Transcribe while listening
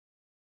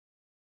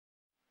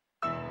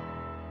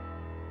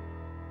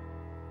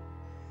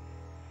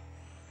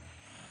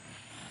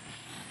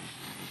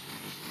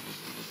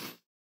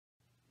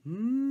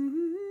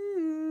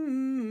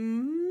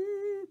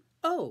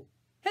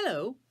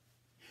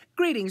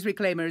Greetings,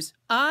 Reclaimers.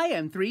 I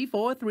am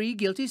 343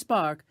 Guilty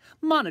Spark,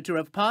 monitor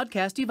of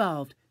Podcast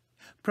Evolved.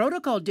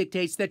 Protocol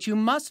dictates that you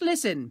must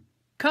listen.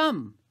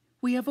 Come,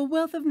 we have a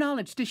wealth of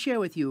knowledge to share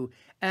with you,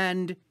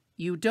 and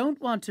you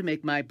don't want to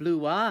make my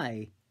blue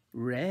eye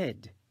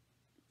red.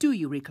 Do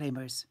you,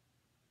 Reclaimers?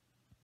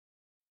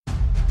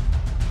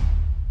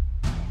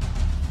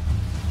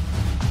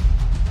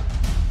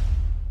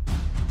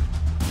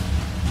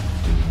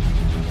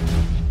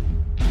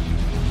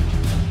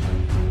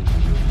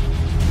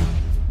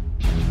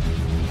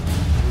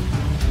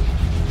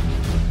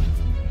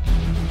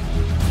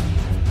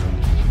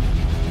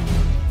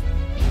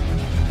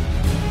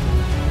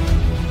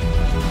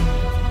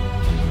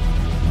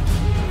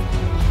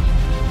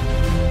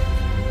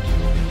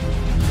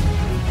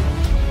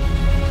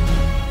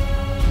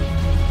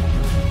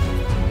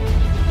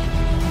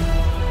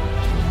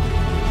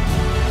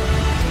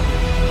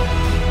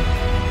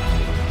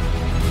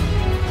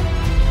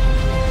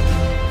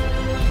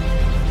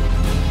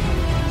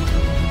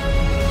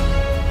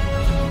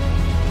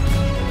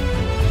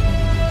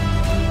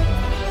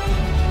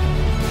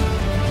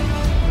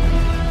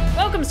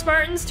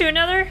 To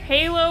another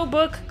Halo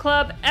Book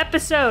Club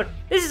episode.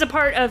 This is a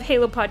part of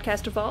Halo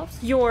Podcast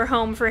Evolved, your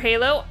home for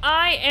Halo.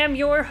 I am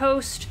your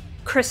host,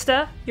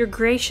 Krista, your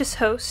gracious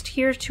host,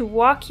 here to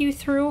walk you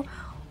through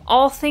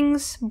all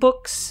things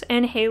books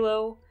and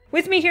Halo.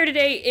 With me here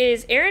today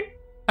is Aaron.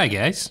 Hi,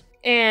 guys.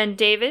 And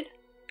David.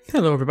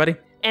 Hello, everybody.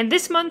 And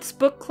this month's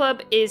book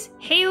club is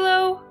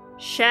Halo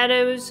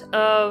Shadows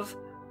of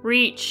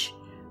Reach.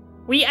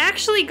 We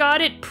actually got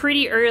it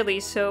pretty early,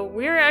 so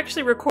we're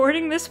actually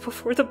recording this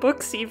before the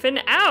book's even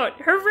out.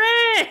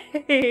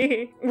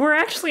 Hooray! We're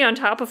actually on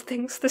top of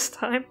things this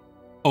time.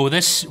 Oh,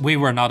 we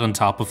were not on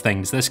top of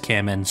things. This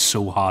came in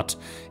so hot,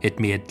 it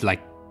made,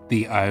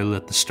 the owl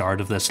at the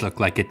start of this look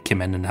like it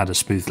came in and had a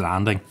smooth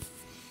landing.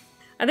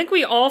 I think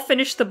we all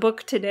finished the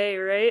book today,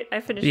 right?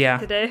 I finished it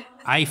today.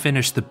 I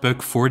finished the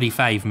book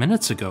 45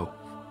 minutes ago.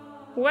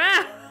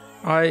 Wow!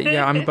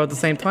 I'm about the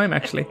same time,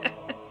 actually.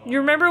 You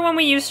remember when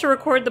we used to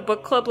record the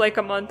book club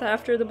a month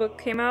after the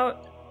book came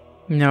out?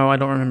 No, I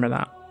don't remember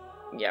that.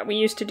 Yeah, we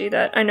used to do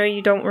that. I know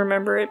you don't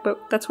remember it, but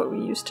that's what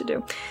we used to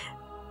do.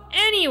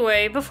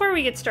 Anyway, before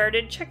we get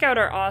started, check out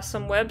our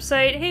awesome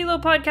website,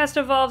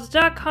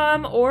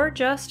 halopodcastevolves.com or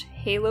just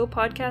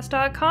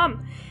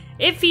halopodcast.com.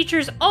 It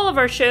features all of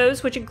our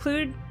shows, which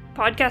include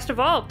Podcast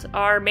Evolved,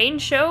 our main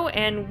show,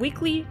 and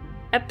weekly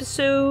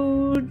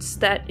episodes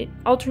that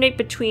alternate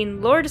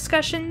between lore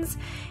discussions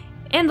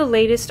and the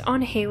latest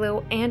on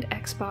Halo and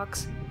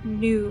Xbox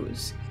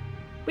news.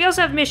 We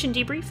also have Mission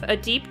Debrief, a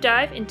deep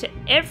dive into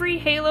every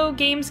Halo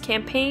game's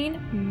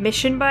campaign,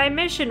 mission by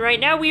mission.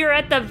 Right now we are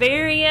at the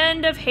very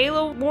end of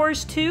Halo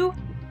Wars 2.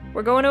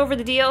 We're going over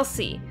the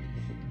DLC.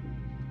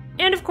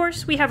 And of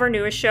course, we have our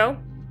newest show,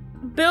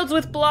 Builds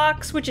with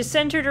Blocks, which is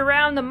centered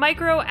around the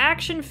micro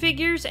action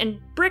figures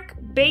and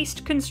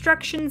brick-based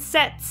construction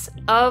sets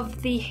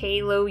of the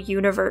Halo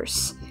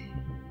universe.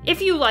 If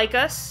you like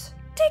us,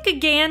 take a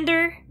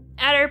gander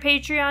at our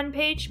Patreon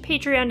page,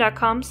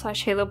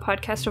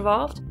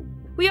 patreon.com/HaloPodcastEvolved.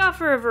 We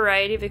offer a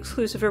variety of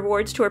exclusive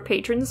rewards to our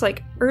patrons,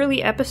 like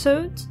early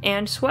episodes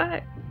and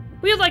swag.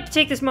 We would like to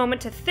take this moment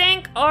to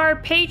thank our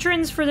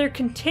patrons for their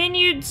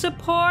continued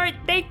support.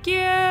 Thank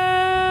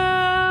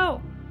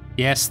you!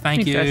 Yes,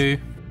 thank you.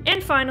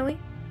 And finally,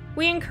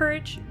 we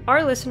encourage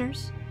our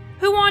listeners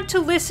who want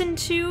to listen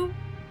to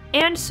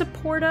and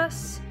support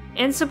us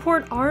and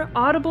support our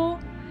Audible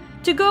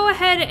to go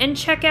ahead and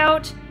check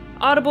out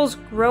Audible's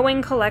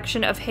growing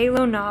collection of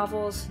Halo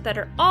novels that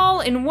are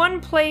all in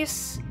one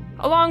place,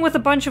 along with a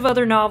bunch of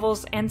other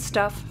novels and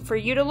stuff for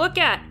you to look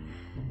at.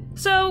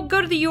 So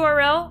go to the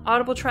URL,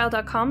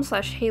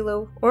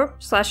 audibletrial.com/Halo or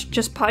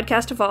 /just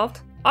Podcast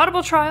Evolved,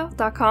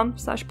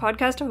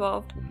 audibletrial.com/Podcast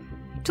Evolved,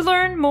 to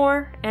learn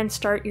more and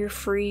start your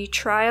free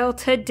trial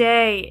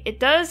today. It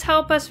does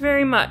help us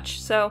very much,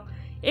 so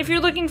if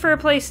you're looking for a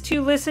place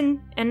to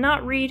listen and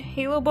not read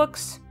Halo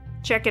books,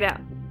 check it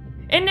out.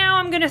 And now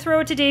I'm going to throw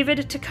it to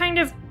David to kind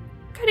of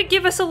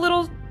give us a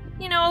little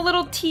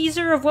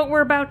teaser of what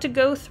we're about to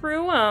go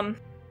through, what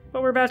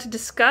we're about to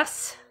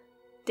discuss.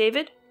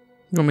 David?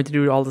 You want me to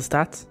do all the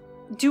stats?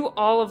 Do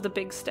all of the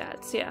big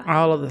stats, yeah.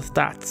 All of the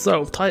stats.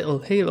 So, title,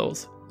 Halo,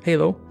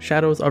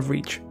 Shadows of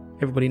Reach.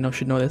 Everybody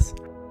should know this.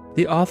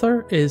 The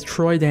author is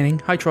Troy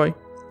Denning. Hi, Troy.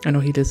 I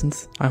know he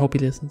listens. I hope he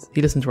listens.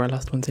 He listened to our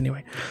last ones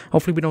anyway.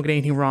 Hopefully we don't get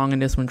anything wrong in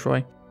this one,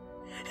 Troy.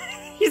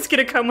 He's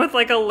going to come with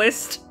a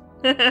list.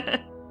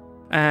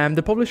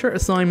 The publisher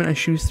is Simon &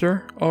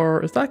 Schuster,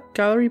 or is that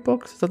Gallery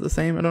Books? Is that the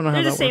same? I don't know how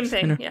that works. They're the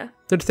same thing, yeah.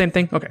 They're the same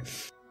thing? Okay.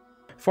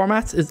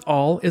 Formats is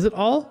all. Is it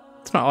all?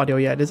 It's not audio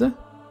yet, is it?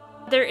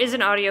 There is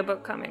an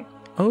audiobook coming.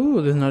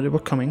 Oh, there's an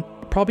audiobook coming.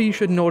 Probably you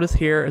should notice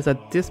here is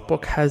that this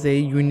book has a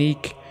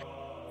unique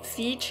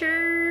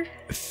feature,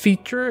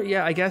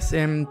 yeah, I guess.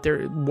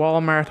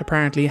 Walmart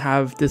apparently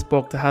have this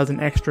book that has an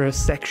extra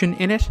section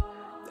in it.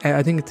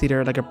 I think it's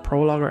either a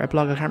prologue or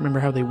epilogue. I can't remember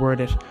how they word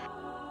it.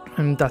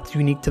 And that's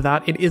unique to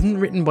that. It isn't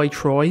written by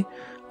Troy,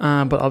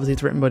 but obviously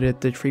it's written by the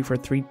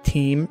 343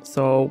 team.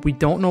 So we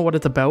don't know what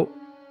it's about.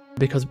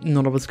 because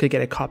none of us could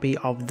get a copy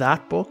of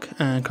that book,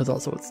 and because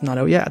also it's not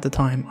out yet at the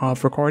time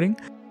of recording.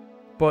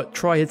 But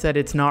Troy had said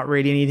it's not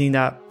really anything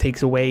that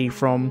takes away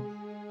from,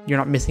 you're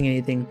not missing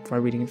anything by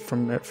reading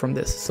from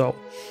this. So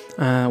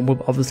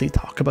we'll obviously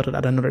talk about it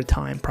at another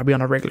time, probably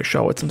on a regular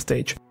show at some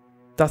stage.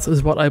 That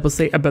is what I will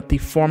say about the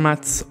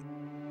formats.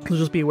 So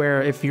just be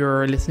aware, if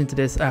you're listening to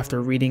this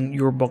after reading,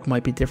 your book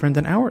might be different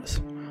than ours.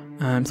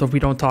 So if we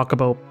don't talk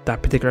about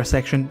that particular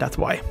section, that's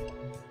why.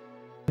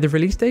 The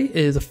release date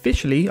is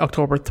officially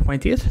October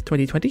 20th,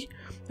 2020.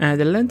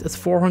 The length is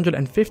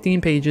 415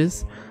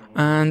 pages,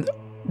 and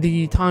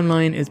the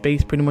timeline is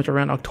based pretty much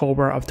around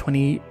October of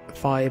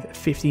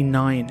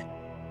 2559.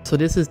 So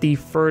this is the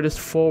furthest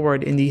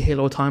forward in the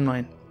Halo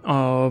timeline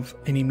of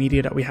any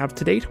media that we have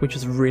to date, which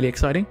is really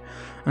exciting.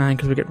 And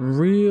because we get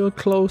real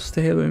close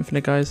to Halo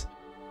Infinite, guys,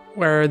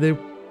 where the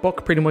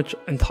book pretty much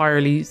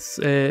entirely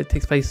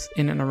takes place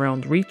in and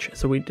around Reach.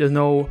 So there's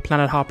no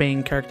planet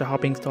hopping, character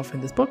hopping stuff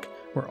in this book.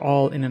 We're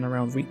all in and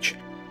around Reach.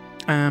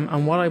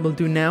 And what I will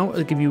do now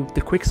is give you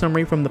the quick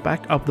summary from the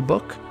back of the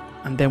book,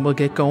 and then we'll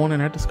get going in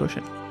our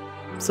discussion.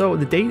 So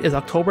the date is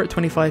October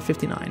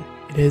 2559.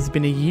 It has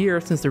been a year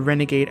since the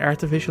renegade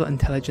artificial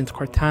intelligence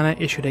Cortana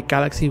issued a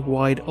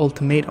galaxy-wide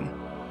ultimatum,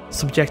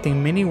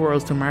 subjecting many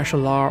worlds to martial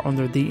law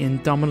under the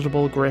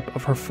indomitable grip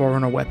of her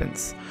Forerunner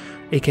weapons,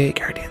 aka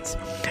Guardians.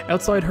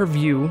 Outside her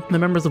view, the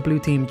members of Blue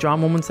Team,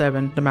 John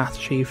 117, the Master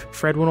Chief,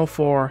 Fred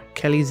 104,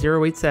 Kelly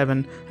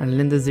 087, and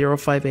Linda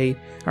 058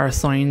 are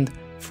assigned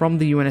from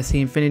the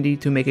UNSC Infinity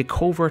to make a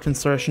covert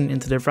insertion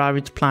into the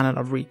ravaged planet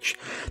of Reach,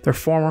 their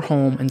former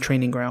home and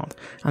training ground,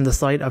 and the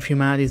site of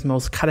humanity's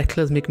most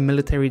cataclysmic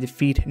military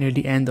defeat near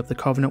the end of the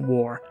Covenant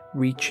War.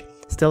 Reach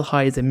still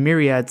hides a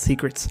myriad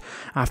secrets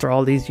after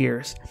all these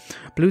years.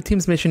 Blue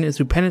Team's mission is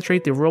to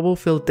penetrate the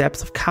rubble-filled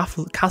depths of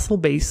Castle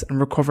Base and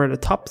recover the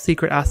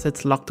top-secret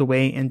assets locked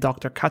away in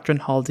Dr. Catherine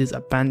Halsey's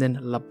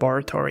abandoned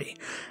laboratory.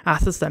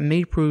 Assets that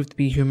may prove to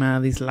be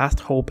humanity's last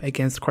hope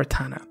against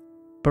Cortana.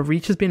 But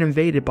Reach has been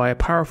invaded by a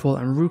powerful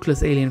and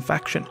ruthless alien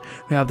faction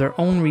who have their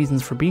own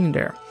reasons for being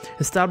there.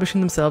 Establishing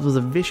themselves as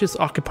a vicious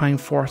occupying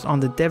force on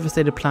the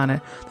devastated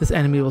planet, this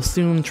enemy will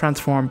soon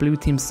transform Blue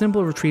Team's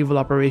simple retrieval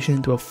operation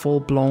into a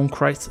full-blown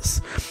crisis.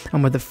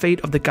 And with the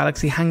fate of the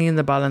galaxy hanging in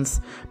the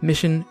balance,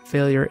 mission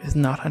failure is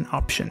not an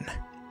option.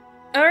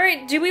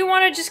 Alright, do we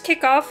want to just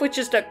kick off with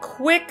just a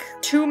quick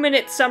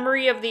 2-minute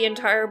summary of the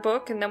entire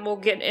book, and then we'll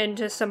get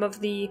into some of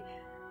the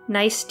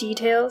nice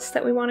details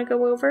that we want to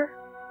go over?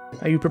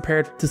 Are you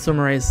prepared to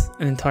summarize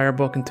an entire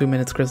book in 2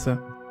 minutes, Krista?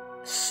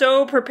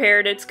 So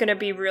prepared, it's going to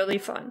be really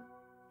fun.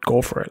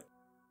 Go for it.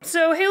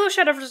 So Halo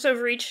Shadows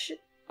of Reach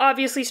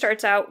obviously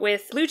starts out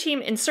with Blue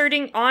Team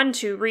inserting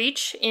onto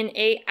Reach in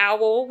a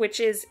owl, which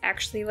is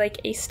actually like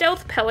a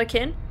stealth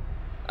pelican.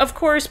 Of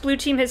course, Blue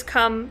Team has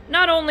come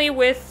not only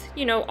with,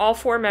 all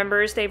 4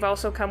 members, they've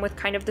also come with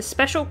kind of the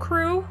special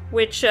crew,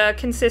 which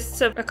consists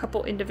of a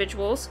couple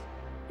individuals,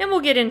 and we'll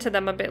get into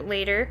them a bit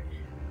later.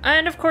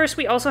 And of course,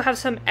 we also have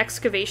some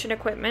excavation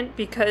equipment,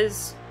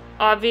 because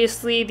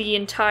obviously the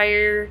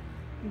entire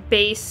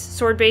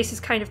sword base is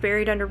kind of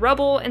buried under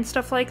rubble and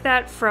stuff like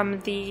that from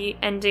the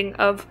ending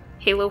of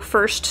Halo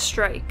First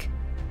Strike.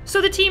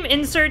 So the team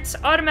inserts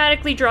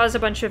automatically draws a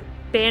bunch of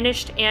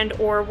banished and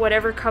or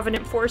whatever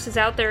Covenant force is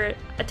out there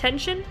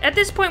attention. At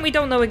this point, we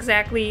don't know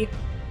exactly,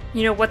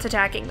 what's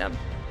attacking them.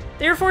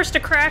 They're forced to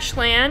crash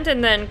land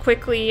and then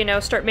quickly,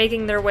 start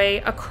making their way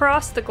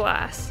across the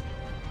glass.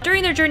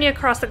 During their journey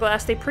across the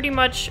glass, they pretty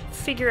much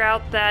figure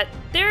out that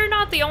they're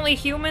not the only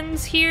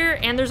humans here,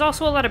 and there's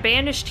also a lot of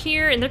banished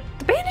here, and the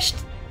banished,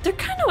 they're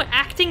kind of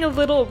acting a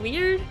little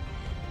weird.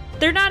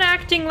 They're not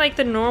acting like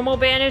the normal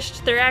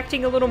banished, they're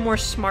acting a little more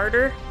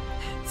smarter.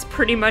 It's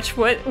pretty much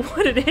what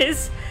it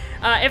is.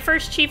 At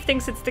first, Chief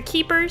thinks it's the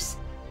Keepers.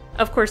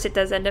 Of course, it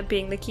does end up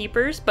being the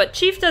Keepers, but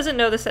Chief doesn't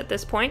know this at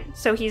this point,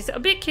 so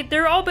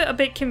they're all a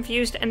bit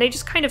confused, and they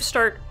just kind of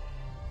start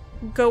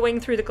going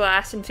through the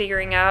glass and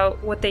figuring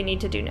out what they need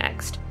to do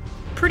next.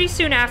 Pretty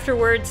soon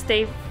afterwards,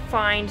 they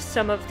find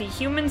some of the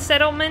human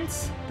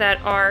settlements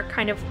that are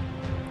kind of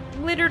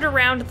littered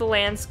around the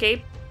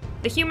landscape.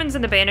 The humans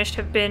and the Banished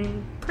have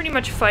been pretty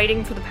much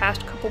fighting for the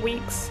past couple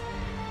weeks,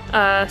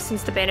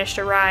 since the Banished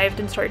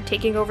arrived and started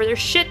taking over their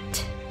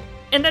shit,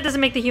 and that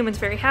doesn't make the humans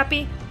very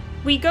happy.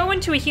 We go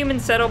into a human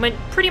settlement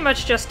pretty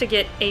much just to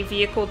get a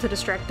vehicle to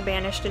distract the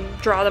Banished and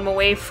draw them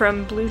away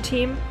from Blue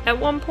Team at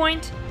one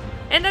point.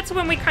 And that's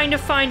when we kind of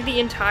find the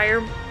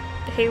entire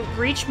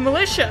Reach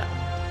militia.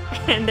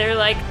 And they're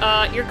like,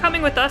 you're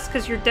coming with us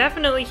because you're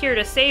definitely here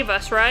to save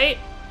us, right?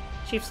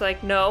 Chief's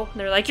like, no. And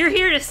they're like, you're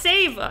here to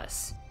save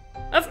us.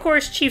 Of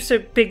course, Chief's a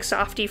big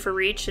softie for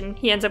Reach, and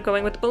he ends up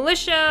going with the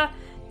militia.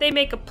 They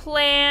make a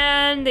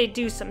plan, they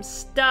do some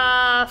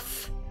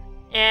stuff,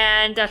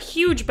 and a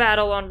huge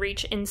battle on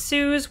Reach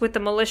ensues with the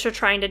militia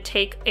trying to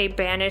take a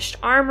banished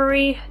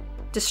armory,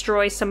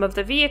 destroy some of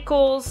the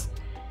vehicles,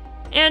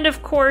 and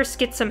of course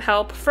get some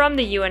help from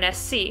the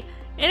UNSC.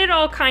 And it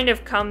all kind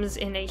of comes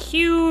in a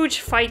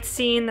huge fight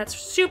scene that's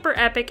super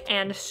epic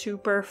and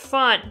super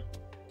fun.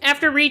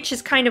 After Reach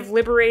is kind of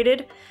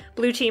liberated,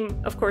 Blue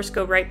team, of course,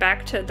 go right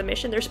back to the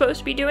mission they're supposed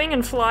to be doing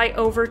and fly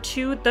over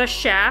to the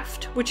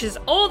shaft, which is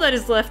all that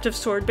is left of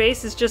Sword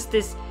Base, is just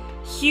this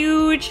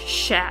huge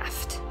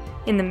shaft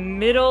in the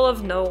middle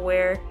of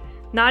nowhere,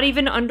 not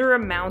even under a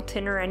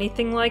mountain or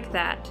anything like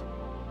that.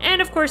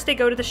 And of course they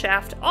go to the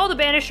shaft. All the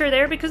Banished are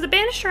there because the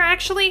Banished are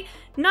actually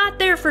not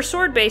there for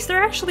Sword Base.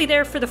 They're actually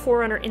there for the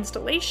Forerunner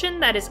installation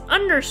that is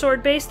under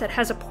Sword Base that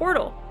has a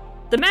portal.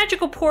 The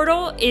magical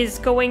portal is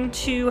going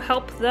to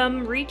help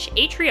them reach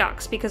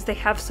Atriox because they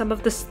have some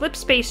of the Slip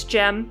Space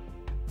gem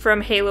from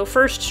Halo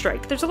First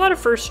Strike. There's a lot of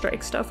First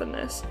Strike stuff in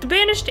this. The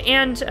Banished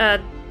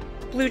and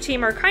Blue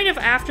team are kind of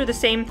after the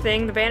same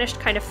thing. The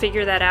Banished kind of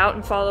figure that out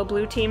and follow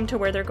Blue team to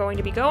where they're going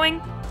to be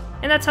going,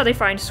 and that's how they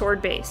find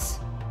Sword Base.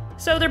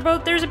 So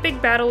there's a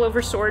big battle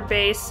over Sword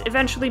Base.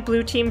 Eventually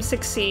Blue team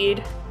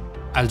succeed.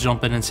 I'll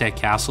jump in and say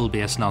Castle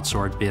Base, not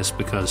Sword Base,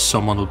 because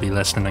someone will be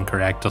listening and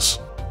correct us.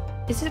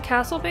 Is it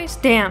Castle Base?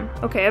 Damn.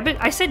 Okay,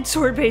 I said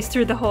Sword Base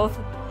through the whole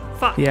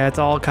fuck. Yeah, it's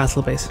all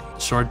Castle Base.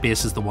 Sword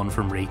Base is the one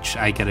from Reach.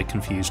 I get it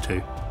confused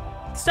too.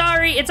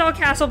 Sorry, it's all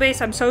Castle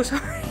Base. I'm so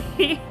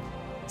sorry.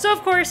 So,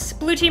 of course,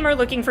 Blue team are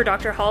looking for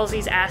Dr.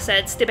 Halsey's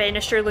assets, the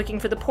Banished are looking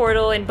for the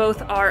portal, and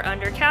both are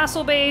under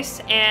Castle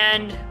Base,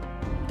 and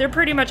they're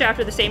pretty much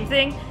after the same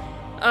thing.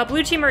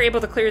 Blue team are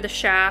able to clear the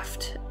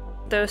shaft,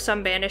 though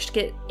some Banished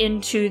get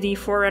into the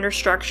Forerunner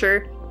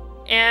structure.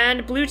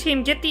 And Blue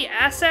team get the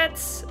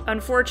assets.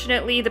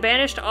 Unfortunately, the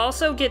Banished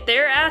also get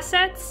their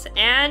assets,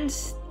 and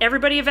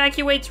everybody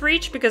evacuates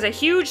Reach because a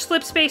huge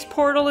slip space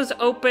portal is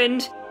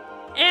opened.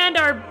 And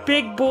our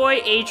big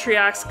boy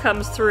Atriox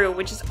comes through,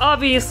 which is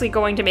obviously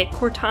going to make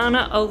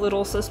Cortana a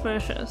little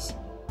suspicious.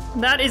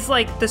 That is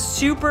like the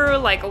super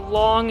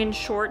long and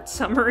short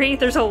summary.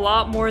 There's a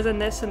lot more than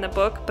this in the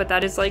book, but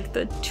that is like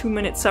the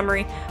 2-minute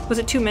summary. Was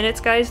it 2 minutes,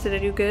 guys? Did I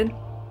do good?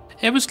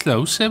 It was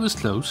close, it was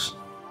close.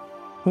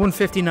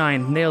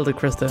 159, nailed it,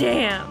 Krista.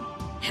 Damn.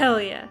 Hell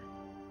yeah.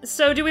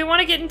 So do we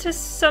want to get into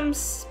some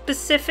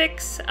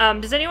specifics?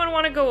 Does anyone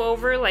want to go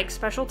over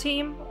special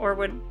team,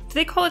 or do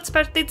they call it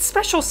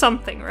special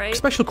something, right?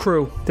 Special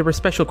crew. They were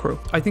special crew.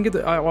 I think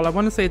I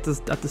want to say at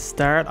the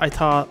start, I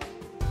thought,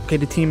 okay,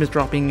 the team is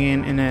dropping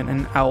in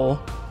an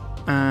owl,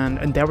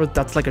 and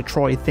that's like a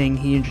Troy thing.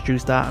 He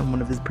introduced that in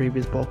one of his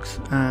previous books.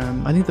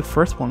 I think the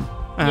first one,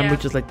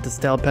 which is like the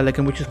stealth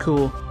pelican, which is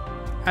cool.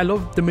 I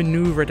love the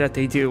maneuver that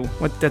they do,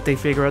 that they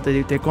figure out they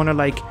do. They're gonna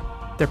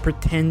they're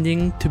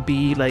pretending to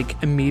be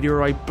like a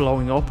meteorite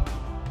blowing up.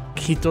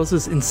 He does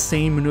this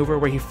insane maneuver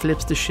where he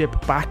flips the ship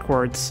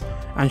backwards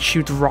and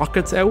shoots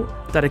rockets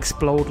out that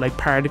explode like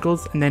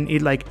particles, and then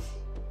it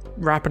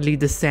rapidly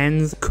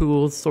descends,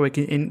 cools so it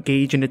can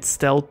engage in its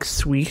stealth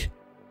suite,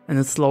 and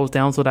it slows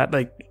down so that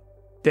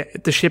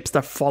the ships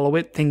that follow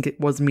it think it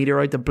was a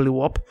meteorite that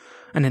blew up,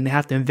 and then they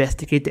have to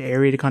investigate the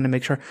area to kind of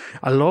make sure.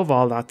 I love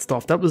all that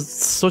stuff. That was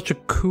such a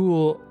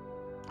cool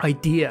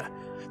idea,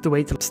 the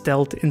way to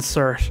stealth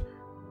insert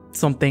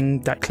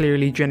something that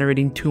clearly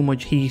generating too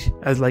much heat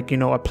as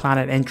a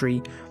planet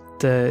entry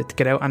to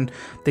get out. And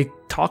they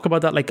talk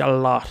about that a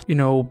lot,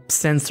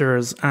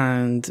 sensors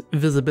and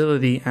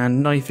visibility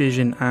and night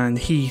vision and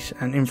heat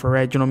and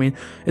infrared, you know what I mean?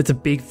 It's a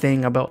big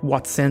thing about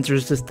what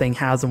sensors this thing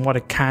has and what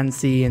it can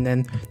see, and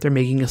then they're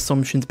making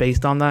assumptions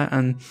based on that.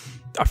 And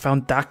I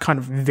found that kind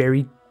of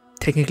very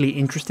technically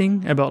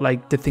interesting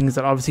about the things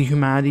that obviously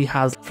humanity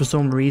has for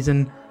some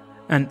reason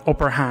an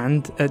upper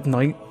hand at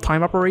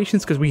nighttime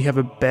operations, because we have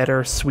a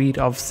better suite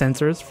of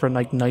sensors for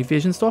night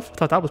vision stuff. I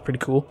thought that was pretty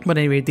cool. But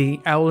anyway, the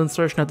owl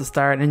insertion at the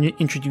start and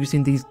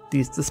introducing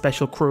the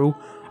special crew,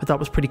 I thought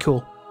was pretty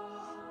cool.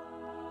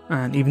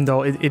 And even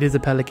though it is a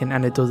pelican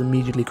and it does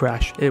immediately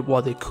crash, it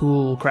was a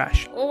cool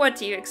crash. Well, what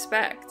do you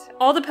expect?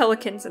 All the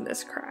pelicans in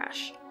this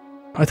crash.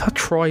 I thought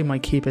Troy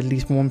might keep at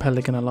least one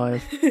pelican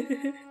alive.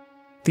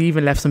 They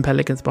even left some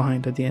pelicans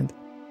behind at the end.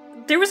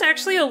 There was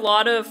actually a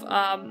lot of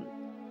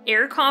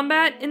air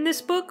combat in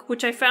this book,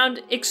 which I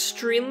found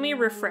extremely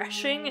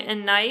refreshing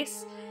and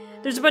nice.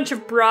 There's a bunch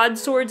of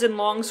broadswords and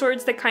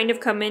longswords that kind of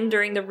come in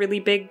during the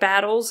really big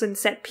battles and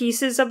set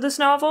pieces of this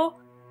novel.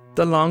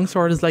 The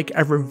longsword is like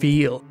a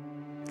reveal.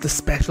 The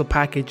special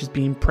package is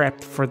being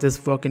prepped for this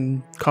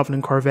fucking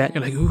Covenant Corvette.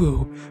 You're like,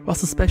 ooh,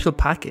 what's the special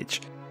package?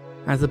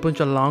 And there's a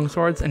bunch of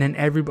longswords, and then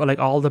everybody,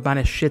 all the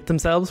Banished shit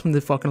themselves when the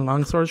fucking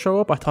longswords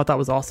show up. I thought that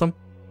was awesome.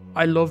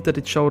 I love that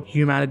it showed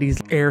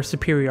humanity's air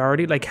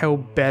superiority, how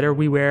better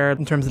we were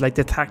in terms of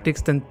the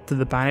tactics than to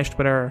the Banished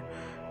with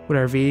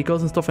our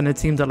vehicles and stuff. And it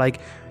seemed that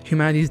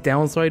humanity's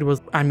downside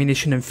was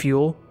ammunition and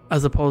fuel,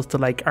 as opposed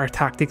to our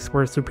tactics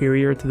were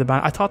superior to the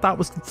Banished. I thought that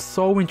was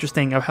so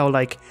interesting of how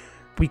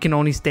we can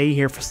only stay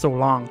here for so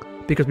long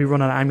because we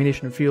run out of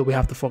ammunition and fuel. We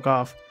have to fuck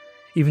off,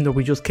 even though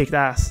we just kicked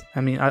ass.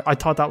 I mean, I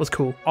thought that was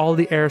cool. All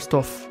the air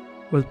stuff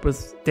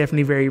was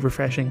definitely very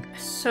refreshing.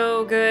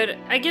 So good.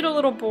 I get a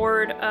little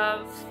bored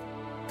of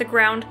the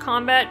ground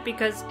combat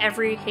because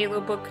every Halo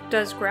book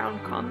does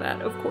ground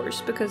combat, of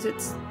course, because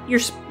you're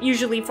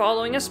usually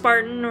following a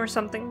Spartan or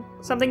something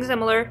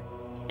similar.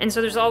 And so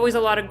there's always a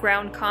lot of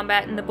ground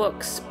combat in the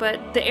books.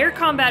 But the air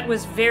combat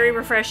was very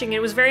refreshing.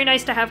 It was very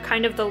nice to have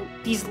kind of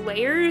these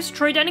layers.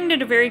 Troy Denning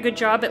did a very good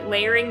job at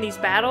layering these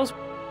battles.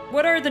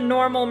 What are the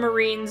normal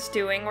Marines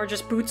doing, or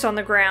just boots on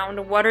the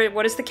ground? What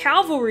is the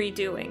cavalry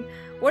doing?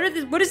 What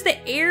is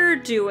the air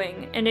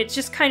doing? And it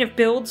just kind of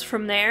builds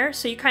from there.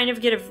 So you kind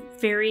of get a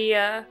very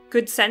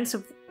good sense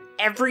of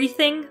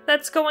everything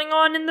that's going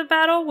on in the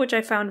battle, which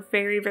I found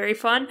very, very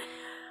fun.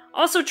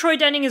 Also, Troy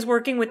Denning is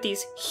working with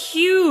these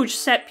huge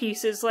set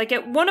pieces. Like,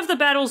 at one of the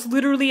battles,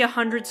 literally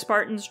 100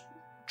 Spartans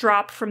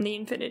drop from the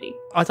Infinity.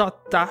 I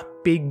thought that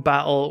big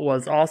battle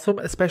was awesome,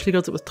 especially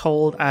because it was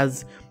told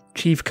as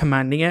Chief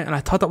commanding it. And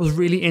I thought that was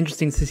really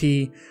interesting to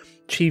see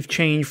Chief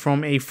change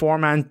from a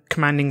 4-man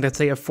commanding, let's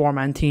say, a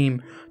 4-man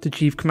team, to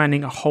Chief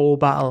commanding a whole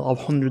battle of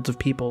hundreds of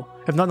people.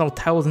 If not, no,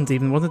 thousands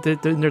even. Wasn't there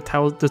there's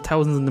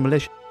thousands in the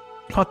militia?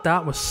 I thought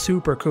that was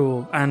super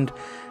cool. And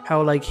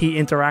how, like, he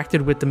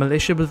interacted with the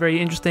militia was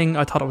very interesting.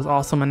 I thought it was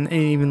awesome. And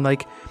even,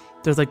 like,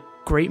 there's, like,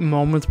 great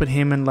moments with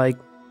him and, like,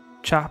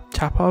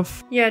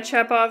 Chapov. Yeah,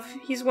 Chapov.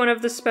 He's one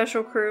of the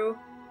special crew.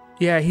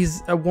 Yeah,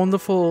 he's a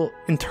wonderful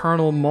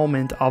internal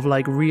moment of,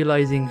 like,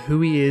 realizing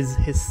who he is,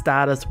 his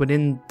status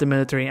within the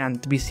military,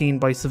 and to be seen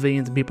by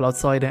civilians and people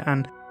outside it,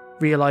 and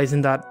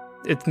realizing that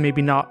it's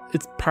maybe not,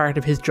 it's part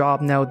of his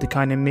job now to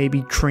kind of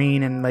maybe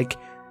train and, like,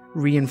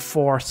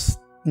 reinforce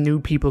new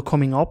people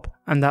coming up,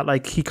 and that,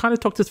 like, he kind of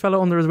took this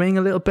fellow under his wing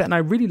a little bit, and I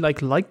really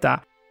liked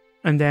that.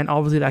 And then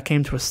obviously that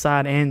came to a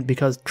sad end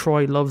because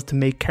Troy loves to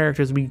make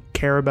characters we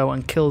care about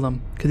and kill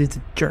them because he's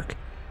a jerk.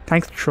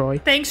 Thanks, Troy.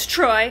 Thanks,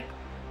 Troy.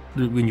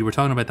 When you were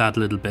talking about that a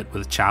little bit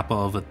with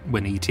Chapov,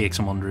 when he takes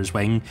him under his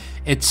wing,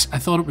 I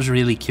thought it was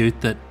really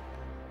cute that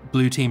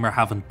Blue Team are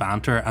having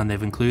banter and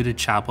they've included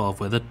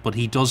Chapov with it, but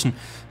he doesn't,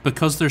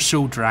 because they're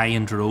so dry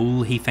and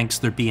droll, he thinks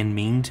they're being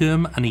mean to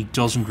him, and he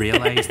doesn't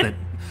realise that,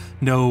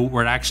 no,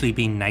 we're actually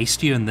being nice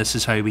to you and this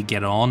is how we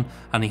get on.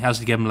 And he has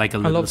to give him, like, a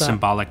little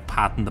symbolic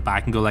pat in the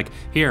back and go, like,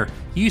 here,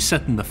 you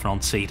sit in the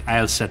front seat,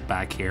 I'll sit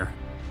back here.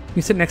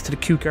 You sit next to the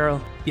cute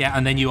girl. Yeah,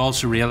 and then you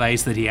also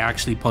realise that he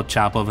actually put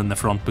Chapov in the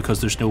front because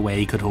there's no way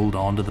he could hold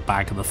on to the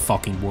back of the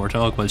fucking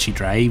Warthog while she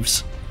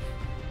drives.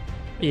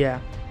 Yeah.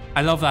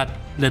 I love that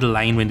little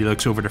line when he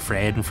looks over to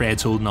Fred and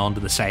Fred's holding on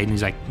to the side and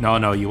he's like,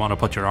 no, you want to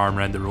put your arm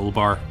around the roll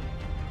bar.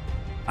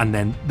 And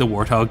then the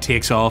Warthog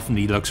takes off and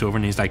he looks over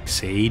and he's like,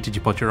 see, did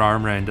you put your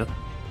arm around it?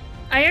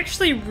 I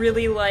actually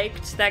really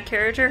liked that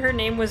character. Her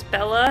name was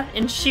Bella,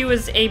 and she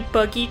was a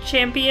buggy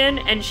champion,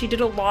 and she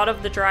did a lot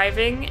of the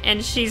driving,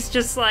 and she's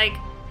just like,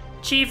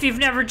 Chief, you've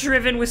never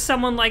driven with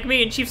someone like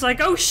me, and Chief's like,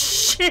 oh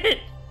shit!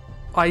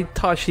 I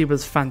thought she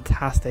was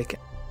fantastic.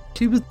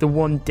 She was the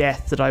one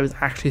death that I was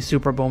actually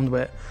super bummed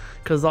with,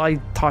 because I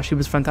thought she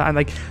was fantastic. And,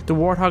 like, the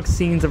Warthog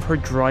scenes of her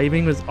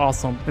driving was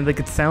awesome, and, like,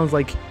 it sounds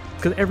like,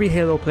 because every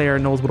Halo player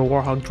knows what a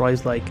Warthog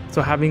drives like,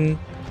 so having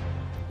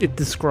it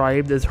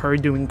described as her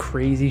doing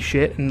crazy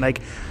shit, and,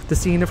 like, the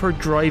scene of her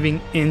driving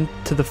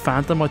into the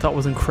Phantom I thought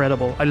was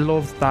incredible. I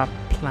loved that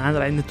plan,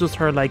 and it's just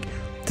her, like,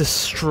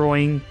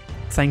 destroying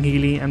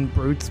Sangheili and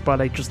Brutes by,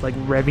 like, just, like,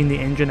 revving the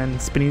engine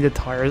and spinning the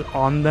tires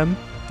on them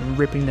and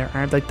ripping their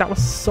arms. Like, that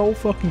was so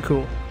fucking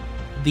cool.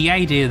 The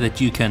idea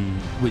that you can,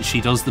 which she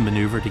does the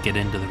maneuver to get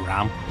into the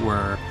ramp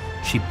where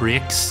she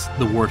brakes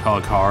the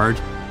Warthog hard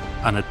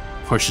and it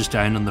pushes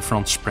down on the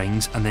front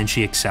springs, and then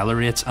she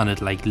accelerates and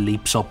it, like,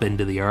 leaps up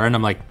into the air, and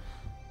I'm like,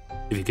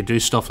 if you could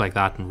do stuff like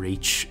that in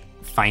Reach,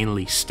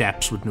 finally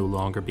steps would no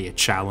longer be a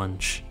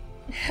challenge.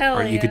 Hell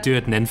or yeah. you could do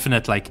it in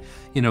Infinite, like,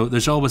 you know,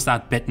 there's always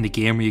that bit in the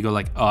game where you go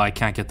like, oh, I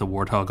can't get the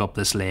Warthog up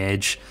this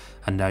ledge,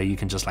 and now you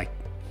can just, like,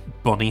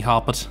 bunny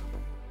hop it.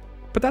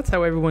 But that's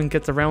how everyone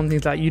gets around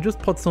things. Like, you just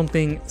put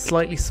something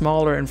slightly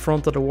smaller in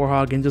front of the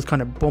Warthog and just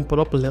kind of bump it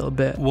up a little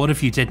bit. What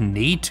if you didn't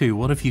need to?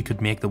 What if you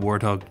could make the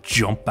Warthog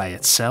jump by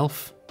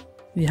itself?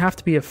 You have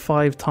to be a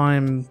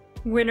 5-time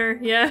winner,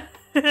 yeah.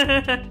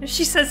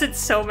 She says it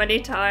so many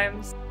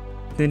times.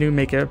 They do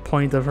make a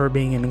point of her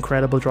being an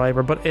incredible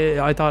driver, but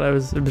I thought it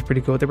was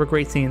pretty cool. They were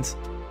great scenes.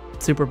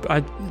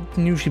 I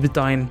knew she was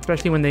dying,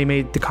 especially when they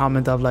made the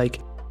comment of,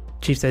 like,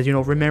 Chief says, you know,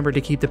 remember to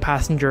keep the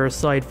passenger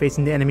side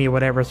facing the enemy or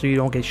whatever so you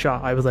don't get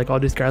shot. I was like, oh,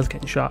 this girl's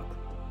getting shot.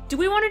 Do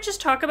we want to just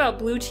talk about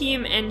Blue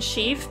Team and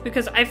Chief?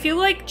 Because I feel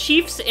like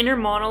Chief's inner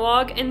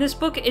monologue in this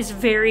book is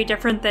very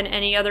different than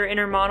any other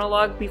inner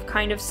monologue we've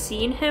kind of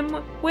seen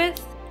him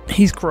with.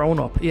 He's grown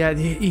up. Yeah,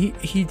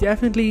 he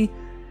definitely...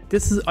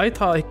 I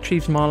thought, like,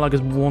 Chief's monologue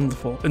is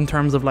wonderful in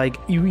terms of, like,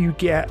 you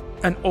get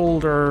an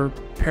older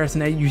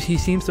person. He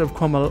seems to have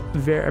come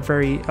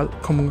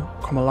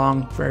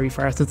along very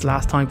far since the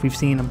last time we've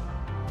seen him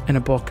in a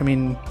book. I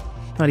mean,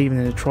 not even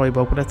in a Troy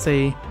book, but let's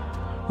say,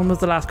 when was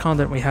the last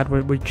content we had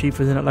with Chief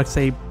was in it? Let's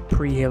say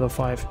pre-Halo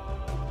 5.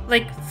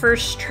 Like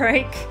First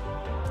Strike?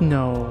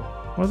 No.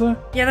 Was it?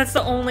 Yeah, that's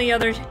the only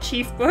other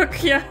Chief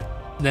book, yeah.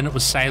 Then it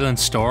was Silent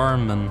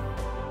Storm, and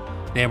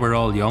they were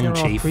all young,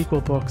 Chief. All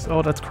prequel books.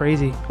 Oh, that's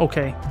crazy.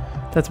 Okay.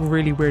 That's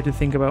really weird to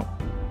think about.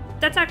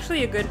 That's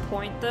actually a good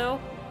point,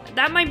 though.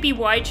 That might be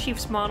why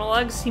Chief's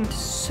monologue seemed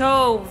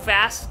so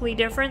vastly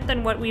different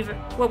than what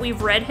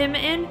we've read him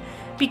in,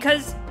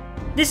 because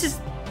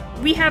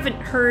we haven't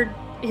heard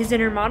his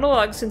inner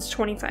monologue since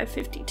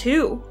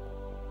 2552.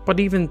 But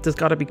even there's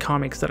got to be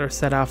comics that are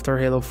set after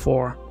Halo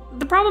 4.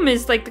 The problem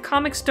is, like, the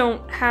comics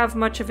don't have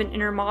much of an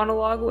inner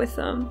monologue with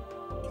them.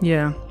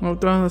 Yeah, well,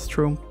 that's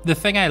true. The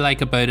thing I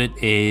like about it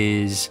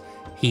is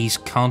he's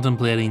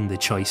contemplating the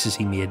choices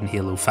he made in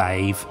Halo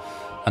 5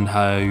 and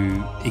how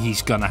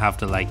he's gonna have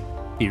to, like,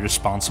 be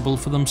responsible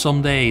for them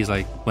someday. He's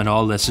like, when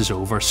all this is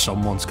over,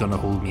 someone's gonna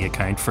hold me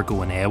account for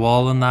going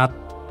AWOL and that.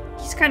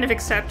 He's kind of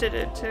accepted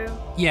it too.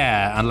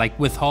 Yeah, and like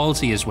with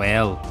Halsey as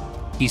well,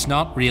 he's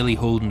not really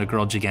holding a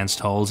grudge against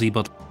Halsey,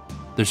 but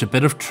there's a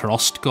bit of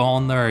trust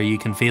gone there. You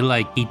can feel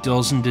like he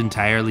doesn't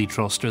entirely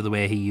trust her the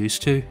way he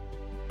used to.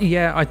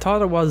 Yeah, I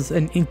thought it was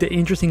the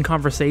interesting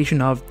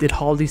conversation of, did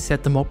Halsey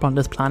set them up on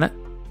this planet?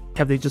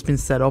 Have they just been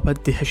set up?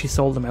 Has she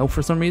sold them out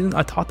for some reason?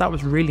 I thought that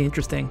was really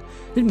interesting.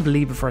 Didn't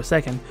believe it for a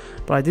second,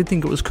 but I did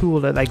think it was cool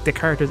that, like, the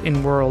characters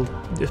in world,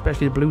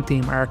 especially the blue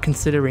team, are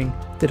considering,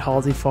 did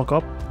Halsey fuck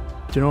up?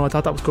 Do you know, I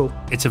thought that was cool.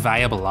 It's a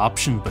viable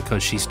option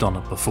because she's done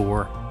it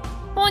before.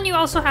 Well, and you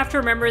also have to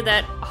remember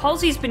that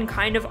Halsey's been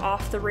kind of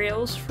off the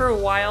rails for a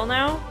while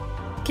now,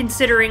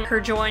 considering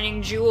her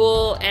joining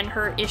Jewel and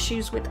her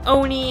issues with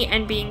Oni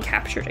and being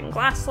captured in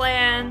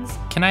Glasslands.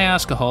 Can I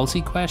ask a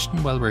Halsey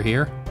question while we're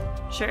here?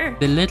 Sure.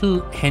 The little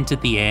hint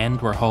at the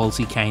end where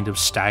Halsey kind of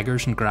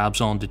staggers and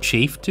grabs onto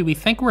Chief, do we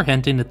think we're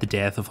hinting at the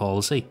death of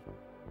Halsey?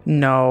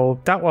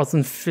 No, that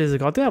wasn't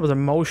physical. I think that was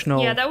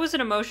emotional. Yeah, that was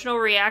an emotional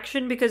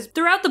reaction because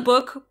throughout the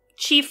book,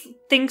 Chief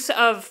thinks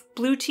of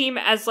Blue Team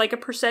as like a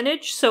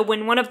percentage, so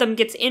when one of them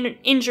gets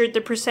injured,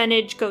 the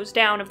percentage goes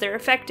down of their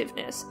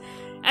effectiveness.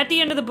 At the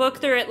end of the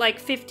book, they're at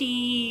like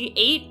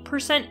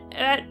 58%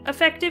 at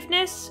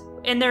effectiveness,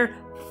 and they're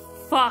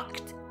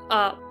fucked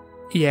up.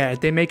 Yeah,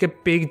 they make a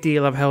big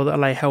deal of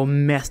how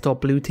messed up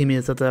Blue Team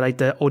is, that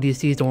the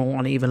ODSTs don't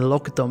want to even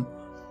look at them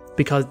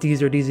because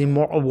these are these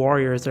immortal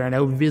warriors that are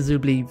now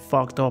visibly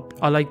fucked up.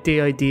 I like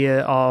the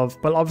idea of,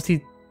 well,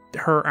 obviously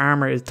her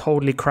armor is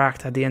totally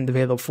cracked at the end of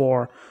Halo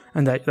 4,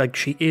 and that, like,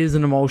 she is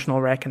an emotional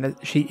wreck, and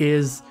that she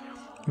is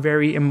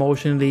very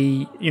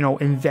emotionally,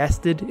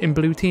 invested in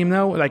Blue Team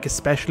now, like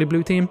especially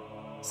Blue Team.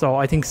 So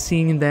I think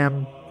seeing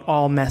them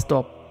all messed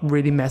up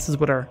really messes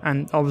with her,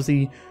 and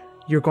obviously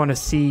you're going to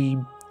see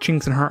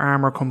chinks in her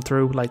armor come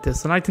through like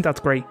this, and I think that's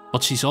great.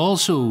 But she's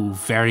also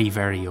very,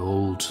 very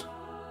old.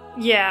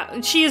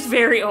 Yeah, she is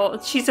very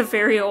old. She's a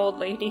very old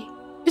lady.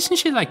 Isn't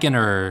she like in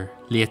her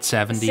late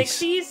 70s?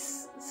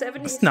 60s?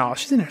 70s? No,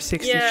 she's in her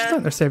 60s. Yeah. She's not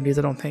in her 70s,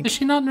 I don't think. Is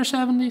she not in her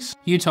 70s?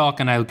 You talk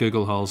and I'll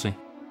Google Halsey.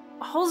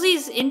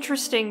 Halsey's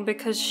interesting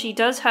because she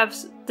does have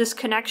this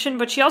connection,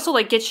 but she also,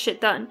 like, gets shit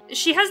done.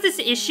 She has this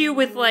issue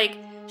with, like,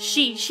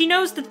 she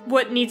knows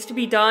what needs to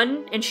be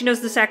done, and she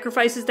knows the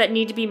sacrifices that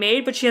need to be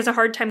made, but she has a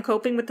hard time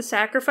coping with the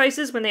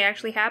sacrifices when they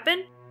actually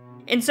happen.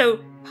 And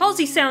so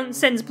Halsey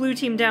sends Blue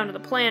Team down to the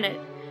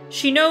planet.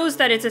 She knows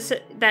that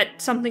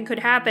that something could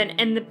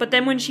happen, but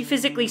then when she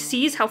physically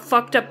sees how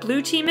fucked up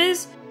Blue Team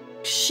is,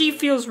 she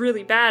feels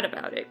really bad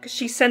about it because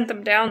she sent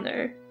them down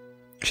there.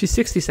 She's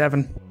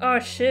 67. Oh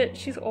shit,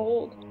 she's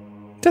old.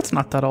 That's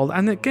not that old.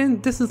 And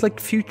again, this is like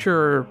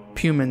future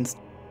humans.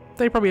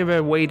 They probably have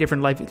a way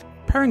different life.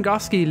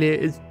 Perangosky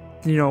is,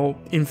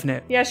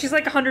 infinite. Yeah, she's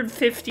like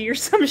 150 or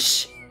some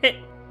shit.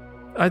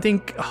 I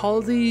think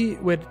Halsey,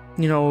 with,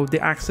 the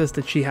access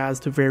that she has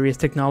to various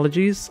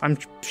technologies,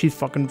 she's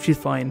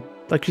fine.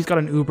 Like, she's got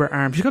an Uber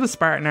arm. She's got a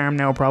Spartan arm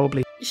now,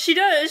 probably. She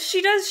does.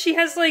 She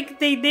has, like,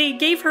 they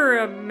gave her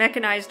a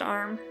mechanized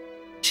arm.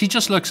 She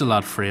just looks a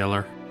lot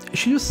frailer.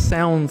 She just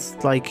sounds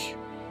like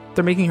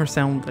they're making her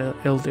sound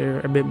elder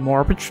a bit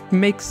more, which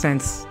makes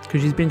sense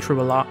because she's been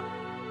through a lot.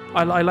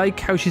 I like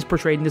how she's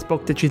portrayed in this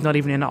book, that she's not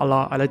even in it a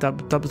lot. I like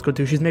that. That was good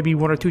too. She's maybe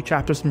 1 or 2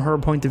 chapters from her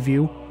point of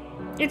view.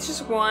 It's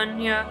just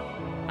 1, yeah.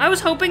 I was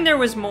hoping there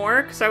was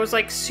more because I was,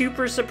 like,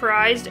 super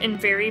surprised and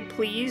very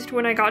pleased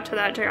when I got to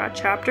that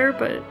chapter,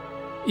 but...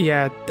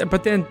 Yeah,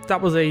 but then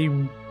that was a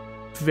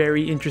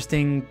very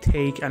interesting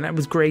take, and it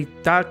was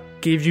great. That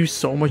gives you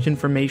so much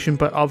information,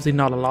 but obviously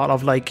not a lot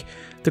of, like,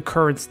 the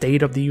current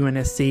state of the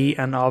UNSC,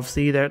 and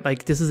obviously that,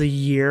 like, this is a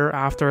year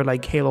after,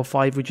 like, Halo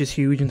 5, which is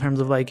huge in terms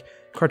of, like,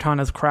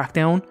 Cortana's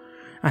crackdown,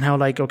 and how,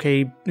 like,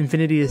 okay,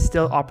 Infinity is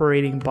still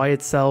operating by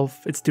itself.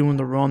 It's doing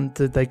the run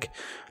to, like,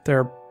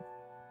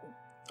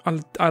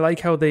 I like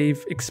how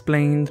they've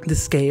explained the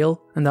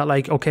scale, and that,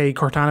 like, okay,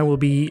 Cortana will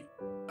be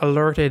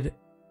alerted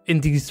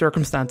in these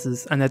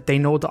circumstances, and that they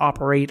know to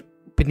operate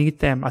beneath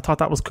them. I thought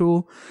that was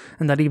cool,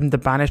 and that even the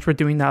Banished were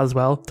doing that as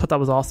well. Thought that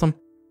was awesome.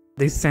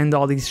 They send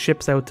all these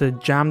ships out to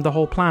jam the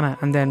whole planet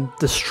and then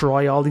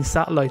destroy all these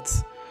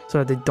satellites so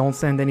that they don't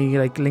send any,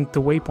 like, link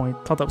to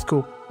waypoint. Thought that was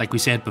cool. Like we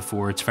said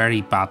before, it's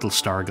very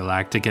Battlestar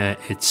Galactica.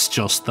 It's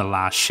just the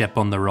last ship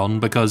on the run,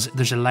 because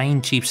there's a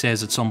line Chief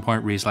says at some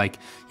point where he's like,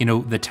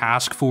 the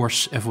task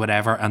force, if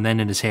whatever, and then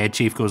in his head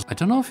Chief goes, I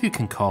don't know if you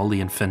can call the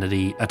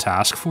Infinity a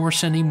task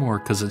force anymore,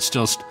 because it's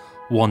just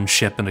one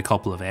ship and a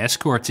couple of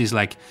escorts. He's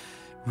like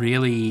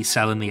really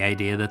selling the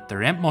idea that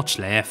there ain't much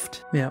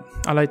left. Yeah,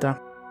 I like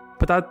that.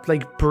 But that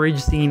like bridge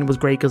scene was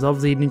great because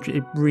obviously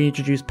it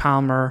reintroduced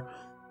Palmer,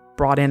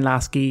 brought in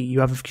Lasky.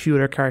 You have a few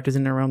other characters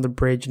in and around the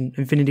bridge, and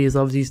Infinity is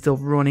obviously still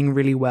running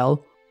really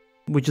well,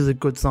 which is a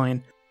good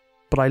sign.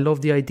 But I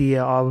love the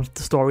idea of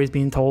the stories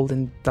being told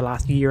in the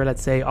last year,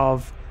 let's say,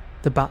 of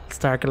the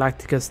Battlestar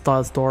Galactica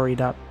style story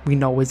that we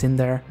know is in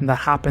there, and that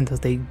happened as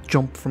they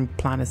jump from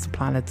planets to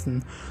planets.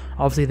 And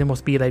obviously there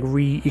must be like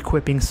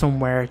re-equipping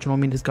somewhere. Do you know what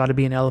I mean? There's got to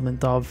be an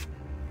element of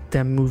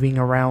them moving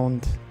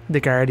around the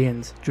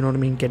Guardians. Do you know what I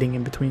mean? Getting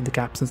in between the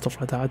gaps and stuff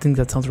like that. I think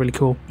that sounds really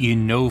cool. You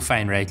know,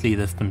 fine rightly,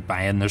 they've been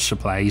buying their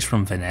supplies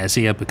from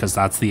Venezia because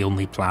that's the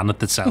only planet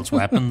that sells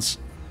weapons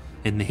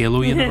in the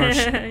Halo universe.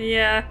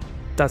 Yeah.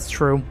 That's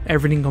true.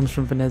 Everything comes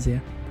from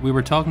Venezia. We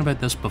were talking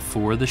about this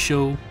before the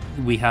show.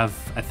 We have,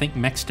 I think,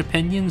 mixed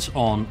opinions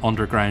on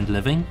Underground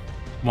Living,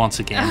 once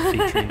again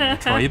featuring the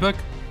Troy book.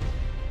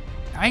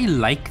 I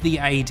like the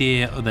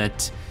idea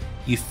that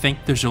you think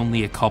there's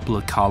only a couple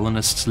of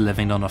colonists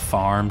living on a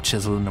farm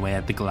chiseling away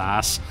at the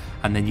glass,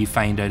 and then you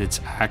find out it's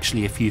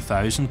actually a few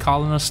thousand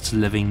colonists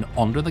living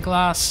under the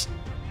glass.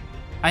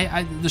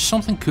 There's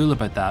something cool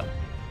about that.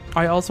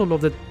 I also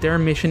love that their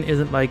mission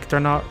isn't like they're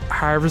not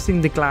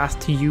harvesting the glass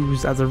to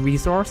use as a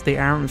resource. They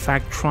are in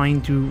fact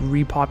trying to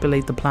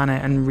repopulate the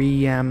planet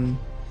and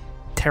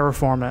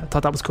terraform it. I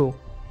thought that was cool.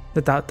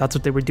 That's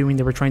what they were doing.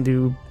 They were trying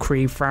to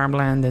create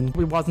farmland, and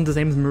it wasn't the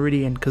same as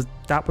Meridian, because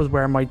that was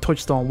where my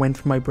touchstone went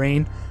for my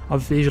brain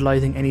of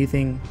visualizing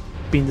anything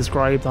being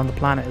described on the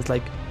planet. Is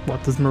like,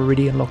 what does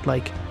Meridian look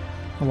like,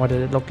 and what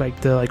did it look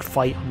like to like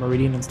fight on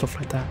Meridian and stuff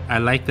like that. I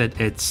like that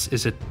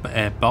is it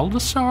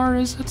Baldassar,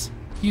 is it?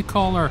 You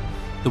call her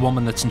the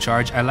woman that's in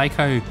charge. I like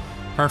how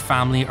her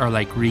family are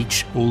like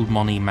Reach old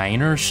money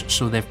miners,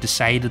 so they've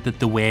decided that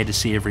the way to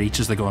save Reach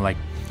is they're going like,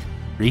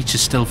 Reach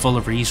is still full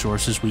of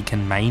resources, we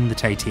can mine the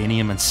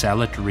titanium and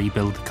sell it to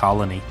rebuild the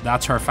colony.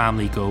 That's her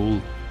family goal.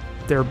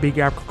 They're big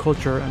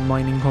agriculture and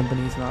mining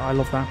companies, and I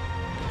love that.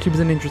 She was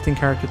an interesting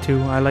character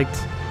too. I liked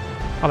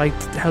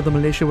how the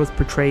militia was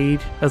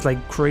portrayed as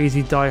like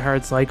crazy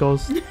diehard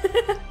psychos.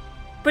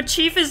 But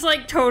Chief is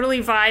like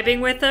totally vibing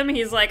with them.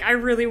 He's like, I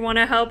really want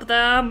to help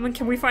them.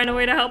 Can we find a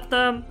way to help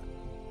them?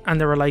 And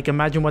they were like,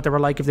 imagine what they were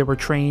like if they were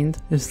trained.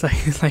 It's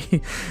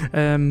like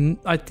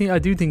I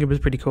do think it was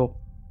pretty cool.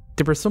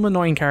 There were some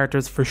annoying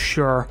characters for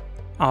sure.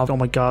 Oh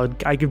my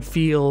god, I could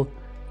feel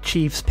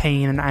Chief's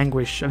pain and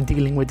anguish of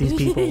dealing with these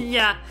people.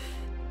 Yeah.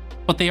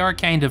 But they are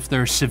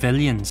they're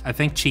civilians. I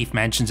think Chief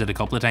mentions it a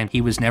couple of times.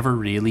 He was never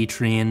really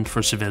trained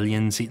for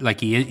civilians.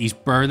 He's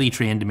barely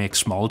trained to make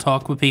small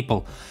talk with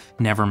people.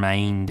 Never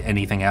mind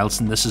anything else.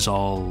 And this is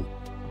all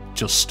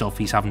just stuff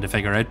he's having to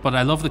figure out. But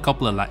I love the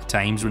couple of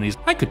times when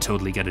I could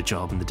totally get a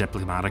job in the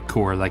diplomatic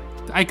corps. Like,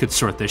 I could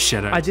sort this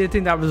shit out. I did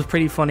think that was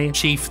pretty funny.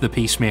 Chief the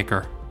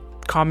Peacemaker.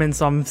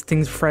 Comments on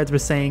things Fred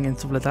was saying and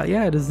stuff like that.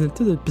 Yeah, there's a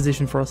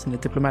position for us in the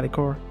diplomatic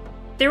corps.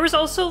 There was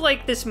also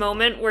like this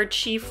moment where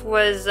Chief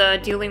was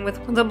dealing with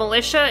the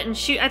militia, and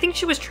I think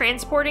she was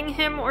transporting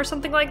him or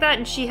something like that,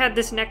 and she had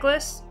this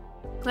necklace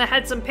that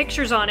had some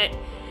pictures on it,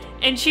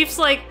 and Chief's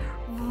like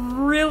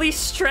really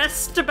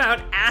stressed about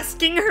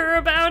asking her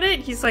about it.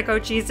 He's like, oh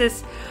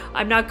Jesus,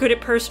 I'm not good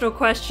at personal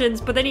questions,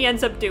 but then he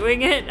ends up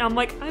doing it, and I'm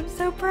like, I'm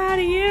so proud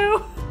of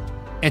you.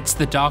 It's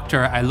the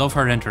doctor. I love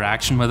her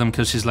interaction with him,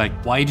 because she's like,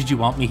 why did you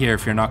want me here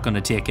if you're not going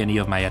to take any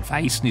of my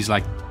advice? And he's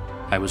like,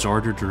 I was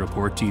ordered to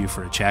report to you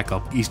for a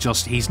checkup.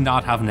 He's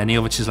not having any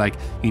of it. She's like,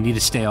 you need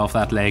to stay off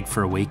that leg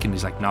for a week. And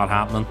he's like, not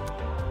happening.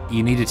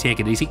 You need to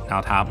take it easy.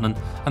 Not happening.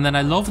 And then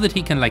I love that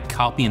he can like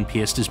copy and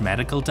paste his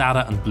medical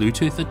data and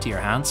Bluetooth it to your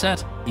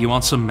handset. You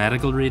want some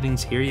medical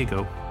readings? Here you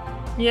go.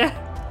 Yeah.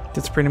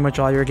 That's pretty much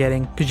all you're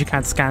getting, because you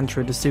can't scan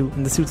through the suit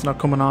and the suit's not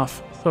coming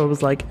off. So it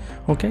was like,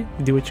 okay,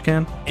 do what you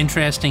can.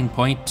 Interesting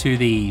point to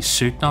the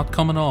suit not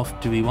coming off.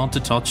 Do we want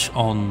to touch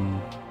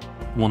on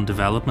one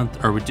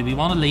development, or do we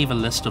want to leave a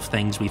list of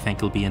things we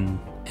think will be in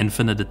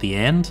Infinite at the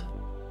end?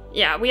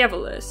 Yeah, we have a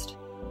list.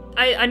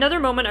 Another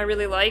moment I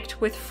really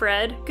liked with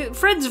Fred.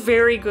 Fred's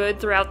very good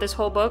throughout this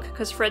whole book,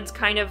 because Fred's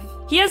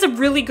he has a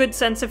really good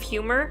sense of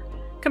humor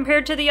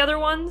compared to the other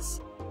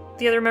ones.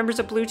 The other members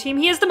of Blue Team.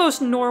 He has the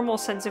most normal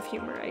sense of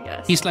humor, I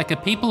guess. He's like a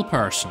people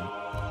person.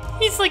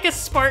 He's like a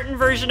Spartan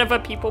version of a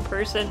people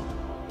person.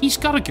 He's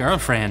got a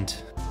girlfriend.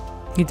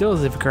 He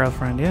does have a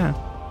girlfriend, yeah.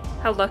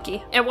 How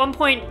lucky. At one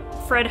point,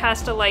 Fred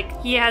has to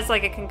he has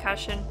like a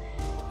concussion.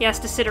 He has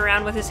to sit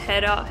around with his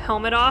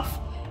helmet off,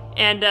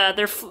 and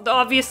they're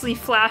obviously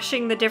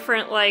flashing the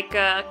different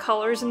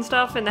colors and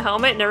stuff in the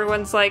helmet, and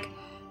everyone's like,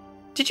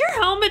 did your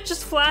helmet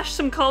just flash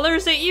some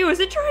colors at you? Is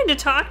it trying to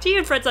talk to you?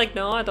 And Fred's like,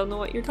 no, I don't know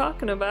what you're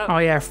talking about. Oh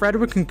yeah, Fred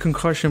with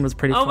concussion was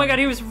pretty funny. Oh my god,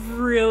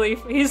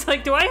 he's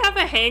like, do I have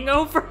a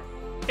hangover?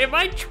 Am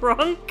I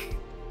drunk?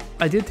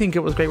 I did think it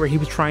was great where he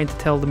was trying to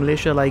tell the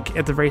militia, like,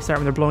 at the very start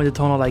when they're blowing the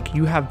tunnel, like,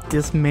 you have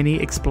this many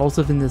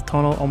explosives in this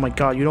tunnel, oh my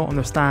god, you don't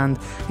understand.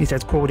 He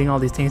starts quoting all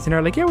these things, and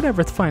they're like, yeah,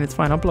 whatever, it's fine,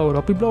 I'll blow it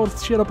up. We blow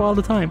shit up all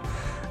the time.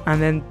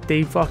 and then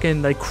they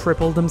fucking like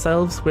cripple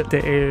themselves with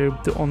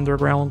the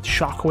underground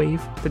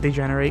shockwave that they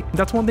generate.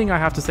 That's one thing I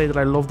have to say that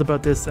I loved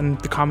about this, and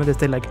the comment is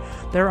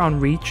they're on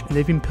Reach and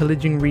they've been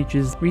pillaging Reach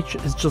is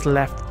just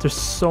left. There's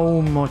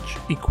so much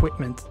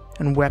equipment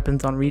and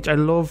weapons on Reach. I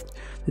love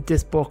that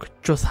this book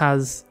just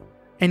has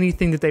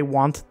anything that they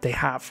want, they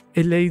have.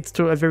 It leads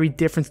to a very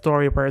different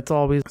story where it's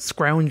always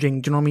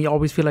scrounging. Do you know what I mean? You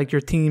always feel like your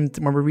team,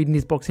 when we're reading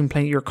these books and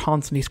playing, you're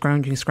constantly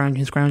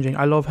scrounging.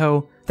 I love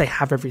how they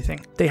have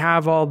everything. They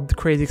have all the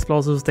crazy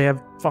explosives. They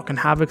have fucking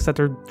havocs that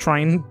they're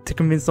trying to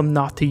convince them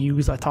not to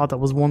use. I thought that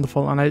was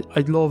wonderful. And I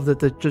love that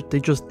they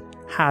just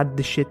had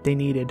the shit they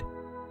needed.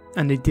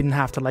 And they didn't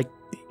have to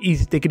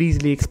they could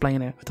easily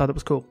explain it. I thought it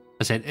was cool.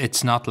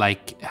 It's not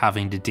like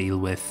having to deal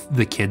with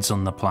the kids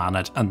on the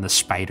planet and the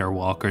spider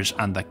walkers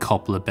and the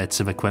couple of bits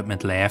of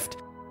equipment left.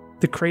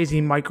 The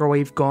crazy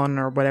microwave gun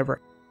or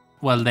whatever.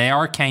 Well, they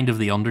are kind of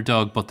the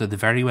underdog, but they're the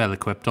very well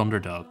equipped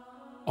underdog.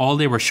 All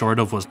they were short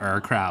of was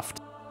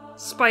aircraft.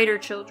 Spider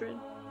children.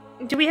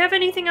 Do we have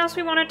anything else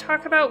we want to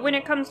talk about when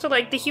it comes to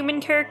the human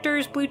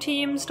characters, blue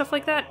team, stuff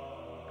like that?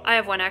 I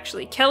have one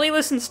actually. Kelly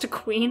listens to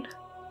Queen.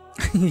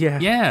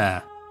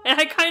 Yeah. And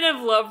I kind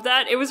of loved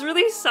that. It was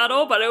really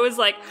subtle, but it was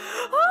like,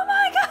 oh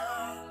my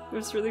god! It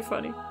was really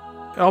funny.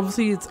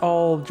 Obviously, it's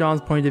all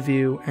John's point of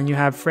view, and you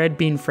have Fred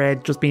being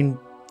Fred, just being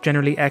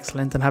generally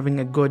excellent and having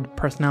a good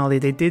personality.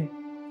 They did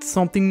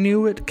something new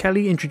with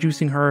Kelly,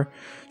 introducing her.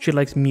 She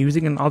likes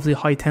music and obviously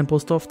high tempo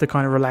stuff to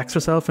kind of relax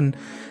herself and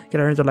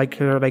get her into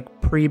her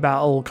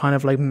pre-battle kind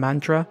of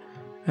mantra.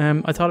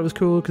 I thought it was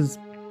cool because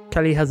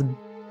Kelly has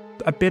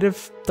a bit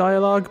of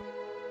dialogue,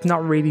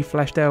 not really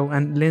fleshed out,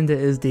 and Linda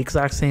is the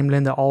exact same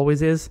Linda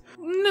always is.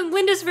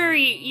 Linda's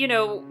very,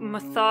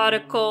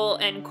 methodical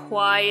and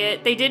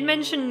quiet. They did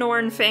mention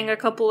Norn Fang a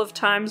couple of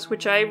times,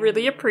 which I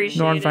really appreciated.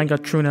 Norn Fang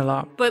got thrown a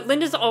lot. But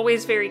Linda's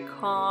always very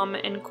calm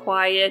and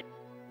quiet.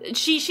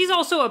 She's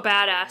also a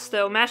badass,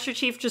 though. Master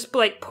Chief just,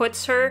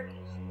 puts her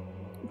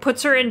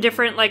in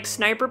different,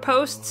 sniper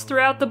posts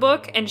throughout the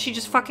book, and she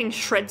just fucking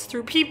shreds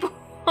through people.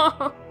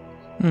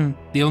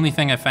 The only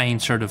thing I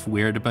find sort of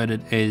weird about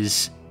it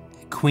is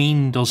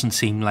Queen doesn't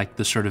seem like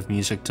the sort of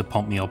music to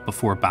pump me up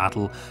before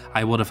battle.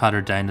 I would have had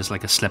her down as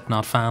a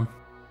Slipknot fan.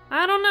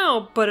 I don't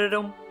know.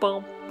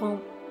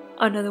 Ba-da-dum-bum-bum.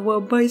 Another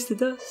world bites the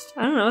dust.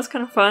 I don't know. It's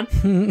kind of fun.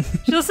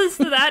 She listens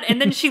to that,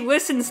 and then she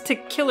listens to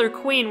Killer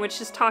Queen, which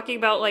is talking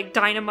about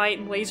dynamite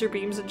and laser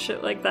beams and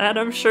shit like that.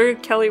 I'm sure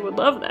Kelly would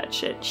love that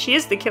shit. She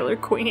is the Killer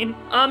Queen.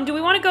 Do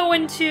we want to go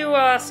into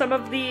some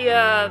of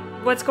the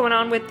what's going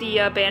on with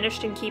the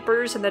Banished and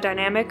Keepers and the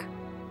dynamic?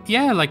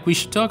 Yeah, we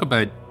should talk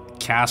about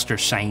Castor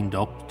signed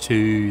up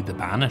to the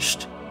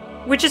Banished.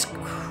 Which is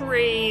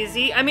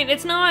crazy. I mean,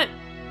 it's not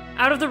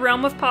out of the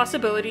realm of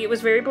possibility. It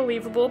was very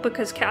believable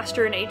because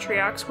Castor and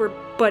Atriox were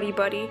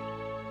buddy-buddy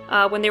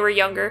when they were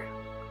younger.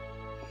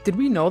 Did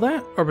we know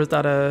that? Or was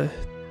that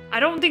I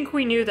don't think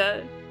we knew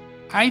that.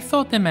 I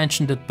thought they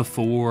mentioned it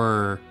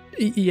before.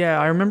 Yeah,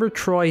 I remember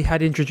Troy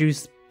had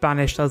introduced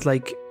Banished as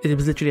it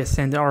was literally a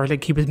send, or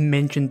he was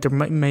mentioned,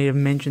 may have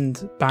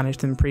mentioned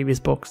Banished in previous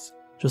books,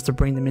 just to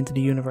bring them into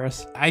the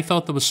universe. I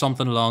thought there was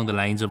something along the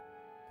lines of,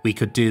 we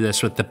could do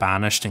this with the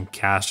Banished, and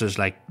Castor's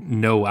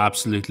no,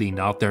 absolutely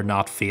not. They're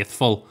not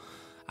faithful.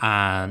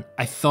 And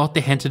I thought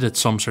they hinted at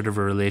some sort of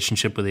a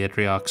relationship with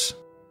Atriox.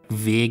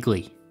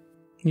 Vaguely.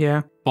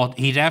 Yeah. But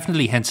he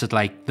definitely hints at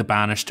the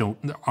Banished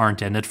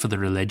aren't in it for the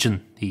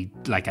religion.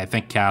 I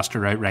think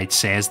Castor outright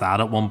says that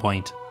at one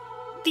point.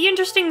 The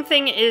interesting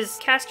thing is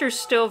Castor's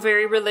still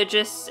very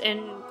religious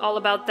and all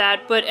about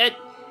that, but at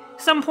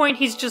some point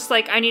he's just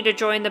I need to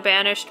join the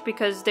Banished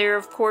because they're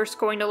of course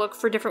going to look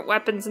for different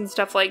weapons and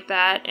stuff like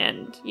that,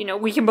 and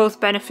we can both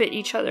benefit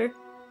each other.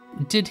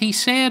 Did he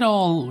say it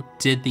all?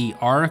 Did the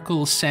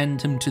Oracle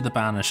send him to the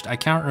Banished? I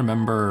can't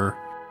remember.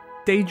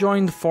 They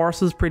joined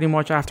forces pretty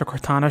much after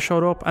Cortana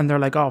showed up, and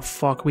they're oh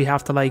fuck, we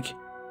have to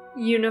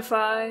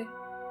unify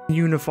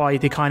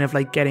to kind of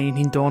get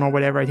anything done or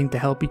whatever, I think, to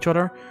help each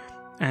other.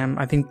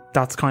 I think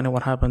that's kind of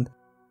what happened.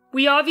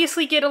 We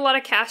obviously get a lot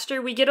of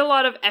Castor. We get a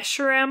lot of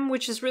Escharum,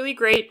 which is really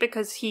great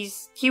because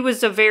he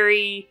was a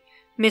very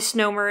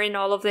misnomer in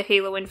all of the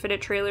Halo Infinite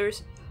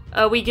trailers.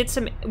 We get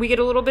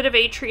a little bit of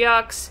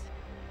Atriox,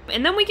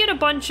 and then we get a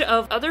bunch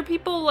of other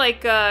people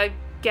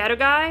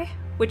Gadogai,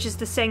 which is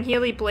the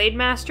Sangheili Blade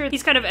Master.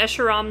 He's kind of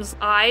Escherum's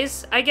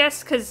eyes, I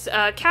guess, because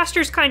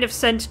Castor's kind of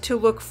sent to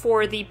look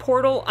for the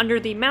portal under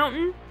the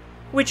mountain,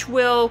 which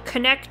will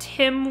connect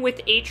him with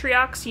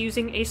Atriox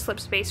using a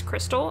slipspace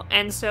crystal,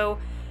 and so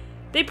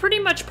they pretty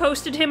much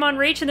posted him on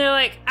Reach, and they're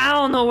I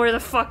don't know where the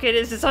fuck it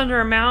is. It's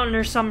under a mountain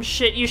or some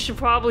shit. You should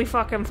probably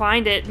fucking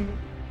find it. And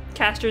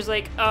Castor's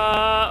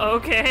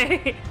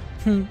okay.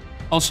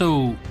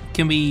 Also,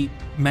 can we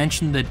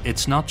mention that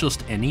it's not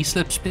just any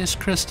slipspace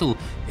crystal,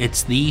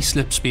 it's the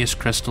slipspace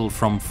crystal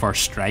from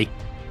First Strike.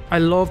 I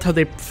loved how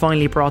they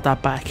finally brought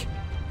that back,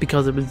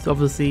 because it was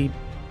obviously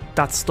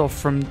that stuff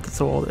from the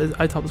Soul.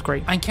 I thought it was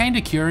great. I'm kind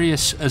of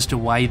curious as to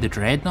why the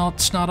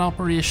Dreadnought's not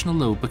operational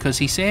though, because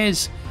he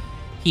says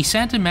he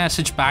sent a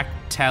message back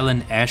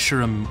telling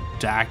Escharum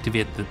to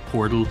activate the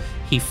portal.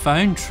 He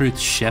found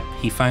Truth's ship,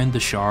 he found the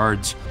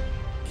shards.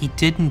 He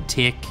didn't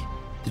take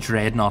the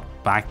Dreadnought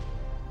back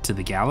to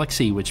the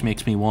galaxy, which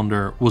makes me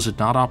wonder, was it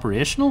not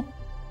operational?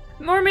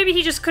 Or maybe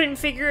he just couldn't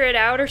figure it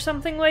out or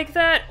something like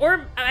that.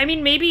 Or, I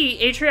mean, maybe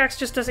Atriox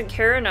just doesn't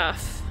care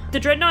enough. The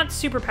Dreadnought's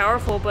super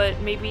powerful, but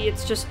maybe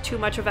it's just too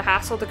much of a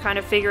hassle to kind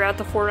of figure out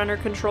the Forerunner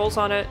controls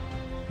on it.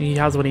 He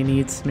has what he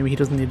needs. Maybe he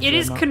doesn't need the It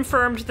is Dreadnought.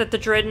 confirmed that the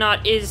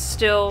Dreadnought is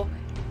still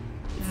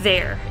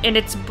there. And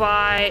it's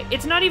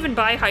not even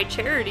by High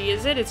Charity,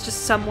 is it? It's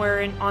just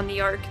somewhere on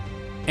the Ark.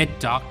 It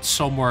docked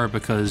somewhere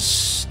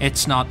because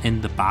it's not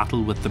in the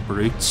battle with the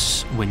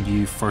brutes when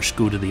you first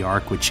go to the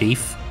Ark with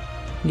Chief.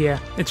 Yeah,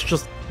 it's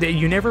just,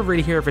 you never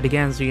really hear of it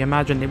again, so you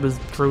imagine it was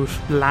Groot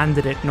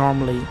landed it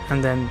normally,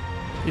 and then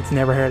it's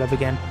never heard of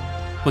again.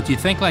 But you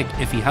think, like,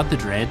 if he had the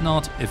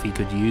Dreadnought, if he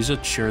could use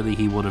it, surely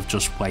he would have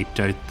just wiped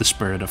out the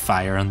Spirit of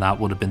Fire and that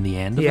would have been the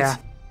end of Yeah,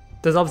 it.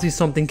 there's obviously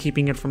something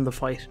keeping it from the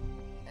fight.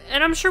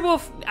 And I'm sure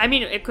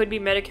it could be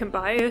Medicant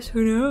bias,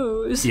 who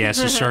knows? Yes,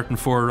 a certain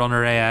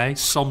Forerunner AI,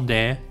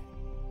 someday.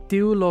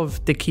 Do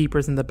love the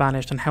Keepers and the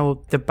Banished, and how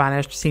the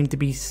Banished seem to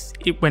be,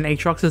 when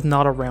Aatrox is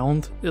not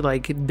around,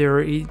 like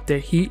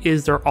he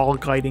is their all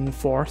guiding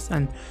force,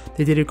 and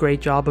they did a great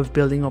job of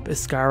building up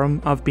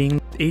Iskarum, of being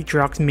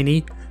Aatrox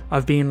mini,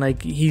 of being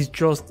like, he's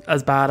just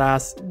as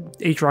badass.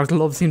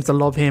 Aatrox seems to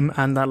love him,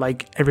 and that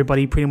like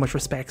everybody pretty much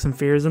respects and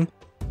fears him.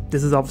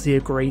 This is obviously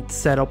a great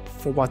setup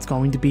for what's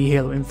going to be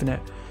Halo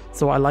Infinite.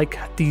 So I like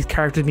these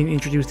characters being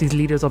introduced, these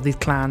leaders of these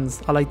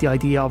clans. I like the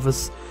idea of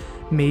us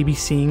maybe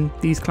seeing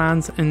these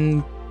clans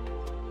in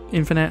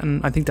Infinite,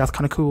 and I think that's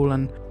kind of cool.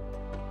 And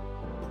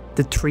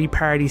the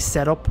three-party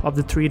setup of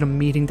the three of them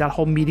meeting, that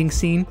whole meeting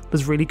scene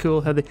was really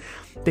cool. How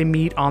they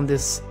meet on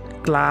this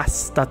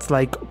glass that's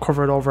like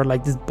covered over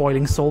like this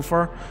boiling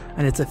sulfur,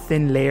 and it's a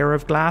thin layer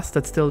of glass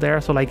that's still there.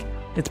 So like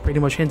it's pretty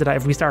much hinted at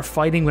if we start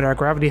fighting with our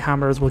gravity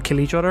hammers, we'll kill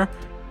each other.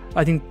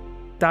 I think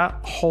that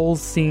whole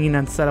scene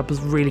and setup is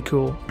really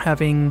cool.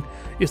 Having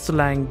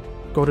Ustalang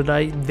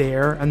Godadai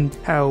there, and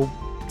how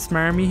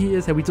smarmy he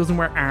is, how he doesn't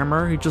wear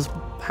armor, he just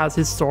has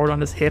his sword on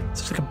his hip.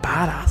 It's just like a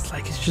badass.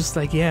 Like, it's just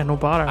like, yeah, no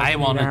bother. I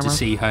wanted to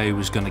see how he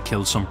was going to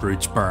kill some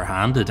brutes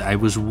bare-handed. I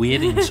was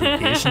waiting so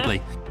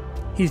patiently.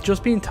 He's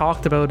just being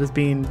talked about as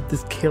being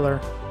this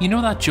killer. You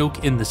know that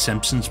joke in The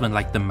Simpsons when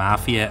like the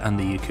Mafia and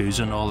the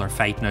Yakuza and all are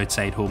fighting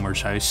outside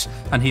Homer's house,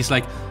 and he's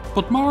like,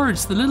 but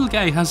Marge, the little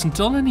guy hasn't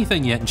done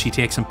anything yet, and she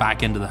takes him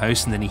back into the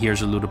house, and then he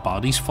hears a load of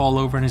bodies fall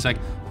over, and he's like,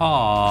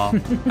 aw.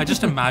 I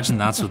just imagine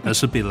that's what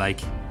this would be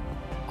like.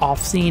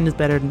 Off scene is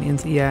better than in.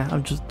 Yeah,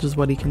 I'm just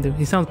what he can do.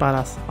 He sounds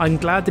badass. I'm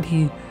glad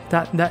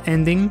that that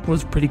ending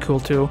was pretty cool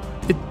too.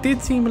 It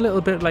did seem a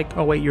little bit like,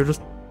 oh wait, you're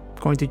just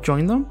going to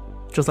join them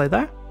just like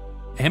that.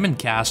 Him and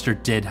Castor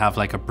did have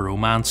like a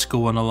bromance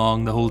going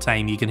along the whole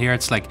time. You can hear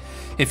it's like,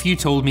 if you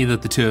told me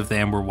that the two of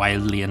them were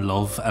wildly in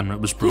love and it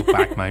was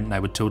Brokeback Mountain, I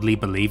would totally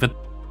believe it.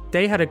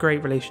 They had a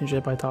great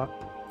relationship, I thought.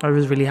 I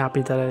was really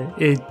happy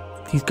that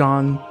he's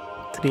gone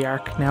to the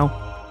Ark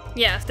now.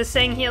 Yeah, the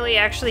Sangheili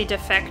actually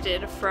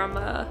defected from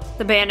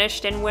the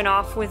Banished and went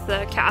off with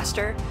the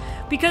Castor.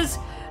 Because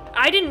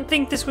I didn't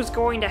think this was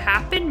going to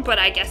happen, but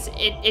I guess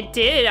it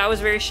did. I was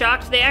very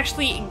shocked. They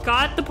actually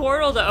got the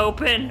portal to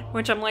open,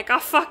 which I'm like, oh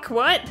fuck,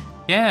 what?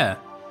 Yeah,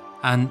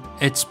 and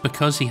it's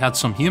because he had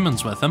some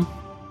humans with him.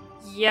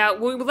 Yeah,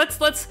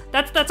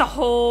 that's a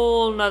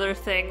whole nother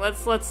thing.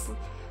 Let's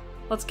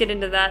get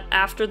into that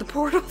after the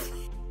portal.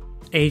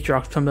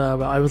 Aatrox from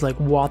I was like,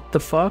 what the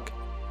fuck?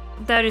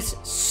 That is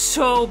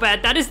so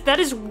bad. That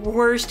is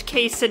worst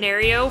case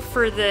scenario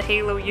for the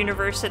Halo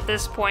universe at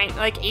this point.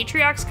 Like,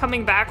 Atriox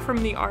coming back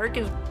from the Ark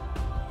is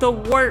the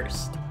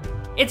worst.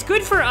 It's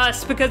good for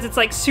us because it's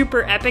like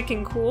super epic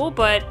and cool,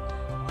 but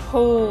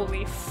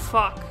holy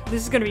fuck,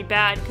 this is gonna be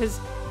bad because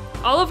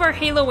all of our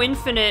Halo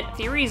Infinite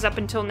theories up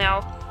until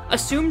now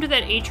assumed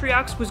that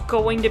Atriox was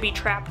going to be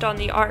trapped on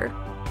the Ark.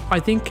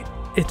 I think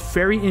it's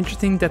very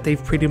interesting that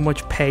they've pretty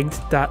much pegged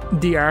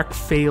that the Ark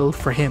failed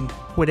for him.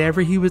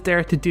 Whatever he was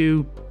there to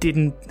do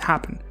didn't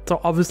happen. So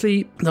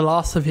obviously the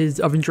loss of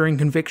enduring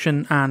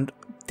conviction and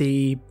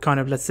the kind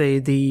of, let's say,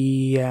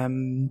 the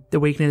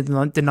awakening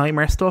of the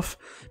nightmare stuff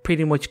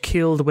pretty much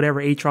killed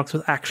whatever Aatrox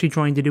was actually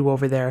trying to do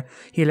over there.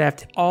 He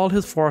left all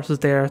his forces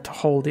there to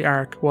hold the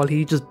Ark while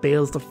he just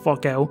bails the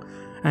fuck out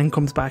and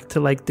comes back to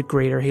like the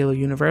greater Halo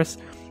universe.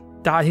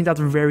 I think that's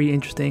very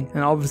interesting,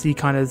 and obviously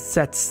kind of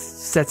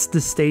sets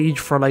the stage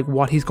for like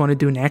what he's going to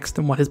do next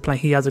and what his plan.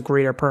 He has a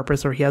greater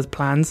purpose, or he has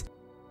plans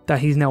that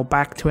he's now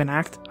back to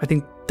enact. I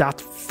think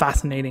that's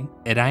fascinating.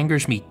 It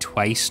angers me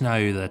twice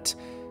now that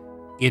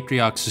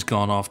Atriox has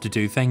gone off to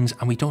do things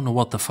and we don't know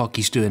what the fuck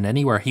he's doing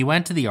anywhere. He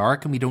went to the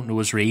Ark and we don't know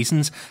his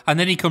reasons, and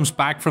then he comes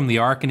back from the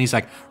Ark and he's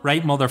like,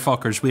 right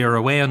motherfuckers, we are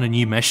away on a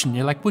new mission.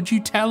 You're like, would you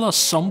tell us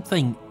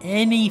something?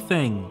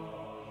 Anything?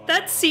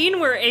 That scene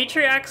where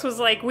Atriox was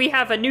like, we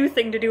have a new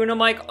thing to do, and I'm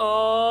like,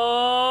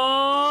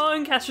 oh,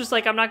 and Castor's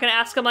like, I'm not gonna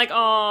ask. I'm like,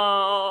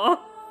 oh.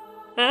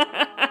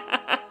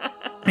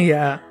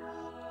 Yeah.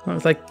 I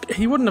was like,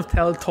 he wouldn't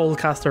have told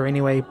Castor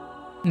anyway,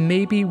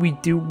 maybe we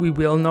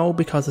will know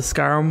because the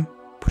Skyrim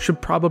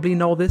should probably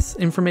know this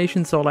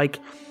information. So like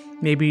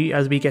maybe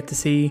as we get to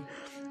see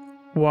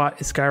what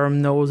Skyrim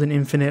knows in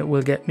Infinite,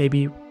 we'll get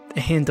maybe a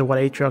hint of what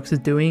Aatrox is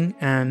doing.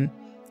 And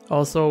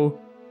also,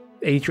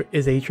 is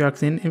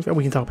Aatrox in Infinite?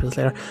 We can talk about this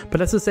later. But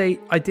let's just say,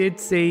 I did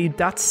say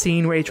that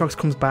scene where Aatrox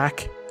comes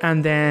back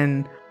and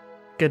then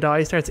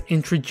Gadai starts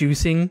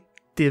introducing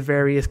the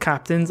various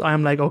captains.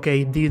 I'm like,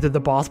 okay, these are the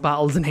boss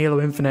battles in Halo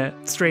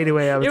Infinite. Straight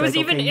away, I was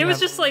it was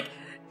just like,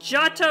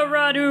 Jata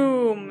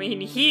Radum,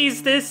 and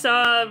he's this,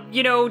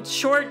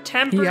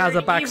 short-tempered... He has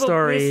a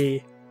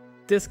backstory.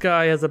 This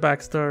guy has a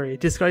backstory.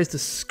 This guy's the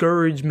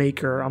Scourge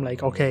Maker. I'm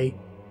like, okay.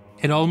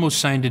 It almost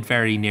sounded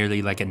very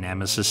nearly like a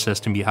Nemesis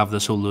system. You have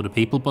this whole load of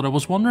people, but I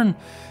was wondering,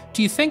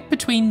 do you think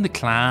between the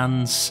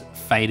clans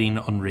fighting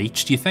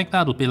Unreached, do you think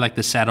that'll be like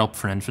the setup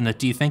for Infinite?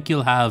 Do you think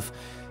you'll have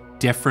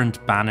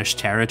different banished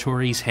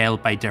territories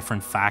held by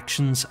different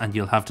factions and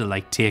you'll have to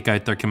like take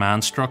out their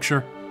command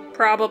structure?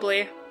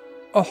 Probably.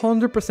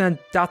 100%,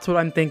 that's what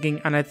I'm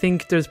thinking, and I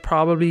think there's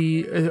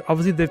probably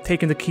obviously they've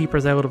taken the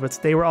keepers out of it.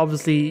 So they were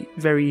obviously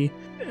very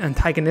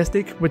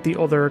antagonistic with the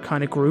other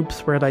kind of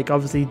groups, where like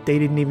obviously they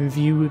didn't even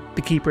view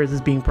the keepers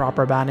as being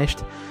proper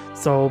banished,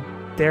 so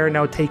they're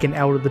now taken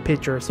out of the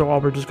picture. So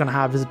all we're just going to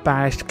have is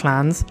banished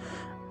clans,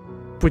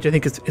 which I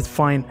think is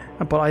fine,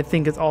 but I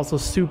think it's also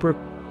super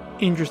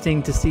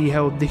interesting to see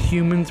how the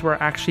humans were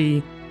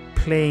actually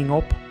playing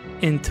up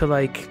into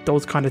like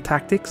those kind of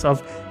tactics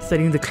of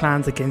setting the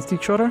clans against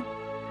each other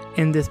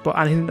in this. But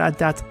I think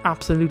that's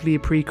absolutely a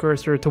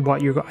precursor to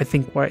what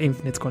what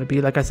Infinite's going to be.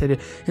 Like I said,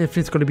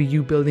 Infinite's going to be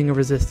you building a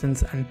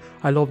resistance, and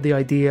I love the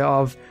idea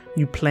of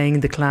you playing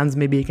the clans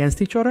maybe against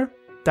each other.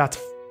 That's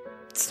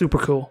super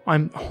cool.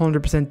 I'm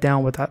 100%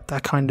 down with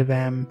that kind of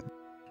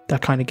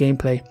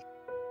gameplay.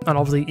 And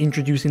obviously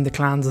introducing the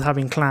clans as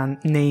having clan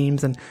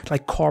names and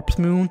like Corpse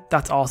Moon,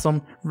 that's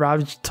awesome.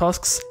 Ravaged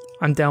Tusks,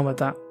 I'm down with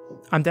that.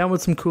 I'm down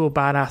with some cool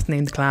badass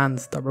named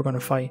clans that we're going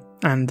to fight,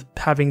 and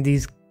having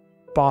these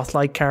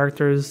boss-like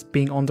characters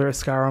being under a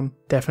Skyrim,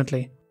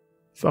 definitely.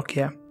 Fuck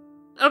yeah.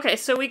 Okay,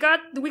 so we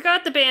got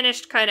the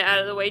banished kind of out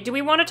of the way. Do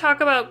we want to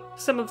talk about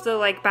some of the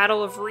like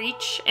Battle of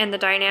Reach and the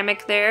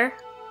dynamic there?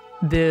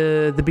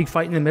 The big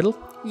fight in the middle?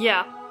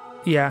 Yeah.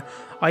 Yeah,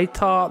 I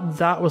thought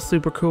that was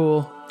super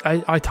cool.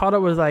 I thought it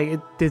was like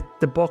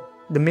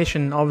the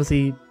mission,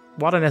 obviously,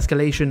 what an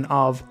escalation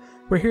of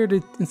we're here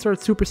to insert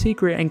super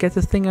secret and get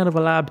this thing out of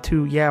a lab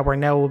to, yeah, we're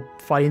now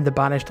fighting the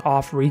banished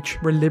off Reach.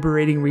 We're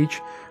liberating Reach.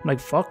 I'm like,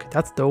 fuck,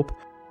 that's dope.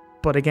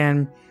 But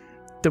again,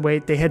 the way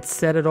they had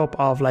set it up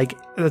of like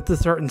the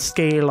certain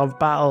scale of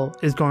battle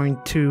is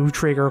going to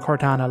trigger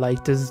Cortana.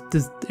 Like there's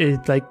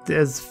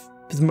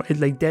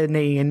like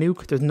detonating a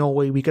nuke. There's no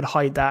way we could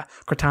hide that.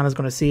 Cortana's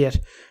going to see it.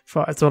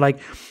 So like,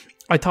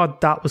 I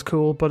thought that was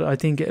cool, but I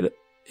think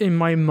in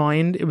my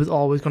mind, it was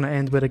always going to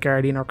end with a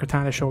Guardian or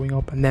Cortana showing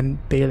up and then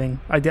bailing.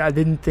 I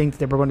didn't think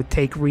they were going to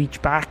take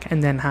Reach back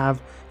and then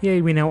have, yeah,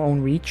 we now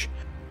own Reach.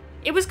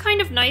 It was kind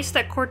of nice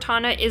that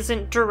Cortana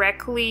isn't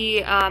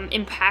directly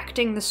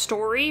impacting the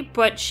story,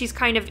 but she's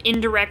kind of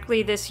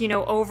indirectly this,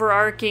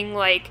 overarching,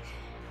 like,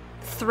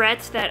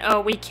 threat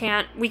that, we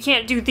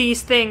can't do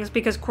these things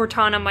because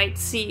Cortana might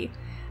see.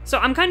 So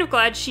I'm kind of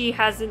glad she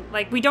hasn't,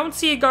 like, we don't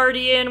see a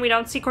Guardian, we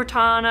don't see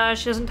Cortana,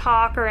 she doesn't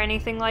talk or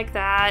anything like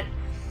that.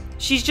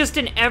 She's just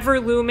an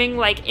ever-looming,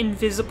 like,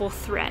 invisible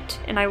threat,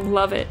 and I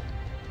love it.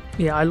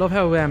 Yeah, I love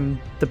how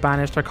the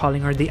Banished are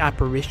calling her the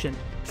Apparition.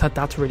 I thought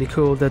that's really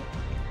cool.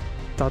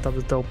 Thought that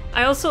was dope.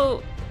 I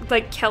also,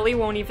 like, Kelly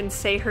won't even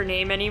say her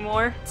name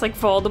anymore. It's like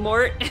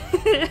Voldemort.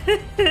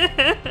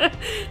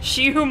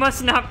 She who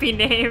must not be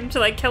named.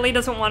 Like, Kelly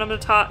doesn't want him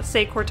to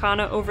say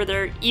Cortana over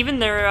their team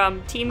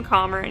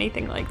comm or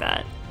anything like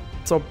that.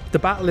 So the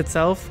battle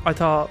itself, I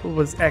thought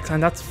was excellent.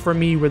 That's for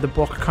me where the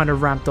book kind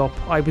of ramped up.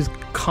 It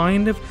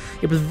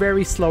was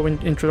very slow in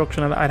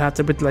introduction. I'd had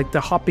to, with like the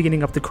hot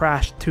beginning of the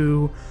crash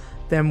to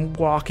them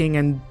walking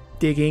and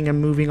digging and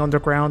moving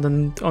underground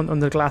and on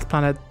the glass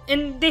planet.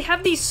 And they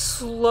have these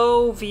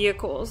slow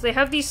vehicles. They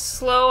have these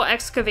slow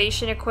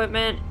excavation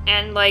equipment,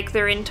 and like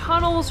they're in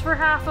tunnels for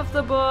half of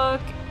the book.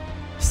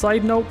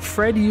 Side note,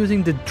 Fred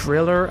using the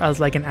driller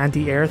as like an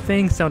anti-air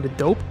thing sounded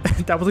dope.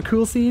 That was a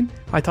cool scene.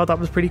 I thought that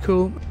was pretty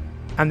cool.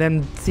 And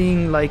then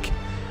seeing like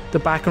the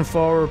back and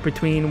forward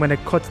between when it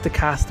cuts to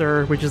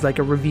Caster, which is like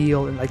a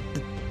reveal in like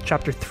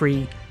chapter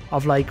 3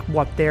 of like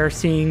what they're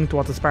seeing to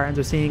what the Spartans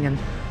are seeing, and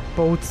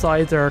both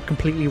sides are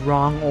completely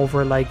wrong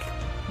over like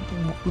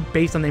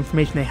based on the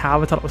information they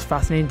have. I thought it was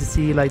fascinating to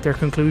see like their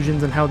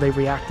conclusions and how they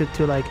reacted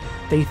to like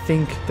they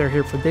think they're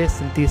here for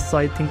this and this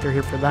side think they're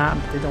here for that,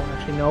 but they don't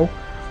actually know.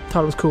 I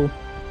thought it was cool.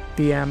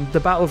 The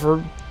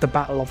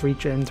battle of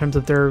Reach in terms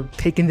of they're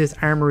taking this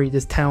armory,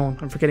 this town.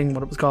 I'm forgetting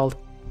what it was called.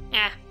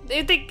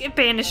 They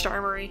banished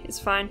armory. It's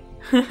fine.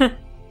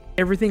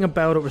 Everything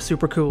about it was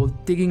super cool.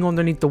 Digging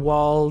underneath the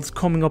walls,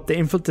 coming up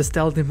the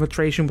stealth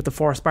infiltration with the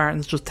 4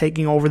 Spartans just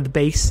taking over the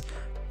base.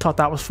 Thought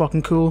that was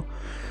fucking cool.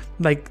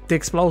 Like the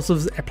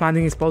explosives,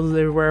 planting explosives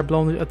everywhere,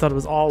 blowing. I thought it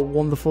was all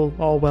wonderful,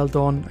 all well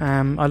done.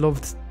 I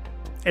loved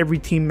every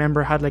team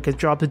member had like a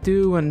job to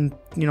do, and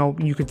you know,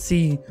 you could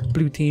see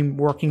blue team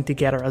working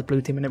together as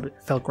blue team, and it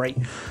felt great.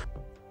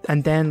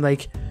 And then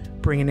like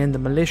bringing in the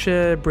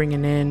militia,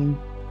 bringing in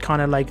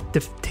kind of like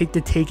the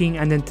taking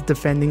and then the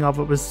defending of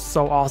it was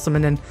so awesome.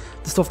 And then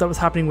the stuff that was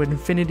happening with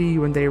Infinity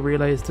when they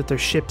realized that their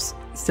ship's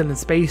still in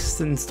space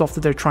and stuff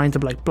that they're trying to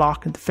like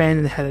block and defend,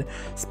 and they had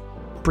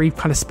a brief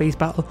kind of space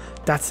battle,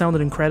 that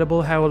sounded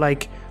incredible. How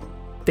like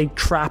they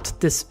trapped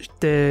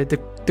the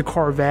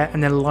Corvette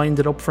and then lined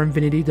it up for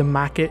Infinity to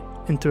mack it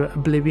into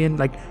oblivion.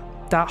 Like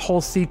that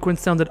whole sequence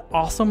sounded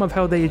awesome, of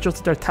how they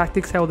adjusted their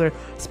tactics, how their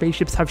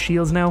spaceships have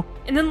shields now.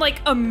 And then like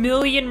a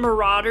million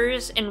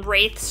Marauders and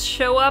Wraiths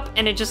show up,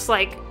 and it just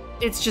like,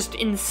 it's just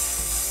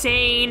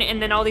insane. And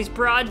then all these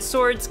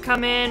broadswords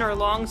come in, or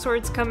long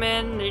swords come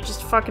in, and they're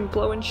just fucking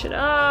blowing shit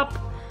up.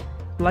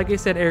 Like I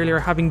said earlier,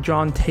 having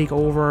John take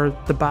over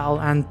the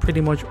battle and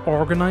pretty much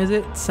organize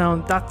it,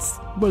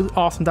 was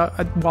awesome.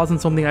 That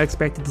wasn't something I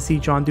expected to see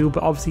John do,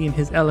 but obviously in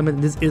his element,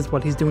 and this is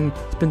what he's doing.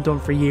 It's been done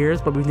for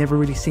years, but we've never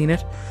really seen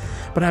it.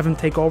 But have him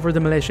take over the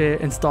militia,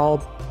 install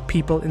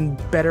people in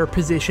better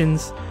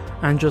positions,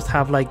 and just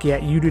have like, yeah,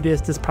 you do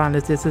this plan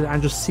is this,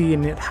 and just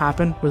seeing it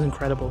happen was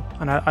incredible.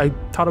 And I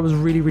thought it was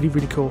really, really,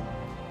 really cool.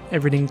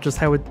 Everything, just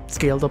how it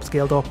scaled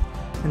up,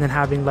 and then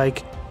having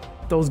like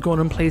those gun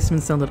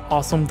emplacements sounded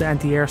awesome. The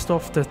anti-air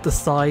stuff, the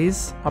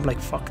size, I'm like,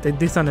 fuck,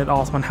 they sounded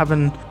awesome. And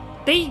having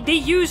they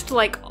used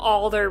like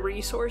all their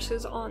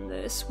resources on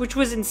this, which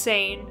was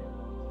insane.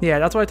 Yeah,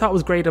 that's what I thought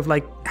was great, of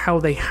like how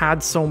they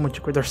had so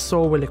much. They're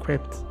so well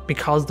equipped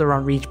because they're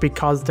on Reach,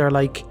 because they're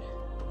like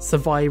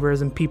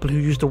survivors and people who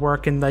used to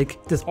work in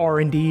like this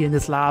R&D in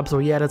this lab. So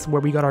yeah, that's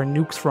where we got our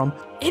nukes from.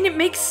 And it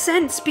makes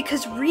sense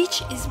because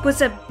Reach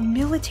was a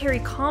military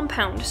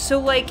compound. So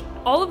like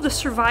all of the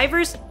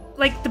survivors,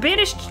 like the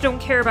Banished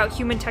don't care about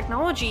human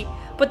technology,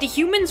 but the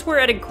humans were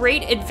at a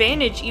great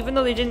advantage, even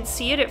though they didn't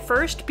see it at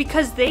first,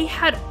 because they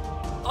had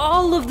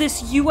all of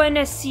this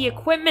UNSC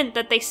equipment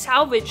that they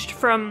salvaged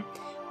from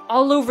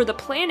all over the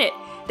planet.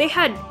 They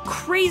had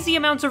crazy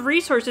amounts of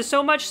resources,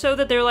 so much so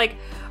that they're like,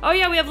 oh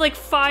yeah, we have like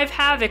 5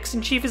 Havocs,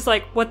 and Chief is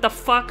like, what the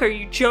fuck, are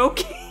you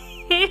joking?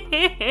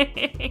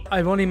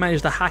 I've only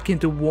managed to hack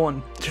into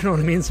 1, do you know what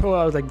I mean? So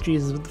I was like,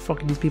 Jesus, what the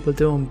fuck are these people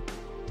doing?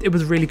 It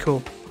was really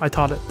cool. I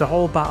thought the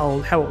whole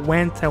battle, how it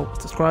went, how it was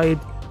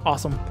described,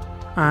 awesome.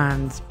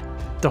 And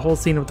the whole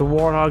scene with the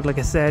Warthog, like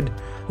I said,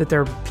 that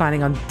they're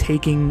planning on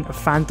taking a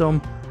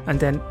Phantom, and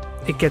then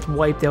it gets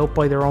wiped out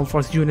by their own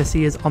force.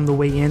 UNSC is on the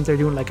way in. They're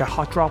doing like a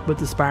hot drop with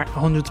the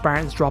 100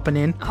 Spartans dropping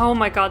in. Oh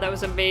my god, that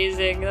was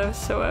amazing. That was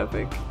so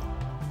epic.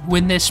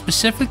 When they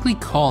specifically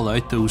call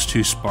out those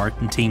 2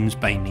 Spartan teams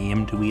by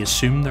name, do we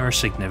assume they're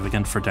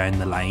significant for down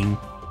the line?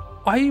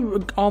 I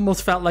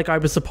almost felt like I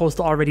was supposed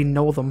to already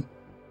know them.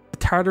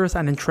 Tartarus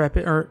and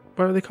Intrepid, or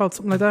what are they called?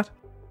 Something like that?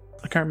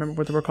 I can't remember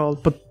what they were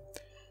called, but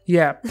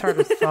yeah,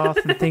 Tartarus, Thoth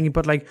and thingy.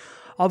 But like,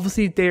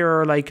 obviously they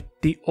are like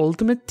the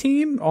ultimate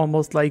team,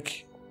 almost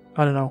like,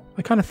 I don't know.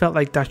 I kind of felt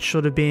like that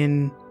should have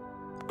been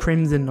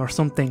Crimson or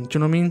something. Do you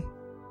know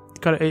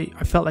what I mean?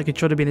 I felt like it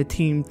should have been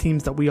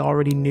teams that we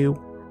already knew.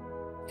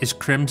 Is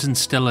Crimson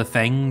still a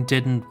thing?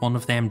 Didn't one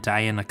of them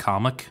die in a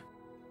comic?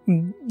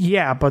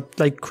 Yeah, but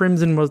like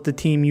Crimson was the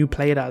team you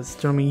played as.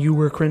 Do you know what I mean? You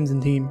were Crimson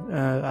team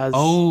as.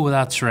 Oh,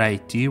 that's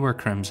right. You were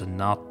Crimson,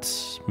 not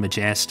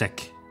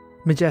Majestic.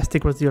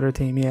 Majestic was the other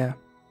team, yeah.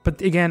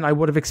 But again, I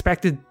would have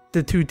expected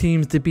the 2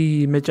 teams to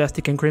be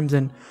Majestic and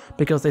Crimson,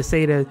 because they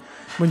say that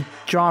when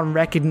John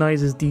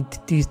recognizes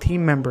these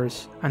team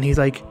members, and he's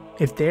like,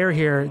 if they're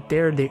here,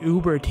 they're the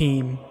Uber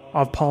team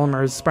of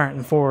Palmer's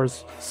Spartan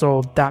 4s,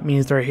 so that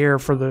means they're here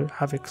for the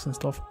Havocs and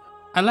stuff.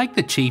 I like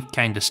the Chief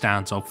kind of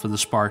stands up for the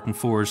Spartan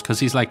 4s, because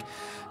he's like,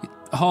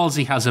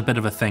 Halsey has a bit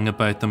of a thing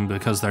about them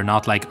because they're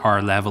not like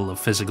our level of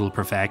physical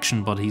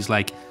perfection, but he's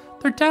like,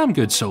 they're damn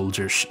good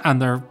soldiers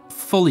and they're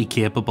fully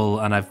capable,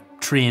 and I've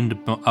trained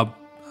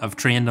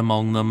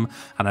among them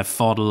and I've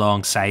fought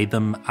alongside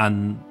them,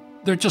 and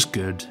they're just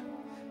good.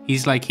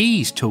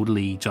 He's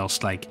totally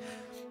just like,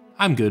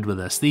 I'm good with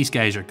this. These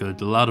guys are good.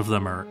 A lot of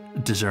them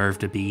deserve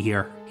to be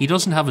here. He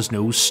doesn't have his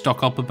nose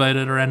stuck up about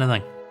it or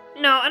anything.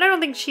 No, and I don't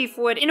think Chief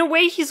would. In a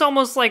way, he's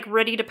almost like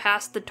ready to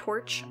pass the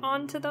torch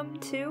on to them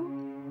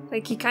too.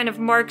 Like he kind of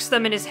marks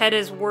them in his head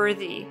as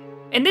worthy.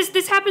 And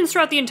this happens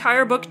throughout the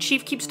entire book.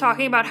 Chief keeps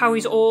talking about how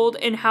he's old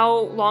and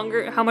how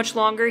much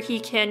longer he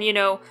can,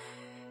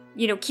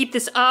 keep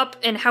this up,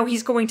 and how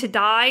he's going to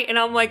die. And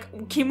I'm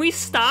like, can we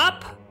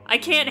stop? I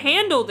can't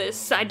handle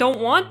this. I don't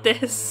want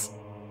this.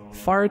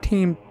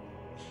 Fireteam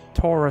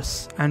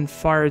Taurus and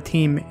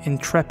Fireteam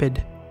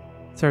Intrepid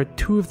are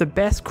 2 of the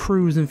best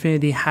crews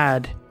Infinity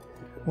had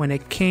when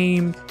it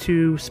came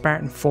to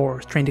Spartan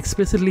 4s, trained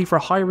explicitly for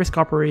high-risk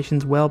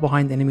operations well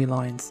behind enemy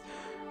lines.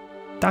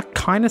 That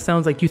kind of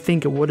sounds like you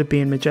think it would have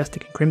been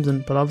Majestic and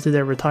Crimson, but obviously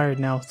they're retired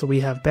now, so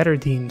we have better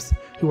teams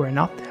who are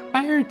not them.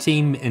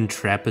 Fireteam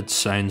Intrepid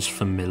sounds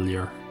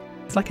familiar.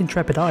 It's like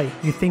Intrepid Eye.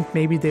 You think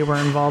maybe they were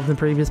involved in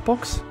previous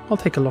books? I'll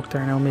take a look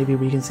there now, maybe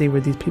we can see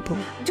where these people...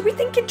 Do we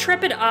think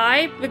Intrepid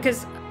Eye?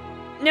 Because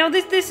Now,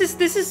 this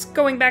is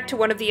going back to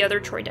one of the other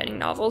Troy Denning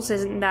novels,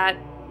 isn't that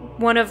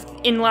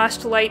in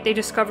Last Light, they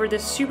discover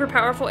this super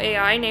powerful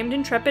AI named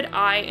Intrepid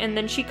Eye, and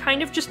then she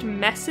kind of just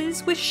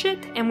messes with shit,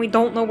 and we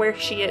don't know where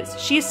she is.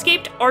 She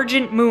escaped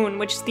Argent Moon,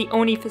 which is the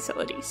Oni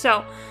facility.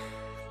 So,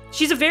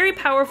 she's a very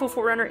powerful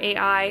Forerunner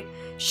AI.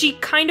 She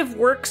kind of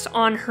works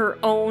on her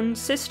own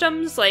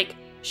systems, like,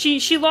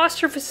 she lost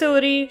her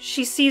facility,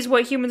 she sees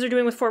what humans are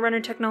doing with Forerunner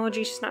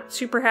technology, she's not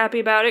super happy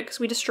about it, because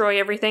we destroy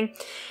everything,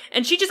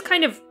 and she just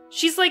kind of,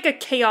 she's like a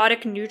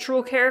chaotic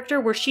neutral character,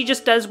 where she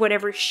just does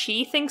whatever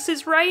she thinks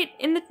is right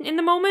in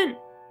the moment.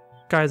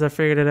 Guys, I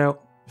figured it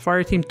out.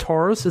 Fireteam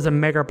Taurus is a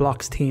Mega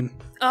Bloks team.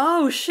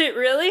 Oh shit,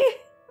 really?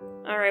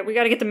 Alright, we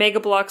gotta get the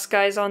Mega Bloks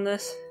guys on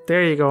this.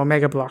 There you go,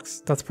 Mega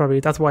Bloks. That's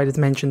why it's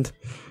mentioned.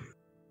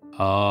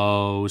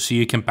 Oh, so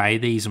you can buy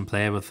these and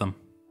play with them.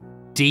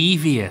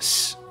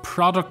 Devious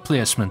product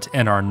placement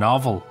in our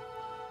novel.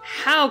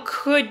 How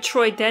could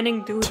Troy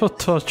Denning do Tut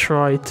tut,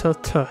 Troy,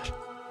 tut tut. Do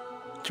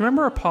you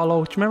remember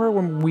Apollo? Do you remember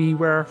when we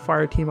were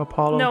Fireteam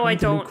Apollo? No, I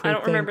don't. I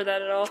don't remember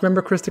that at all. Do you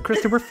remember Krista?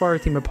 Krista, we're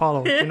Fireteam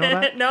Apollo. Do you know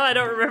that? No, I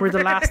don't remember.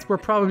 We're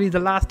probably the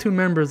last two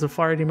members of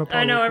Fireteam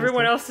Apollo. I know,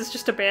 everyone else is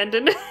just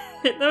abandoned.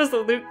 That was the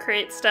Loot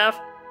Crate stuff.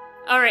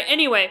 Alright,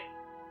 anyway.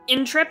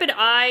 Intrepid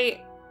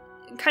Eye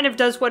kind of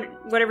does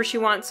whatever she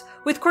wants.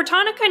 With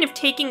Cortana kind of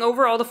taking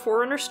over all the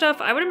Forerunner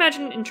stuff, I would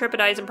imagine Intrepid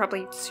Eye isn't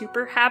probably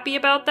super happy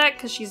about that,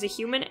 because she's a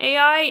human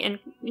AI, and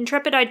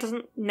Intrepid Eye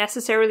doesn't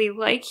necessarily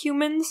like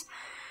humans.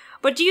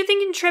 But do you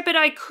think Intrepid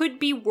Eye could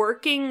be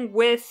working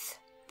with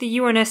the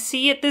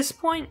UNSC at this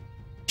point?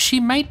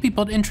 She might be,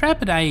 but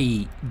Intrepid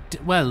Eye,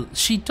 well,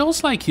 she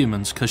does like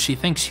humans because she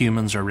thinks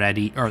humans are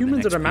ready. Or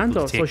humans are the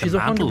mantle, so she's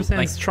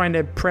 100% trying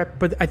to prep.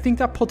 But I think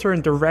that puts her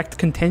in direct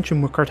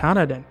contention with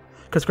Cortana then.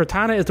 Because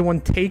Cortana is the one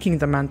taking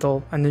the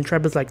mantle, and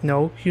Intrepid's like,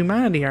 no,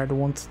 humanity are the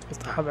ones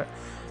supposed to have it.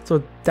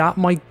 So that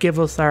might give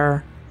us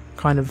our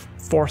kind of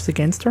force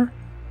against her.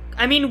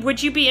 I mean,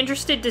 would you be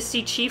interested to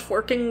see Chief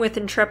working with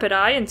Intrepid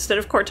Eye instead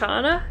of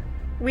Cortana?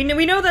 We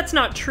know that's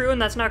not true and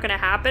that's not going to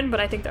happen, but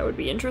I think that would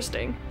be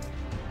interesting.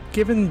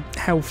 Given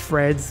how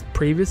Fred's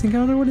previous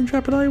encounter with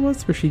Intrepid Eye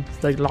was, where she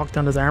like locked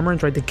down his armor and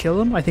tried to kill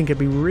him, I think it'd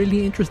be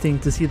really interesting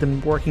to see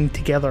them working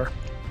together.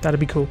 That'd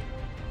be cool.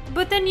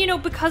 But then,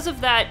 because of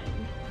that,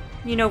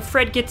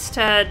 Fred gets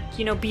to,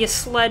 be a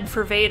sled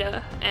for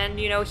Veda, and,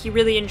 he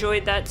really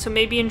enjoyed that, so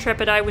maybe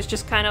Intrepid Eye was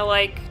just kind of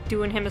like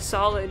doing him a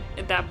solid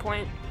at that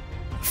point.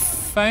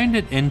 Found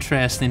it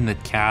interesting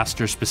that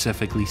Castor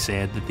specifically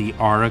said that the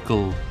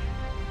Oracle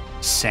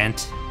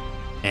sent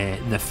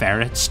the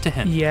ferrets to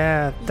him.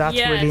 Yeah, that's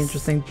really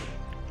interesting.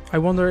 I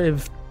wonder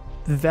if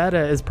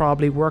Veda is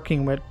probably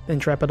working with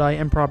Intrepid Eye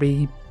and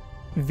probably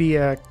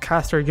via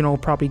Castor,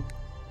 probably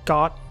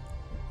got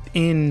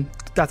in.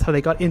 That's how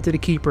they got into the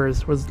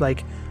Keepers, was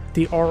like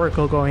the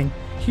Oracle going,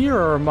 here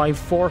are my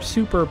 4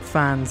 super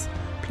fans,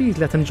 please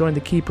let them join the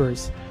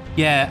Keepers.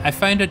 Yeah, I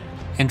found it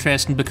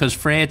interesting because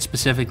Fred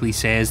specifically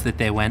says that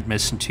they went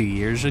missing 2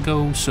 years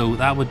ago, so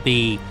that would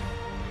be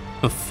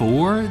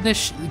before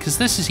this, because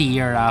this is a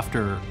year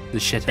after the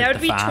shit hit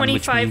the fan,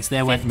 which means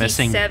they went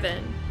missing.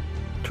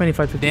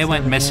 2557. They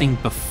went missing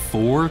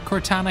before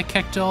Cortana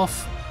kicked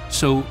off,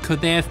 so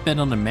could they have been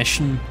on a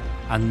mission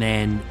and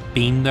then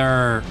been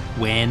there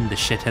when the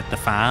shit hit the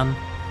fan,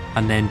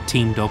 and then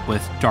teamed up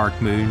with Dark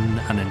Moon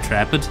and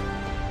Intrepid?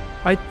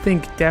 I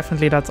think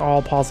definitely that's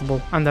all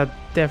possible, and that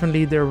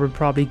definitely they were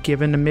probably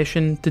given a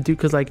mission to do,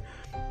 because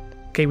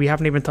we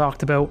haven't even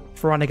talked about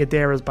Veronica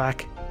Dara's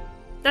back.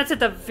 That's at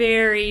the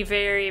very,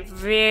 very,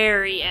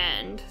 very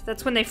end.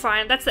 That's when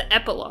that's the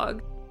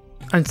epilogue.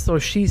 And so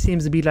she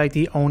seems to be like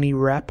the Oni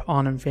rep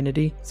on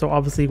Infinity. So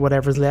obviously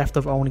whatever's left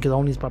of Oni, because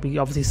Oni's probably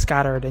obviously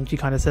scattered, and she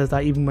kind of says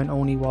that even when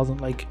Oni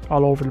wasn't like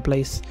all over the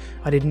place,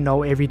 I didn't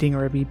know everything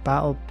or every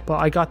battle. But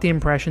I got the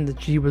impression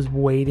that she was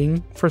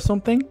waiting for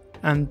something,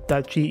 and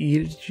that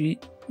she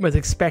was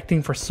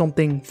expecting for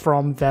something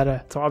from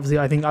Veda. So obviously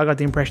I think I got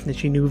the impression that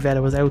she knew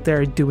Veda was out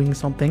there doing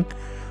something,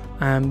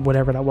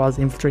 whatever that was,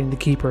 infiltrating the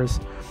Keepers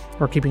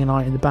or keeping an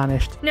eye on the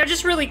Banished. Now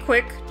just really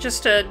quick,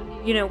 just to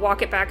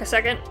walk it back a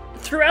second.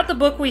 Throughout the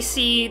book, we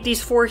see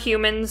these 4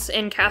 humans,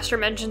 and Castor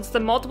mentions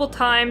them multiple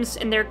times,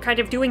 and they're kind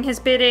of doing his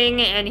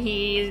bidding, and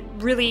he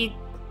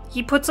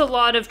puts a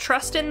lot of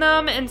trust in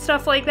them and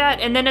stuff like that.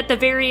 And then at the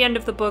very end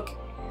of the book,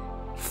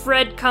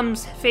 Fred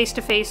comes face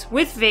to face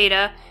with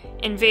Veda,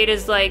 and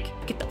Veda's like,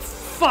 "Get the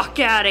fuck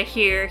out of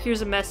here.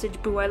 Here's a message,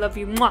 boo, I love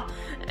you, mwah."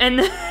 And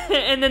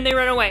then they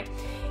run away.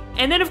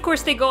 And then, of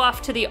course, they go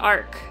off to the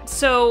Ark.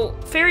 So,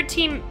 Ferret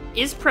Team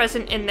is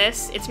present in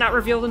this. It's not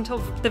revealed until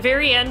the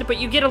very end, but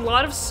you get a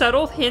lot of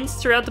subtle hints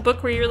throughout the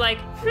book where you're like,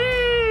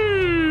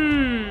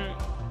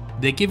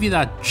 They give you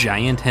that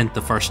giant hint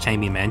the first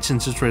time he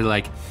mentions it, where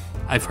like,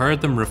 I've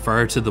heard them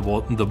refer to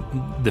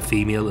the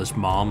female as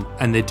mom,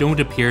 and they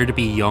don't appear to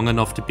be young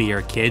enough to be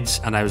her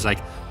kids, and I was like,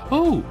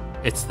 oh,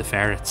 it's the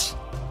ferrets.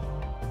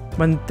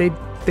 When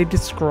they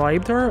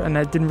described her, and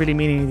that didn't really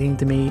mean anything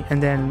to me,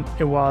 and then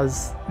it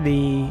was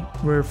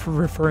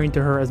referring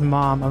to her as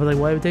mom. I was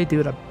like, why would they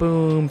do that?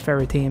 Boom,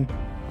 Ferret Team.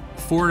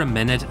 For a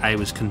minute, I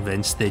was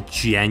convinced they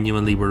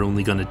genuinely were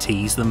only going to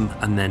tease them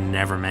and then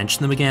never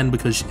mention them again,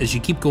 because as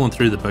you keep going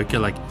through the book,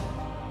 you're like,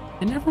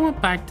 they never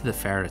went back to the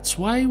ferrets.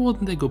 Why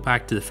wouldn't they go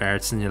back to the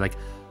ferrets? And you're like,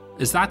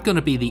 is that going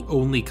to be the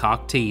only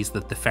cock tease,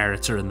 that the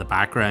ferrets are in the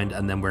background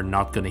and then we're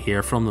not going to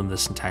hear from them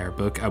this entire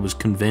book? I was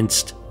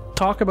convinced.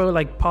 Talk about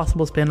like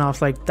possible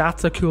spin-offs, like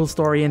that's a cool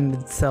story in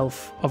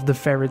itself of the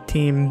ferret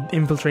team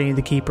infiltrating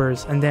the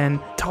keepers, and then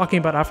talking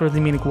about afterwards,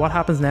 meaning what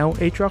happens now.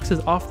 Aatrox is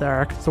off the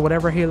arc, so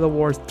whatever Halo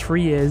Wars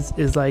 3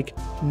 is like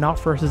not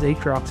versus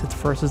Aatrox, it's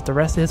versus the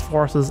rest of his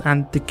forces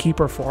and the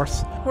keeper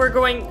force. We're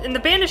going, and the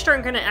Banished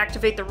aren't going to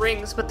activate the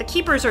rings, but the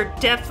keepers are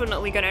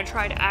definitely going to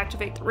try to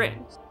activate the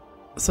rings.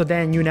 So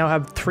then you now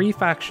have 3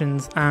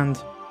 factions,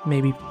 and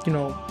maybe, you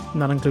know,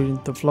 not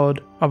including the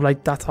Flood, of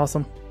like, that's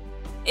awesome.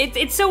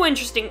 It's so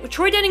interesting.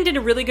 Troy Denning did a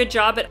really good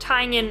job at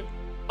tying in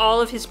all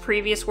of his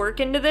previous work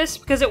into this,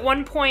 because at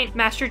one point,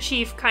 Master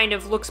Chief kind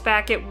of looks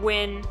back at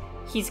when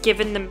he's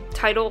given the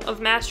title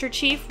of Master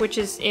Chief, which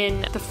is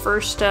in the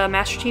first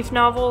Master Chief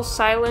novel,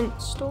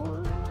 Silent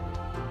Storm?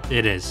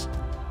 It is.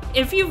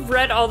 If you've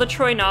read all the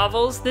Troy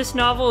novels, this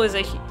novel is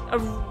a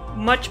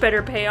much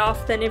better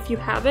payoff than if you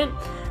haven't,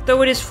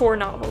 though it is 4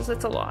 novels,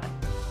 it's a lot.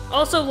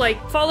 Also,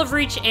 like, Fall of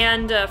Reach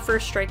and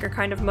First Strike are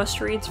kind of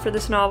must-reads for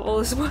this novel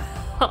as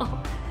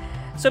well.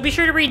 So be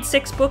sure to read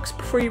 6 books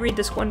before you read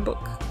this one book.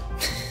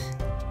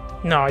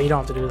 No, you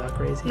don't have to do that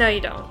crazy. No,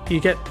 you don't. You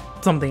get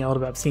something out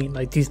of it, seeing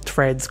like these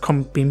threads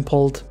being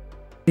pulled,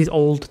 these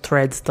old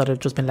threads that have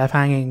just been left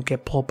hanging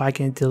get pulled back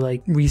into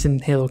like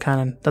recent Halo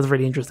canon. That's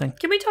really interesting.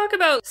 Can we talk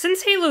about,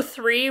 since Halo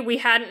 3, we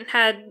hadn't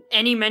had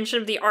any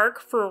mention of the Ark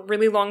for a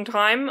really long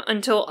time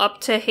until up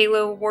to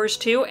Halo Wars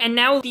 2, and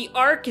now the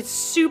Ark is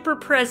super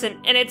present,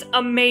 and it's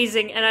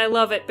amazing, and I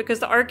love it, because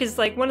the Ark is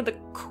like one of the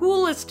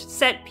coolest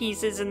set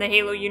pieces in the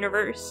Halo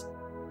universe.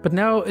 But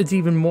now it's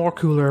even more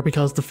cooler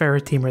because the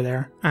Ferret team are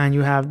there. And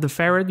you have the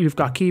Ferret, you've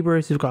got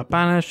Keepers, you've got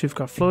Banished, you've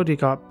got Flood, you've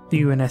got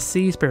the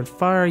UNSC, Spirit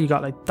Fire, you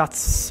got like, that's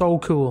so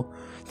cool.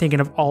 Thinking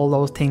of all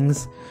those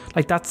things.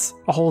 Like, that's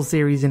a whole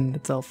series in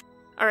itself.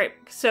 Alright,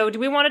 so do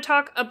we want to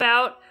talk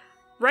about,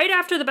 right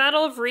after the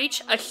Battle of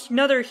Reach,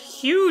 another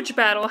huge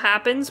battle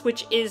happens,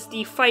 which is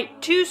the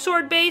fight to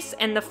Sword Base,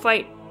 and the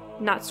fight,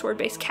 not Sword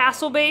Base,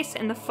 Castle Base,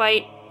 and the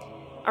fight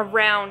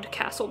around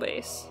Castle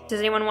Base. Does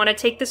anyone want to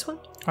take this one?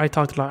 I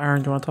talked a lot.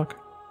 Aaron, do you want to talk?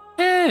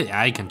 Yeah,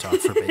 I can talk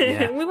for a bit,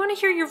 yeah. We want to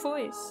hear your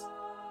voice.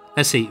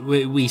 Let's see,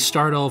 we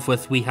start off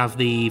with, we have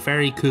the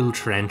very cool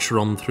trench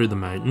run through the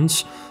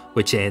mountains,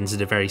 which ends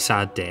at a very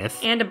sad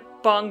death. And a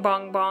bong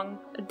bong bong,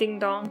 a ding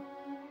dong.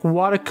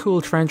 What a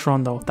cool trench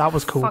run though. That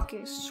was cool.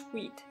 Fucking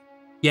sweet.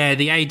 Yeah,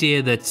 the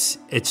idea that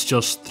it's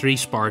just 3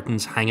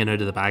 Spartans hanging out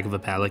of the back of a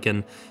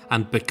pelican,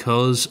 and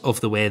because of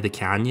the way the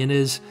canyon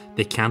is,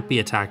 they can't be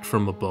attacked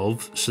from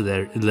above, so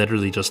they're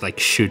literally just like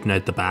shooting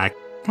out the back.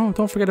 Oh,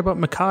 don't forget about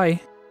Mackay.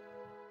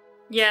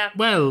 Yeah.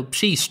 Well,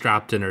 she's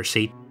strapped in her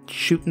seat.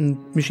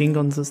 Shooting machine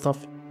guns and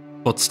stuff.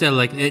 But still,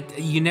 like,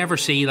 you never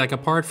see, like,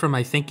 apart from,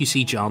 I think you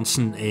see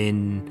Johnson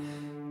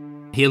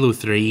in Halo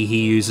 3,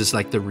 he uses,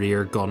 like, the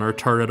rear gunner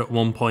turret at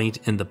one point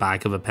in the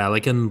back of a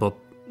pelican, but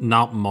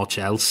not much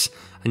else.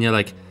 And you're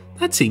like,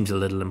 that seems a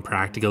little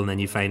impractical, and then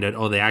you find out,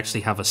 oh, they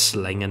actually have a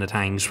sling and it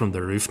hangs from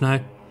the roof now.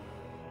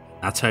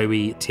 That's how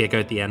we take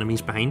out the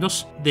enemies behind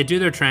us. They do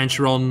their trench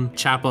run,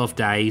 Chapov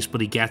dies, but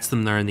he gets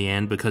them there in the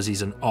end because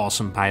he's an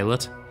awesome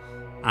pilot.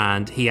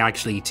 And he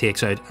actually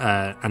takes out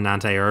an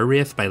anti-air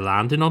wraith by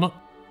landing on it,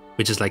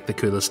 which is like the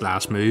coolest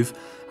last move.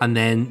 And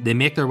then they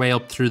make their way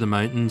up through the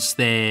mountains.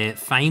 They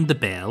find the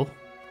bell.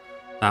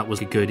 That was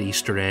a good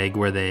Easter egg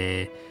where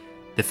they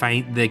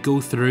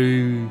go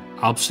through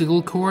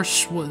obstacle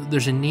course.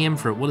 There's a name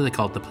for it. What do they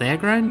call it? The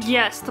playground?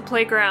 Yes, the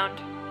playground.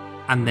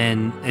 And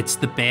then it's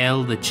the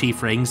bell that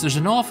Chief rings. There's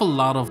an awful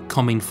lot of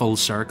coming full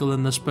circle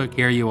in this book.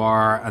 Here you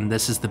are, and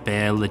this is the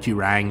bell that you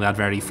rang that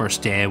very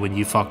first day when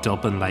you fucked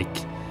up and like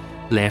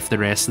left the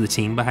rest of the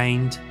team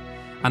behind.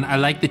 And I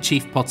like the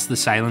Chief puts the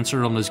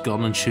silencer on his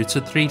gun and shoots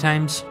it 3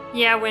 times.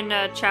 Yeah, when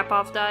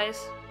Chapov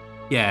dies.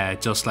 Yeah,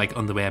 just like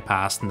on the way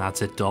past, and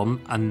that's it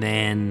done. And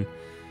then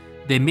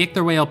they make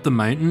their way up the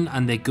mountain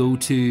and they go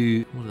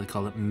to, what do they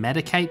call it,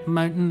 Medikite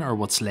Mountain, or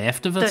what's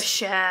left of it? The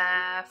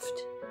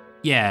shaft.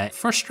 Yeah,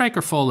 First Strike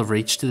or Fall of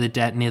Reach, do they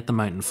detonate the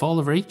mountain? Fall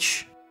of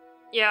Reach?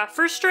 Yeah,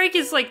 First Strike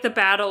is like the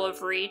Battle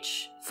of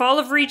Reach. Fall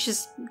of Reach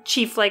is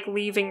Chief like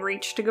leaving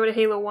Reach to go to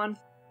Halo 1.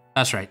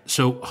 That's right.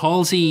 So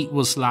Halsey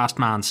was last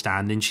man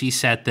standing. She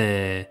set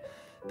the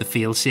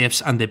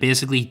fail-safes and they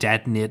basically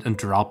detonate and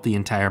drop the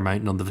entire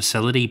mountain on the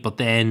facility, but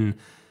then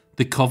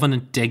the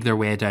Covenant dig their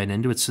way down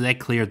into it, so they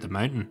cleared the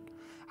mountain.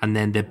 And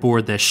then they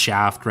bored this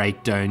shaft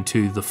right down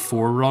to the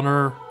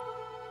Forerunner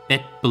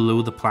bit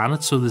below the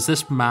planet. So there's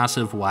this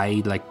massive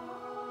wide, like,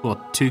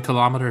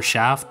 2-kilometer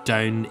shaft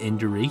down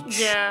into Reach.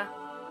 Yeah.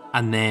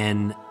 And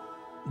then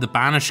the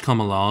Banished come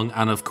along,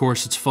 and of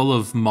course it's full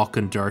of muck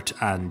and dirt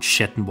and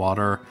shit and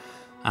water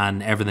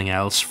and everything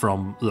else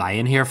from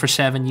lying here for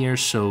 7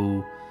 years.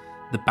 So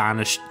the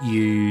Banished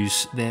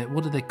use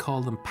what do they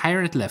call them?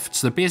 Pirate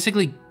lifts. They're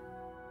basically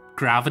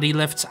gravity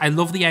lifts. I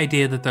love the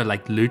idea that they're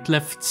like loot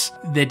lifts.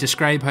 They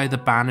describe how the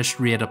Banished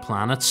raid a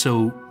planet,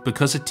 so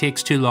because it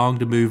takes too long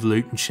to move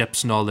loot and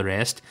ships and all the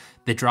rest,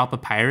 they drop a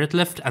pirate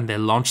lift and they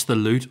launch the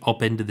loot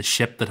up into the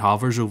ship that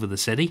hovers over the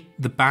city.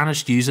 The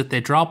Banished use it. They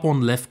drop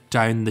one lift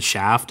down the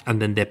shaft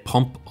and then they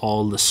pump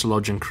all the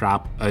sludge and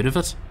crap out of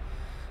it.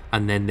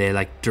 And then they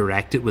like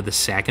direct it with a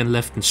second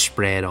lift and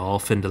spray it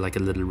off into like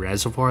a little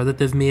reservoir that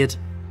they've made.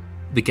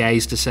 The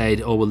guys decide,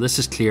 oh well, this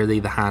is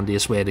clearly the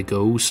handiest way to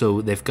go, so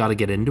they've got to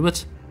get into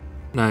it.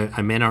 Now,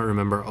 I may not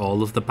remember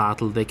all of the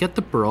battle. They get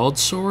the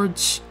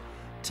broadswords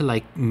to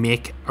like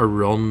make a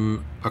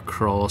run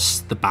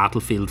across the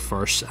battlefield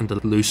first and to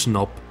loosen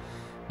up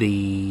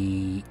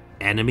the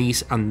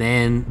enemies, and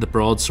then the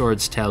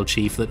broadswords tell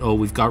Chief that, oh,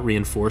 we've got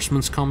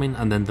reinforcements coming,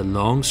 and then the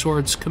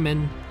longswords come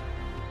in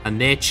and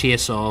they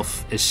chase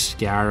off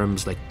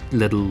Iscarim's like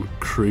little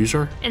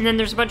cruiser. And then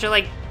there's a bunch of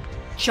like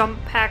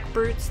jump pack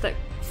brutes that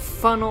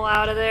funnel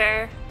out of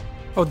there.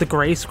 Oh, the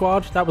Grey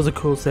Squad? That was a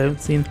cool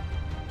scene.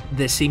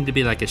 They seem to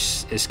be like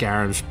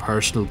Iscarim's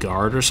personal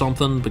guard or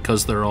something,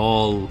 because they're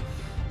all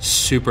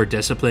super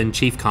disciplined.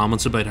 Chief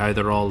comments about how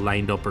they're all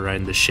lined up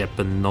around the ship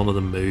and none of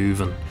them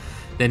move, and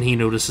then he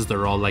notices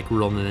they're all like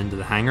running into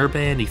the hangar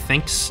bay, and you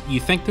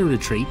think they're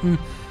retreating,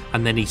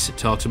 and then he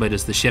talks about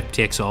as the ship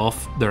takes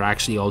off, they're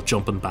actually all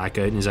jumping back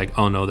out, and he's like,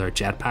 oh no, they're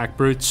jetpack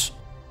brutes.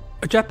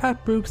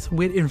 Jetpack brutes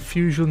with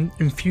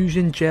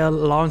infusion gel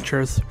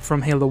launchers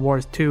from Halo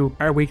Wars 2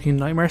 are Weekly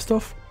Nightmare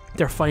stuff.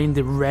 They're fighting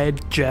the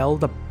red gel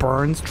that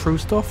burns through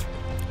stuff.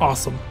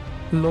 Awesome.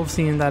 Love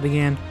seeing that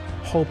again.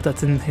 Hope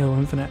that's in Halo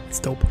Infinite.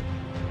 It's dope.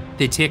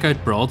 They take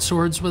out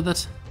broadswords with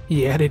it.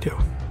 Yeah, they do.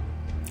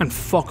 And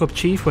fuck up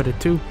Chief with it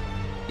too.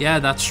 Yeah,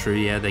 that's true.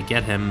 Yeah, they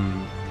get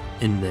him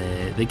in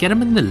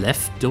the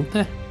lift, don't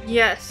they?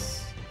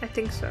 Yes, I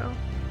think so.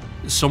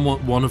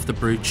 One of the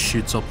brutes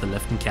shoots up the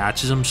lift and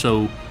catches him,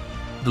 so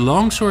the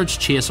longswords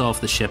chase off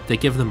the ship. They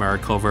give them air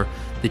cover.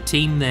 The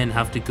team then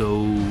have to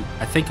go,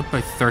 I think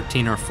about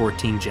 13 or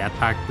 14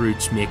 jetpack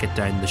brutes make it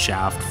down the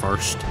shaft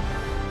first,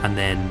 and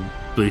then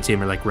blue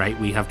team are like, right,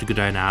 we have to go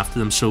down after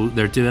them. So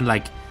they're doing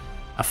like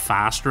a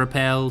fast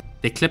rappel.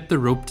 They clip the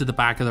rope to the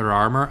back of their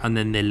armor and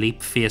then they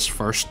leap face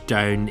first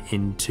down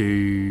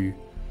into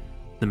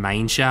the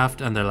mine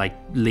shaft, and they're like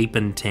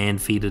leaping 10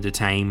 feet at a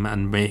time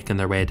and making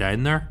their way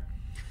down there.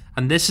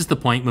 And this is the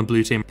point when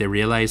blue team, they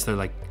realize they're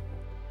like,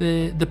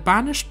 the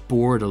Banished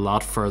board a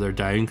lot further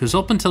down, because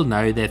up until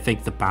now they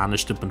think the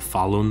Banished have been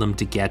following them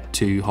to get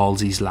to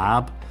Halsey's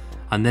lab,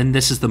 and then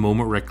this is the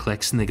moment where it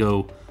clicks and they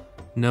go,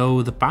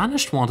 no, the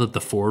Banished wanted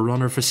the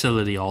Forerunner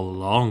facility all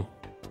along.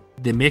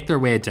 They make their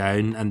way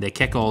down and they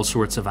kick all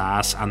sorts of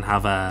ass and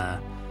have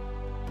a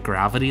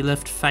gravity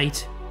lift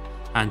fight,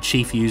 and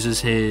Chief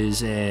uses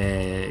his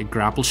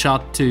grapple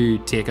shot to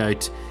take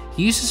out.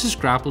 He uses his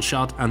grapple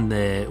shot and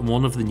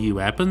one of the new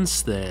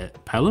weapons, the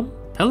Palum?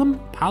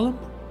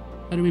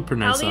 How do we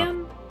pronounce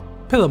Pallium?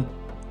 that? Pilum.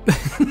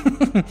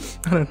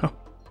 I don't know.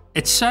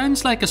 It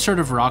sounds like a sort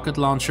of rocket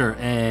launcher.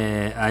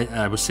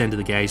 I was saying to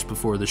the guys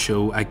before the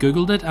show, I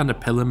googled it, and a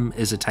Pilum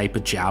is a type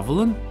of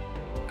javelin.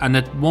 And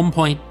at one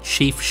point,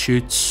 Chief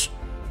shoots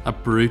a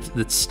brute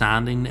that's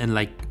standing in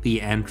like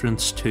the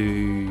entrance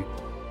to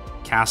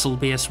Castle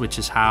Base, which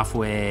is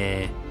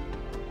halfway,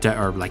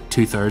 or like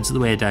 2/3 of the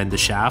way down the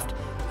shaft.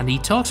 And he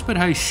talks about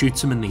how he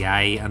shoots him in the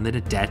eye, and then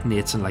it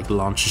detonates and like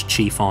launches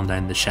Chief on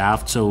down the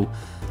shaft. So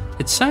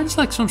it sounds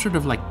like some sort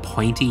of like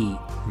pointy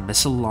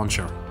missile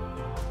launcher,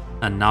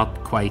 and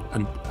not quite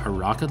a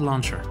rocket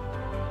launcher.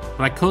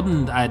 But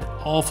I had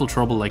awful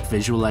trouble like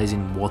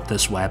visualizing what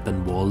this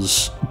weapon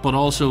was. But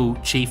also,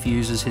 Chief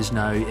uses his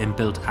now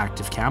inbuilt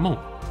active camo.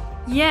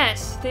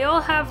 Yes, they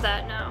all have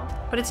that now,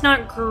 but it's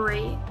not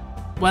great.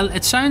 Well,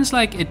 it sounds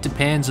like it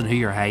depends on who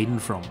you're hiding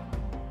from.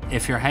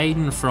 If you're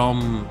hiding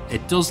from,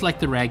 it does like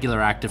the regular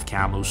active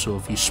camo, so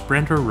if you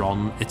sprint or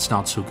run, it's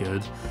not so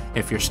good.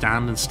 If you're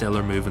standing still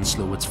or moving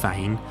slow, it's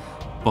fine.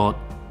 But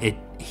it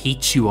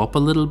heats you up a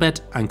little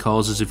bit and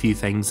causes a few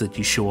things that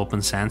you show up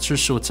in sensors,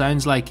 so it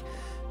sounds like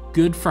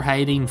good for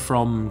hiding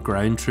from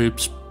ground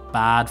troops,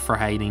 bad for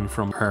hiding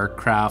from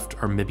aircraft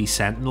or maybe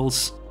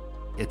sentinels.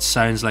 It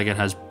sounds like it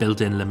has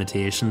built-in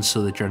limitations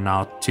so that you're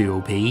not too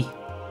OP.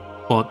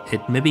 But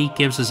it maybe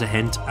gives us a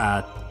hint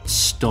at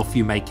stuff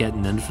you might get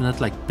in Infinite,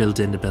 like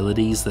built-in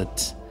abilities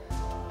that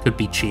could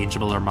be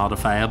changeable or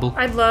modifiable.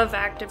 I'd love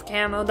active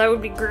camo, that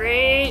would be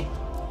great.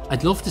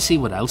 I'd love to see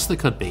what else they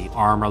could be.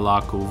 Armor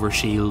lock,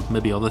 overshield,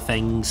 maybe other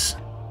things.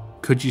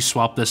 Could you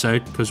swap this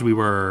out? Because we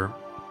were,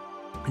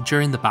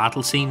 during the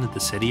battle scene at the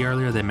city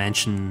earlier, they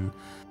mentioned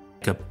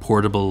like a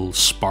portable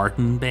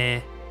Spartan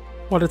bay.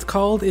 What it's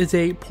called is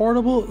a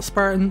portable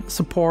Spartan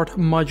support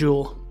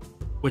module,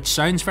 which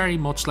sounds very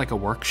much like a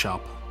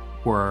workshop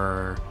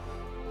where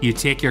you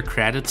take your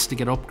credits to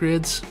get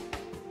upgrades.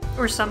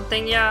 Or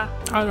something, yeah.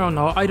 I don't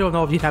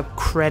know if you'd have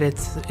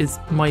credits. It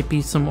might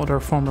be some other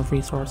form of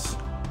resource.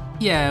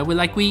 Yeah, well,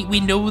 like we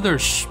know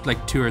there's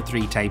like 2 or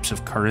 3 types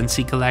of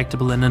currency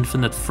collectible in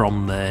Infinite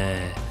from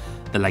the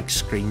like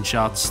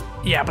screenshots.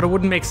 Yeah, but it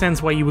wouldn't make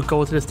sense why you would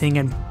go to this thing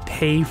and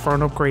pay for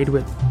an upgrade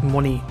with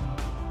money.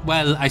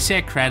 Well, I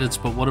say credits,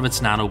 but what if it's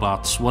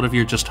nanobots? What if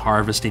you're just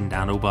harvesting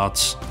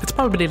nanobots? It's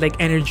probably like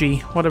energy.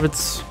 What if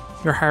it's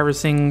you're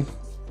harvesting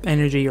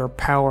energy or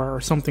power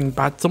or something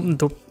bad, something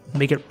to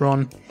make it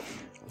run,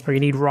 or you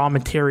need raw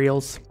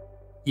materials.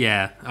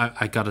 Yeah,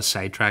 I got a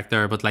sidetrack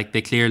there, but like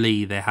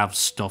they have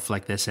stuff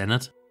like this in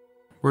it.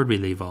 Where'd we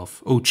leave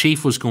off? Oh,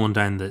 Chief was going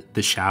down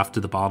the shaft to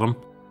the bottom.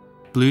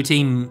 Blue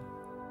team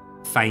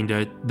find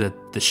out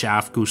that the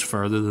shaft goes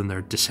further than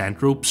their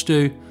descent ropes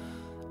do.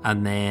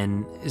 And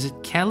then, is it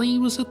Kelly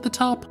was at the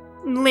top?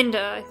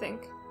 Linda, I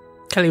think.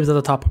 Kelly was at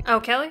the top. Oh,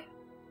 Kelly?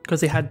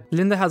 Because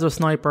Linda has a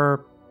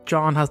sniper,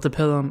 John has the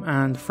pilum,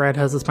 and Fred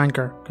has the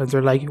spanker. Because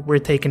they're like, we're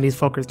taking these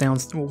fuckers down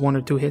 1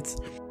 or 2 hits.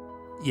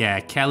 Yeah,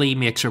 Kelly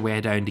makes her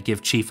way down to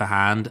give Chief a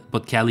hand,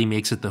 but Kelly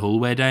makes it the whole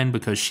way down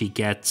because she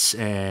gets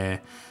Mackay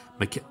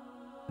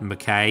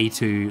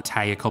to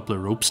tie a couple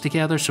of ropes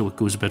together so it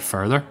goes a bit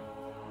further.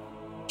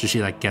 So she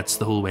like gets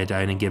the whole way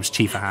down and gives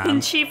Chief a hand.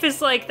 And Chief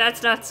is like,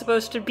 that's not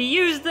supposed to be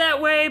used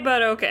that way,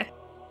 but okay.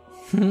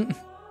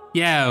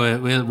 Yeah,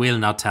 we'll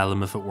not tell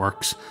him if it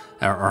works,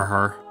 or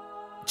her.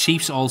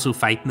 Chief's also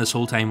fighting this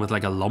whole time with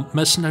like a lump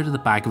missing out of the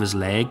back of his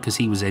leg because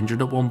he was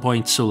injured at one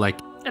point, so like...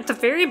 At the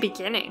very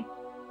beginning.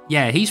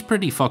 Yeah, he's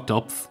pretty fucked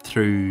up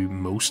through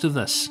most of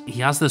this.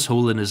 He has this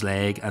hole in his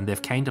leg and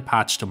they've kind of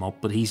patched him up,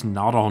 but he's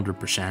not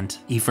 100%.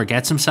 He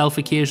forgets himself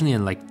occasionally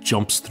and like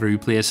jumps through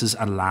places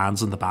and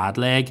lands on the bad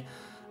leg.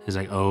 He's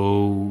like,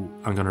 oh,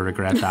 I'm going to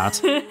regret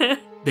that.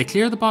 They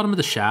clear the bottom of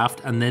the shaft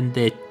and then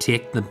they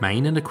take the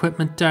mining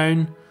equipment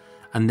down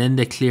and then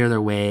they clear their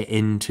way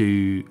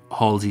into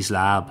Halsey's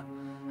lab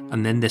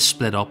and then they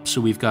split up. So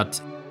we've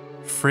got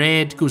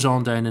Fred goes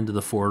on down into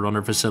the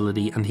Forerunner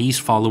facility and he's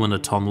following a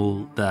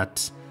tunnel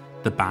that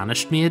the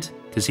Banished made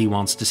because he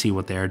wants to see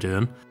what they're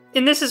doing.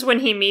 And this is when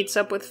he meets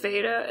up with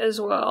Veda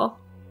as well.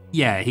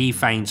 Yeah, he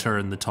finds her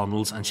in the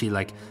tunnels and she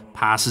like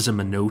passes him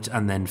a note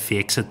and then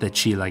fakes it that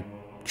she like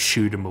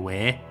shoot him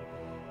away,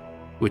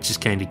 which is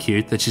kind of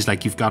cute that she's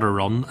like, you've got to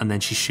run, and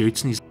then she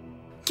shoots and he's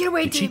get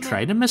away, did demon. she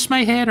try to miss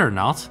my head or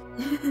not?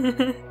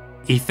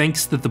 He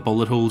thinks that the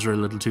bullet holes are a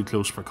little too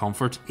close for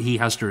comfort. He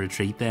has to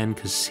retreat then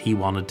because he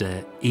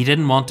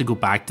didn't want to go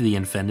back to the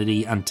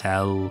Infinity and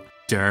tell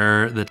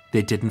Durr that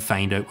they didn't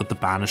find out what the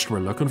Banished were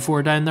looking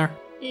for down there.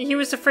 He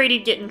was afraid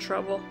he'd get in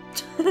trouble.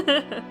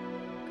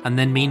 And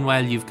then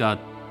meanwhile you've got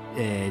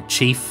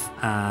Chief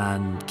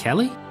and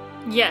Kelly.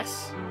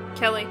 Yes,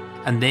 Kelly.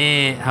 And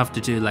they have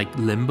to do like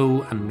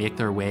limbo and make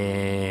their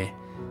way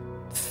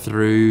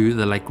through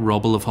the like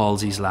rubble of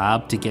Halsey's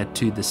lab to get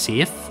to the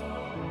safe.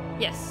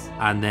 Yes.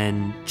 And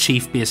then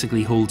Chief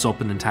basically holds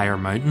up an entire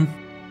mountain.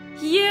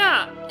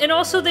 Yeah, and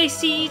also they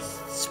see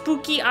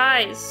spooky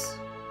eyes.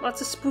 Lots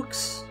of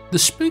spooks. The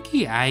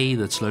spooky eye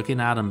that's looking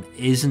at him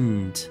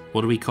isn't,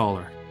 what do we call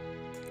her?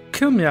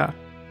 Kumya.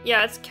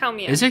 Yeah, it's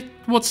Kelmia. Is it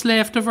what's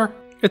left of her?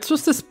 It's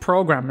just this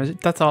program.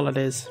 That's all it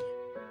is.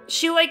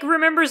 She like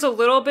remembers a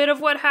little bit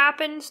of what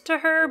happened to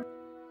her.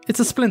 It's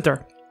a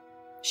splinter.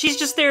 She's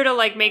just there to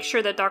like make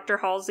sure that Dr.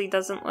 Halsey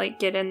doesn't like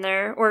get in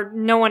there, or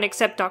no one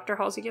except Dr.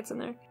 Halsey gets in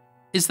there.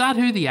 Is that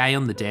who the eye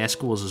on the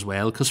desk was as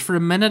well? Because for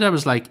a minute I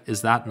was like,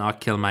 is that not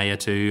Kilmaya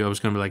too? I was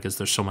going to be like, is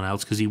there someone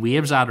else? Because he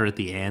waves at her at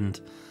the end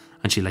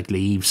and she like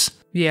leaves.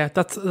 Yeah,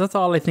 that's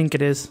all I think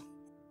it is.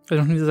 I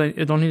don't think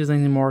there's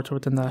anything more to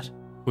it than that.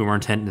 We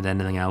weren't hinting at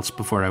anything else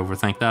before I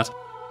overthink that.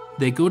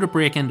 They go to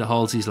break into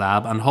Halsey's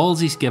lab and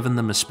Halsey's given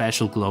them a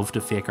special glove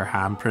to fake her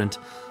handprint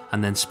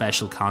and then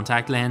special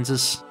contact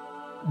lenses.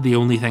 The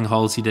only thing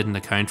Halsey didn't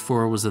account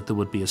for was that there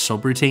would be a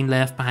subroutine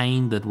left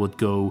behind that would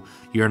go,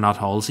 you're not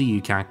Halsey, you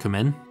can't come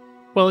in.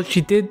 Well, she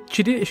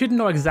didn't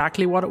know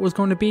exactly what it was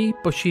going to be,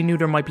 but she knew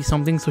there might be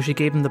something, so she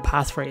gave them the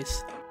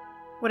passphrase.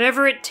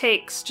 Whatever it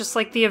takes, just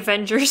like the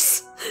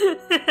Avengers.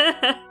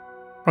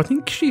 I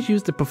think she's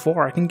used it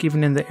before. I think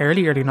even in the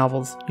early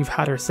novels, you've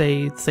had her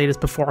say this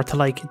before to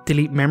like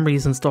delete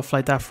memories and stuff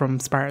like that from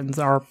Spartans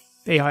or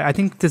AI. I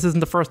think this isn't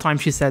the first time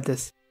she said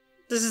this.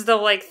 This is the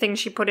like thing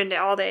she put into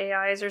all the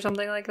AIs or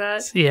something like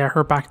that. Yeah,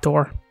 her back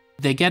door.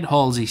 They get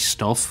Halsey's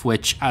stuff,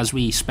 which, as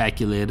we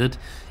speculated,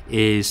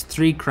 is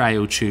 3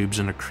 cryo tubes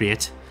and a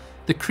crate.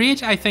 The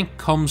crate, I think,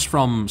 comes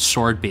from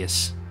Sword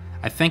Base.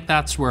 I think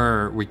that's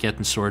where we're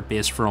getting Sword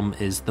Base from,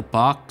 is the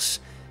box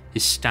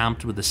is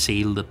stamped with a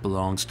seal that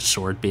belongs to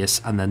Sword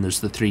Base, and then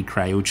there's the 3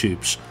 cryo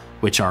tubes,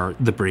 which are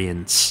the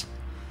brains,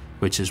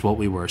 which is what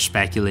we were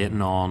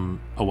speculating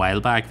on a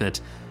while back, that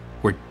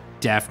we're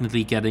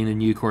definitely getting a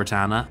new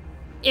Cortana.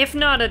 If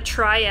not a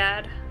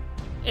triad.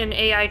 An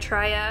AI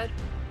triad.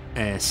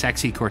 A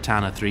sexy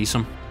Cortana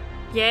threesome.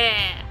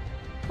 Yeah.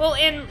 Well,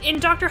 in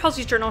Dr.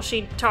 Halsey's journal,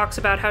 she talks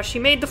about how she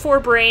made the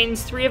 4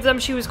 brains. 3 of them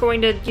she was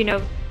going to,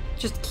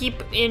 just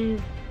keep in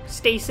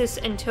stasis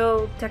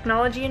until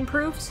technology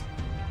improves.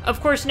 Of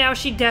course, now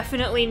she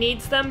definitely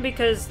needs them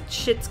because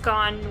shit's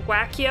gone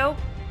wackio.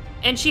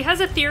 And she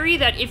has a theory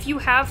that if you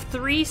have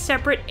 3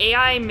 separate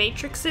AI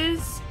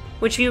matrices,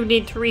 which you would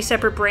need 3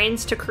 separate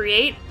brains to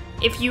create,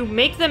 if you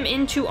make them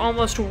into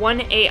almost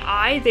one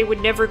AI, they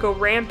would never go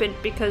rampant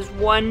because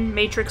one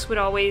matrix would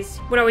always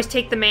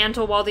take the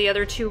mantle while the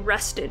other two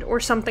rested or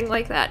something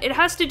like that. It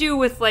has to do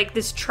with like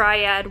this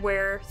triad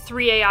where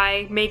 3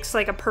 AI makes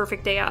like a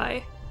perfect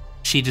AI.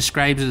 She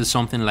describes it as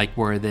something like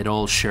where they'd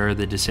all share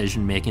the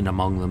decision making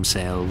among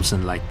themselves,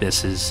 and like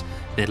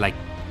they'd like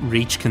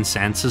reach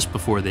consensus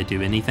before they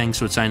do anything.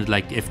 So it sounded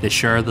like if they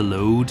share the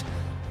load,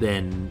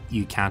 then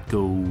you can't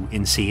go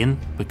insane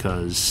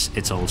because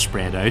it's all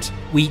spread out.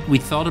 We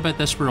thought about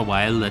this for a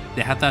while, that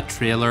they had that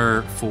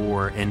trailer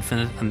for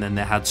Infinite and then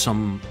they had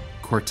some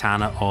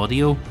Cortana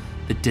audio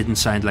that didn't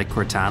sound like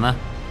Cortana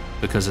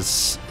because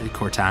it's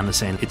Cortana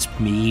saying it's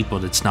me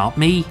but it's not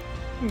me.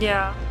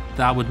 Yeah.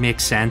 That would make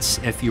sense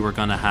if you were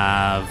going to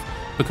have,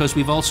 because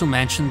we've also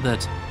mentioned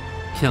that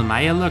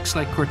Kilmaya looks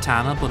like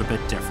Cortana but a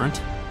bit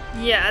different.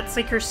 Yeah, it's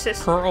like her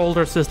sister. Her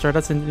older sister.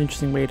 That's an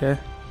interesting way to...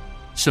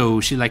 So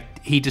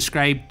he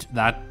described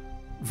that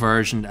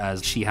version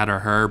as she had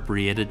her hair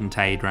braided and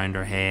tied around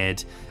her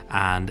head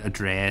and a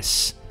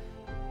dress,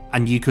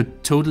 and you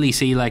could totally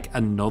see like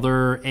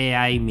another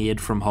AI made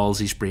from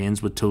Halsey's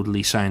brains would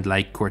totally sound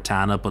like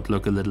Cortana but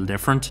look a little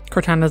different.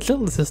 Cortana's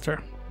little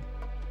sister.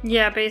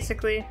 Yeah,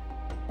 basically.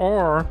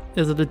 Or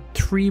is it a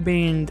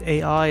 3-baned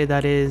AI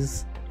that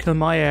is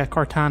Kilmaya,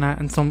 Cortana,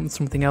 and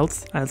something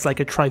else, and it's like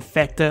a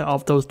trifecta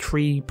of those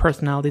 3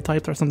 personality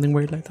types or something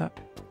weird like that?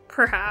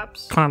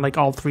 Perhaps. Kind of like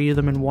all 3 of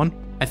them in one.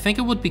 I think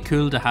it would be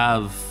cool to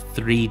have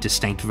 3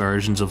 distinct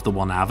versions of the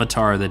one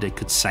avatar that it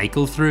could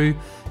cycle through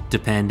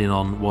depending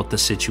on what the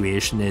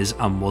situation is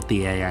and what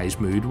the AI's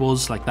mood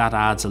was. Like, that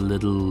adds a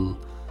little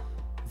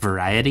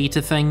variety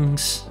to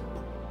things.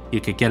 You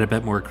could get a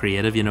bit more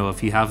creative, you know,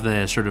 if you have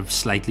the sort of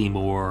slightly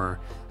more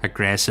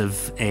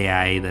aggressive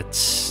AI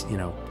that's, you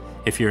know,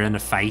 if you're in a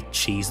fight,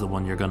 she's the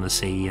one you're going to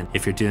see, and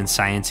if you're doing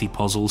sciencey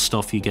puzzle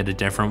stuff, you get a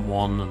different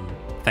one, and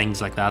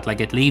things like that.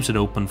 Like, it leaves it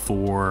open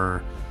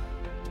for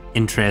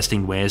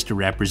interesting ways to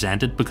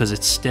represent it because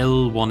it's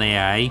still one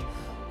AI.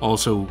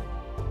 Also,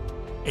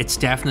 it's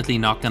definitely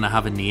not going to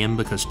have a name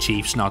because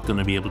Chief's not going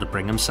to be able to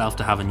bring himself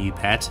to have a new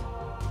pet.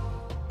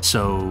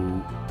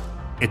 So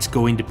it's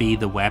going to be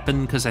the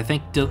weapon, because I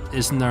think,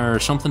 isn't there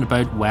something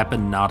about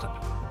weapon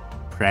not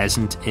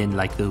present in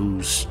like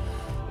those,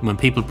 when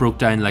people broke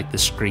down like the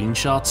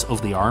screenshots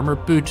of the armor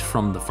boot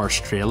from the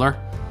first trailer,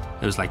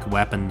 it was like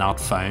weapon not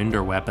found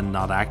or weapon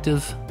not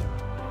active.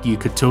 You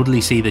could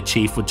totally see the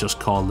Chief would just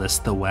call this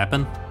the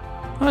weapon.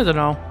 I don't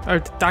know.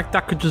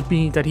 That could just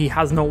be that he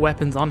has no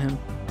weapons on him.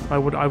 I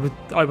would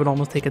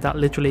almost take it that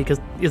literally, because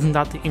isn't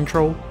that the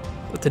intro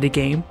to the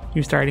game?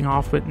 You starting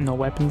off with no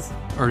weapons.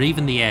 Or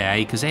even the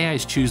AI, because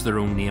AIs choose their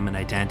own name and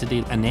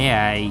identity. An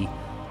AI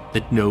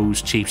that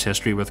knows Chief's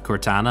history with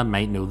Cortana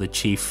might know that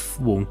Chief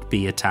won't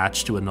be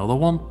attached to another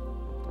one.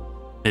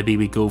 Maybe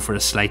we go for a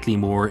slightly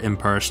more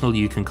impersonal,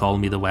 you can call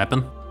me the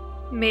weapon.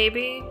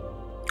 Maybe.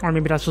 Or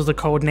maybe that's just a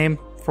code name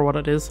for what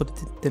it is, so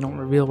they don't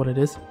reveal what it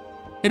is.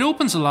 It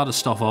opens a lot of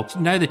stuff up.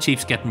 Now the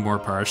Chief's getting more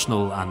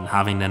personal and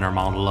having inner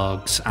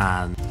monologues,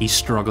 and he's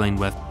struggling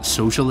with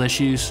social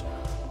issues.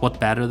 What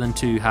better than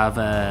to have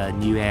a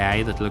new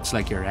AI that looks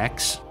like your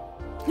ex?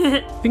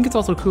 I think it's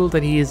also cool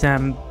that he is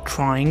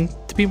trying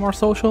to be more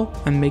social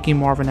and making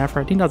more of an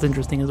effort. I think that's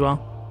interesting as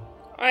well.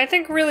 I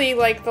think really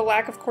like the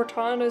lack of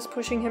Cortana is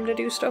pushing him to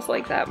do stuff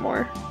like that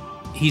more.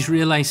 He's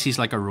realised he's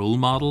like a role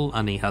model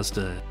and he has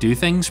to do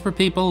things for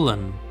people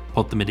and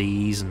put them at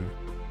ease and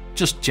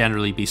just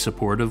generally be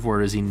supportive,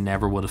 whereas he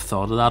never would have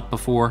thought of that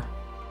before.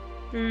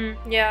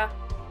 Yeah.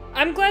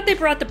 I'm glad they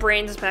brought the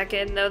brains back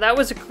in, though. That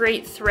was a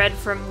great thread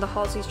from the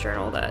Halsey's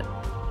journal that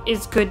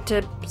is good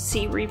to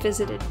see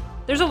revisited.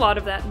 There's a lot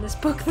of that in this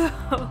book,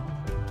 though.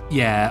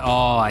 Yeah,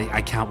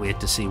 I can't wait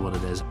to see what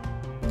it is.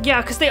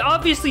 Yeah, because they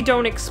obviously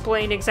don't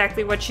explain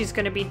exactly what she's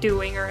going to be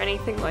doing or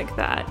anything like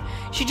that.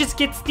 She just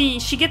gets the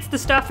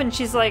stuff and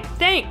she's like,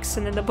 thanks,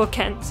 and then the book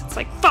ends. It's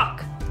like,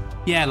 fuck!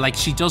 Yeah, like,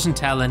 she doesn't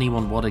tell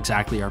anyone what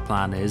exactly her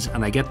plan is,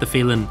 and I get the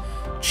feeling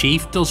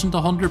Chief doesn't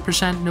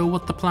 100% know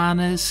what the plan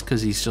is,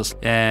 because he's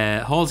just,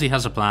 Halsey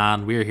has a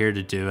plan, we're here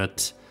to do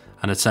it,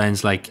 and it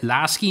sounds like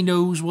Lasky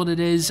knows what it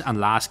is, and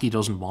Lasky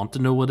doesn't want to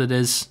know what it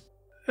is.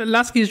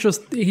 Lasky's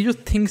he just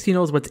thinks he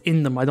knows what's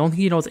in them. I don't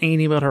think he knows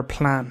anything about her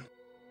plan.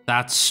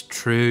 That's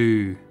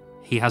true.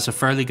 He has a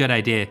fairly good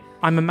idea.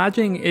 I'm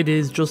imagining it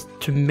is just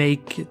to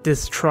make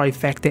this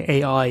trifecta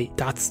AI.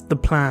 That's the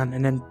plan,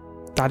 and then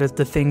that is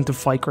the thing to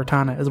fight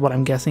Cortana, is what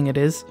I'm guessing it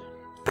is.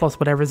 Plus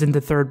whatever's in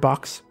the third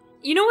box.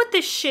 You know what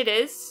this shit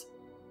is?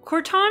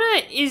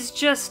 Cortana is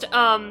just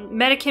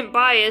medicant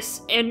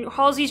bias, and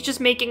Halsey's just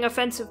making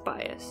offensive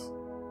bias.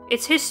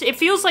 It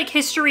feels like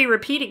history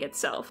repeating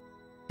itself.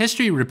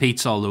 History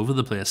repeats all over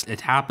the place. It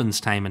happens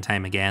time and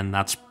time again.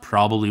 That's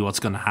probably what's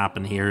going to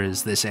happen here,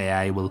 is this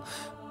AI will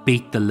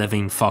beat the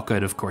living fuck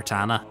out of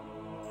Cortana.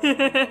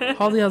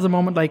 Halsey has a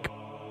moment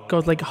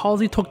goes like,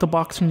 Halsey took the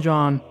box from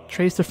John,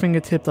 traced her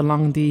fingertip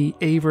along the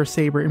Aver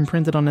saber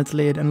imprinted on its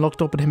lid, and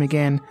looked up at him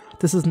again.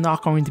 This is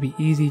not going to be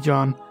easy,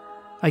 John.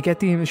 I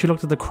get the... She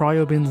looked at the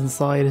cryo bins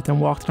inside,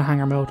 then walked to the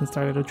hangar mouth and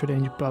started to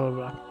change, blah blah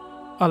blah.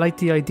 I like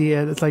the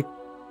idea that it's like,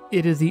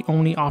 it is the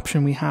only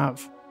option we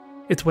have.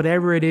 It's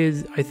whatever it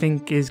is, I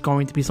think, is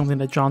going to be something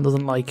that John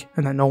doesn't like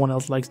and that no one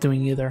else likes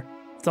doing either.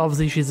 It's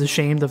obviously she's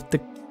ashamed of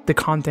the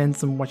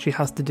contents and what she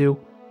has to do.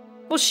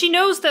 Well, she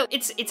knows that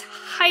it's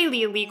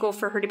highly illegal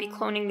for her to be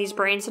cloning these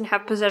brains and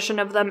have possession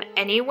of them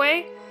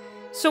anyway.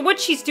 So what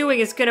she's doing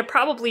is going to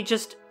probably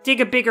just dig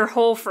a bigger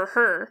hole for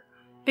her.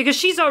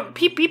 Because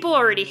people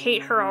already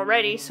hate her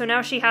already, so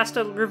now she has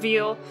to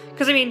reveal...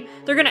 Because, I mean,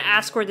 they're going to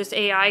ask where this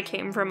AI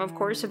came from, of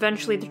course.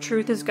 Eventually the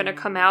truth is going to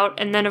come out,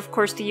 and then, of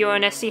course, the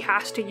UNSC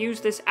has to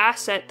use this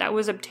asset that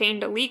was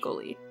obtained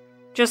illegally.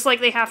 Just like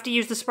they have to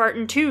use the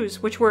Spartan 2s,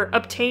 which were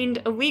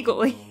obtained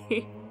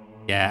illegally.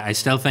 Yeah, I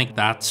still think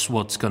that's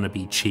what's going to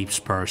be Chief's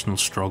personal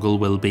struggle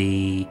will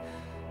be...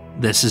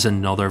 This is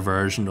another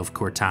version of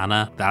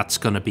Cortana. That's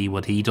going to be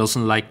what he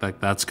doesn't like.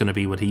 That's going to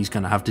be what he's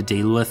going to have to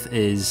deal with,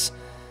 is...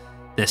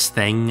 this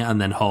thing, and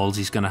then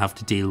Halsey's going to have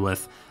to deal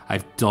with,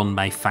 I've done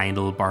my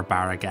final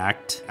barbaric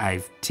act.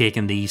 I've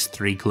taken these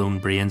 3 clone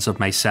brains of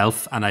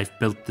myself and I've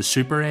built the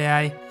super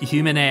AI.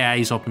 Human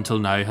AIs up until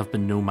now have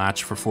been no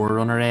match for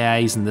Forerunner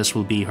AIs, and this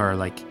will be her,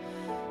 like,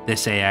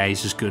 this AI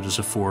is as good as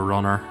a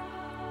Forerunner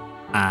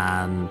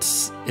and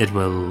it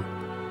will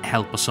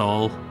help us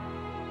all.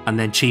 And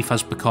then Chief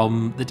has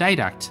become the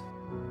didact.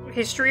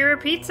 History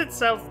repeats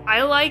itself.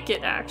 I like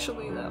it,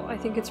 actually, though. I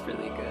think it's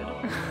really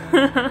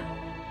good.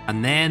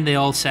 And then they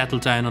all settle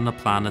down on a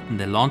planet and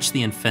they launch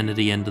the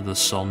Infinity into the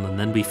sun, and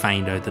then we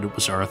find out that it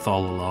was Earth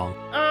all along.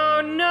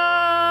 Oh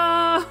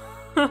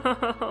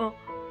no!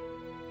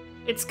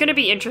 It's gonna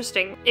be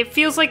interesting. It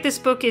feels like this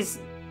book is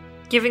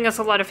giving us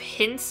a lot of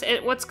hints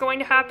at what's going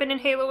to happen in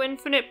Halo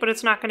Infinite, but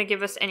it's not going to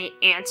give us any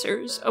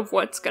answers of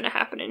what's going to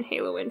happen in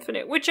Halo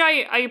Infinite, which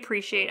I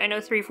appreciate. I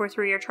know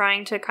 343 are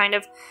trying to kind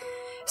of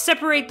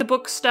separate the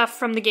book stuff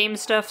from the game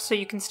stuff so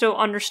you can still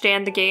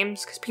understand the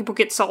games, because people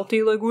get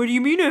salty, like, what do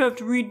you mean I have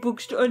to read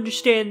books to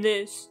understand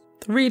this?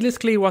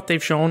 Realistically, what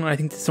they've shown, I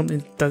think, is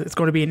something that it's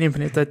going to be in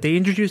Infinite, that they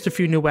introduced a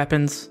few new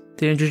weapons,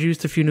 they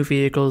introduced a few new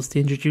vehicles,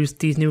 they introduced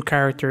these new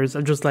characters,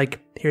 and just like,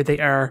 here they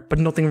are, but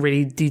nothing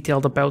really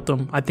detailed about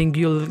them. I think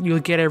you'll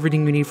get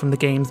everything you need from the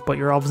games, but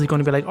you're obviously going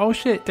to be like, oh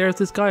shit, there's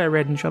this guy I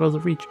read in Shadows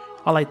of Reach.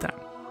 I like that.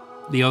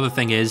 The other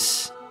thing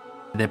is,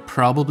 they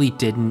probably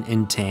didn't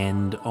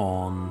intend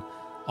on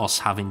us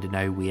having to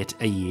now wait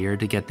a year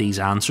to get these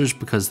answers,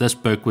 because this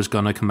book was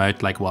going to come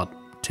out, like, what,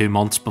 2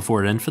 months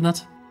before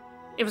Infinite?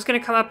 It was going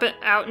to come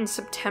out in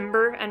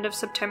September, end of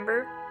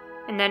September.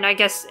 And then I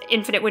guess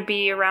Infinite would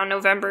be around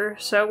November,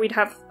 so we'd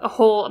have a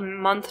whole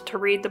month to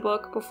read the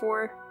book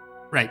before.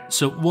 Right,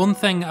 so one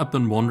thing I've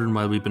been wondering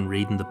while we've been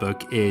reading the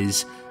book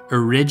is,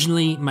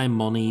 originally my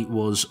money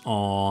was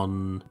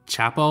on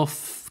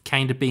Chapov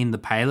kind of being the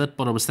pilot,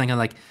 but I was thinking,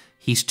 like,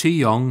 he's too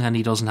young and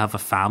he doesn't have a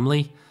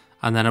family.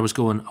 And then I was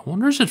going, I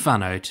wonder is it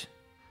Van Out?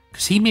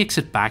 Because he makes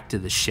it back to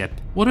the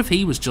ship. What if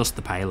he was just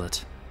the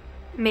pilot?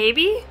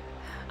 Maybe?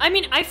 I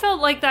mean, I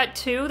felt like that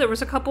too. There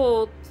was a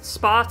couple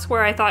spots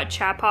where I thought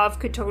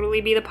Chapov could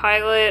totally be the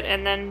pilot,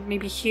 and then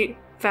maybe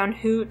Van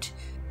Hoot.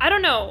 I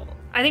don't know.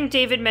 I think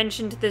David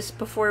mentioned this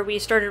before we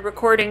started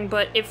recording,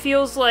 but it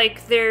feels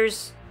like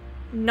there's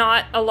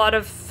not a lot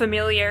of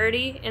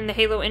familiarity in the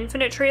Halo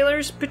Infinite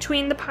trailers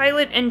between the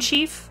pilot and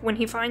Chief when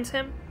he finds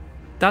him.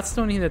 That's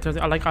the only thing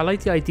that I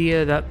like the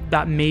idea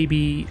that may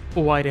be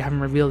why they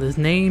haven't revealed his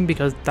name,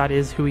 because that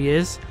is who he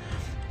is.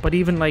 But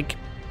even like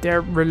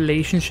their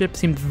relationship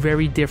seemed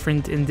very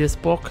different in this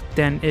book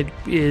than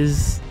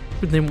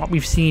what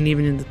we've seen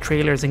even in the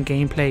trailers and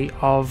gameplay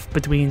of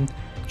between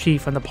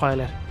Chief and the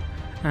pilot.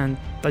 And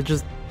I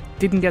just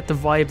didn't get the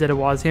vibe that it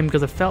was him,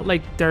 because it felt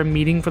like their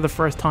meeting for the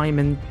first time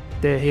in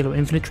the Halo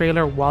Infinite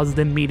trailer was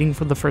them meeting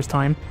for the first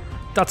time.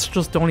 That's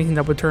just the only thing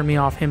that would turn me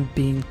off him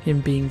being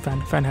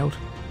Van Hout.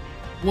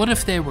 What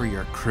if they were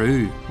your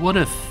crew? What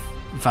if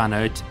Van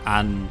Out,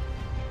 and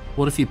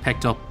what if you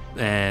picked up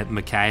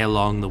Mackay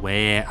along the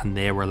way and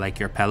they were like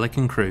your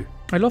Pelican crew?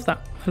 I love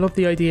that. I love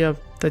the idea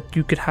that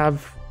you could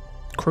have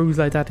crews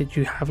like that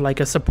you have like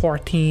a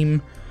support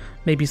team,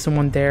 maybe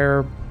someone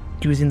there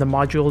using the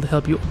module to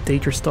help you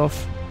update your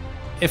stuff.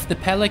 If the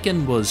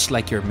Pelican was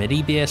like your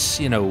MIDI base,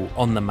 you know,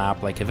 on the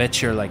map, like if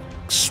it's your like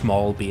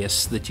small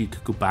base that you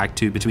could go back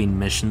to between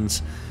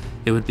missions,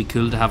 it would be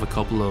cool to have a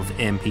couple of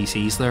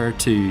NPCs there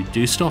to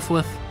do stuff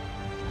with.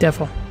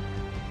 Defo.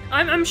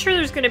 I'm sure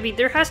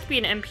there has to be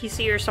an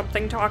NPC or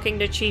something talking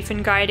to Chief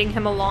and guiding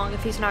him along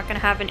if he's not going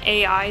to have an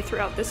AI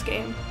throughout this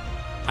game.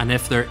 And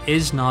if there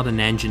is not an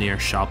engineer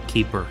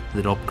shopkeeper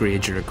that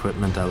upgrades your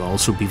equipment, I'll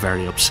also be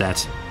very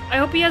upset. I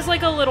hope he has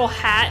like a little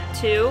hat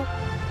too.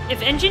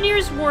 If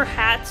engineers wore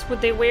hats, would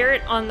they wear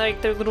it on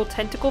like their little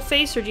tentacle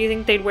face, or do you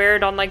think they'd wear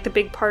it on like the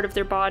big part of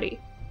their body?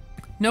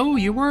 No,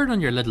 you wear it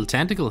on your little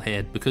tentacle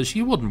head, because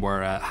you wouldn't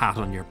wear a hat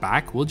on your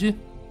back, would you?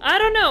 I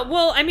don't know.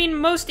 Well, I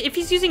mean, if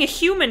he's using a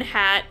human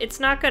hat, it's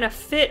not going to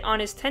fit on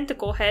his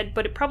tentacle head,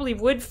 but it probably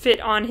would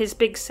fit on his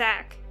big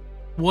sack.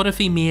 What if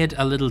he made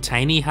a little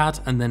tiny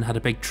hat and then had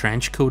a big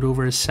trench coat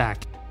over his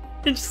sack?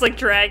 And just like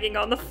dragging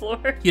on the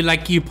floor.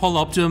 You pull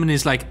up to him and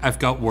he's like, I've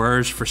got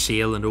wares for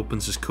sale, and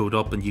opens his coat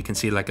up and you can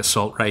see like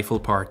assault rifle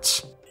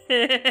parts.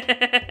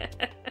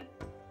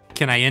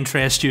 Can I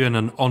interest you in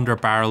an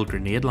underbarrel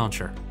grenade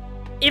launcher?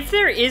 If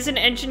there is an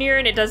engineer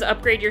and it does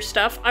upgrade your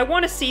stuff, I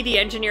want to see the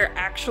engineer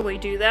actually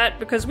do that,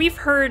 because we've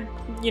heard,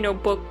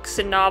 books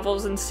and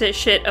novels and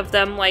shit of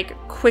them like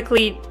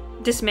quickly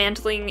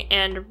dismantling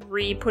and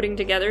re-putting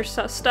together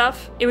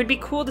stuff. It would be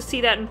cool to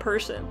see that in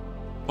person.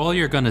 All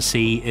you're gonna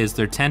see is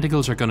their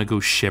tentacles are gonna go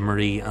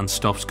shimmery and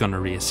stuff's gonna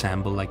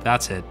reassemble. Like,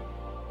 that's it.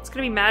 It's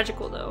gonna be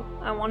magical though.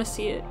 I want to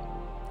see it.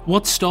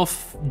 What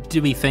stuff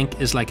do we think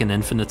is like an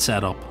infinite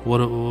setup? What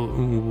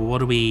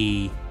do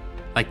we...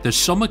 Like, there's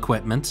some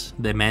equipment.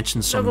 They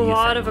mentioned some There's new a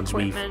lot things. of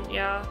equipment,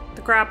 yeah.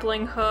 The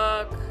grappling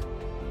hook.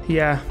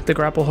 Yeah, the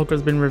grapple hook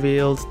has been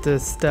revealed. The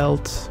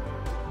stealth,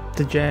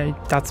 the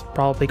jet, that's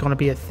probably going to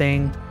be a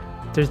thing.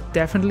 There's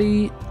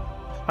definitely...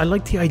 I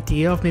like the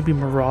idea of maybe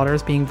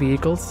marauders being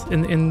vehicles.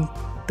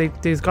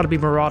 There's got to be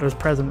marauders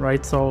present,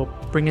 right? So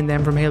bringing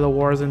them from Halo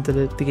Wars into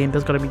the game,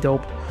 that's got to be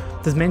dope.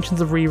 There's mentions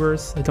of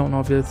Reavers. I don't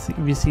know if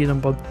you see them,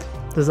 but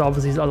there's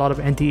obviously a lot of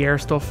anti-air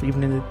stuff,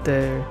 even in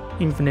the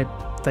Infinite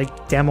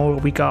demo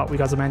we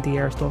got some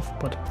anti-air stuff,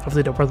 but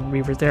obviously there wasn't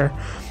Reavers there.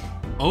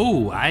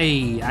 Oh,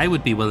 I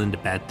would be willing to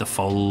bet the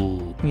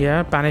full...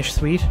 Yeah, Banish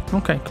Suite.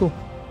 Okay, cool.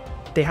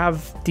 They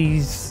have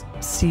these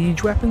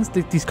siege weapons,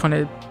 these kind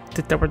of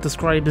that were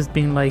described as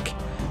being like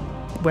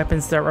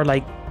weapons that are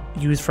like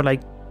used for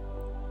like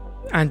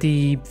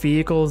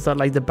anti-vehicles that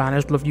like the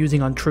Banished love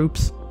using on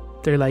troops.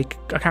 They're like,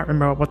 I can't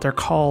remember what they're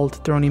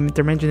called. They're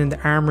mentioned in the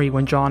armory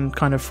when John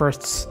kind of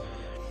first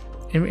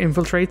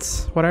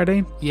infiltrates. What are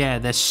they? Yeah,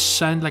 they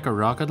sound like a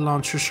rocket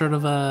launcher, sort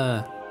of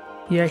a...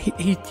 Yeah,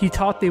 he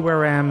thought they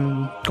were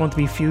going to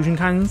be fusion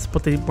cannons,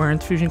 but they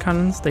weren't fusion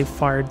cannons. They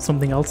fired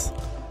something else.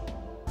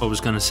 I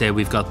was going to say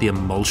we've got the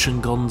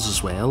emulsion guns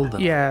as well.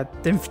 Yeah,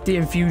 the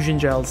infusion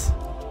gels.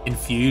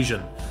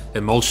 Infusion.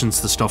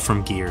 Emulsion's the stuff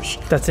from Gears.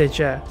 That's it,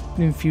 yeah.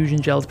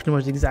 Infusion gels, pretty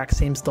much the exact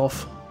same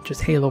stuff,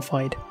 just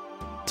Halo-fied.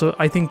 So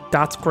I think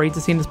that's great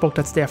to see in this book.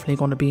 That's definitely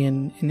going to be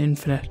in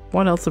Infinite.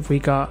 What else have we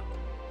got?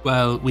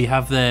 Well, we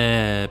have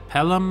the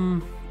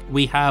Pelham.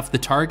 We have the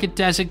target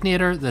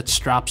designator that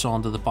straps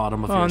onto the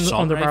bottom of your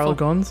assault under barrel rifle.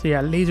 guns.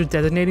 Yeah, laser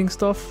designating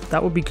stuff.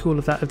 That would be cool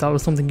if that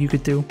was something you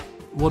could do.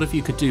 What if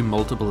you could do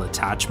multiple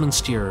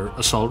attachments to your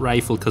assault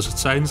rifle? Because it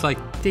sounds like...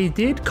 They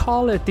did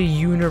call it the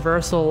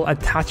universal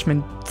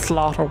attachment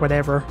slot or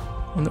whatever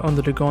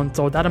under the gun.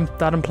 So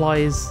that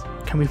implies,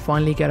 can we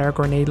finally get our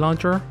grenade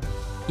launcher?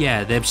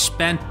 Yeah, they've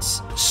spent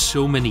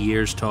so many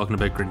years talking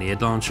about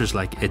grenade launchers,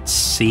 like it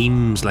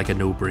seems like a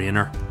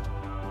no-brainer.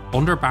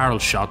 Underbarrel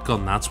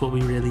shotgun, that's what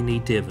we really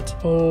need, David.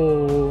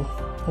 Oh,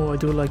 I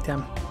do like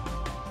them.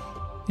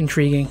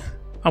 Intriguing.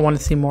 I want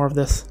to see more of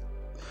this.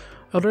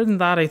 Other than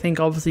that, I think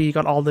obviously you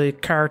got all the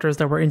characters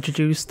that were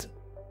introduced.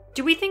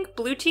 Do we think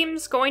Blue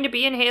Team's going to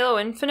be in Halo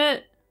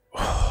Infinite?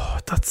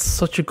 That's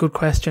such a good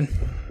question.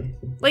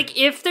 Like,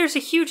 if there's a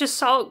huge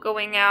assault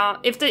going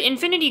out, if the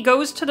Infinity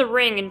goes to the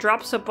ring and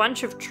drops a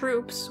bunch of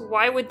troops,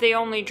 why would they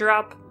only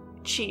drop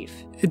Chief?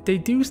 They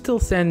do still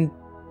send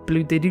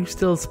Blue. They do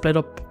still split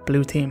up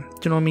Blue Team. Do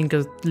you know what I mean?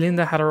 Because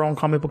Linda had her own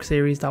comic book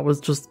series that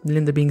was just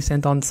Linda being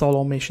sent on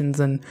solo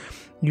missions, and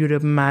you'd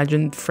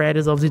imagine Fred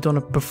has obviously done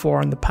it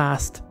before in the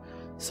past.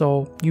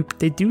 So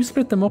they do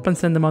split them up and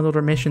send them on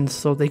other missions,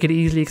 so they could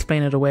easily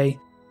explain it away.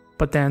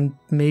 But then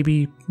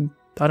maybe,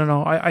 I don't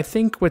know. I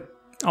think with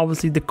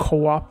obviously the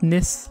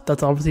co-opness,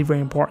 that's obviously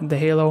very important to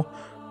Halo.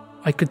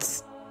 I could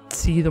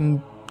see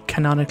them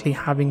canonically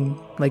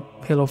having like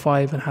Halo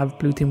 5 and have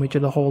Blue Team with you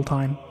the whole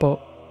time, but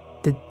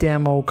the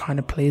demo kind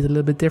of plays a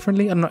little bit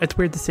differently. I don't know, it's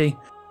weird to see.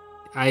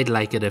 I'd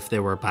like it if they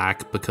were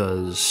back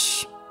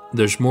because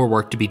there's more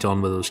work to be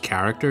done with those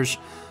characters.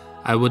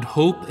 I would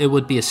hope it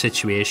would be a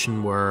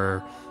situation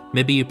where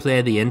maybe you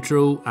play the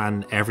intro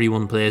and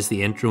everyone plays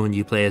the intro and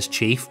you play as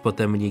Chief, but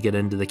then when you get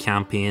into the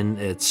campaign,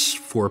 it's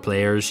 4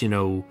 players, you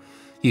know,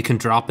 you can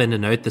drop in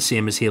and out the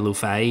same as Halo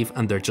 5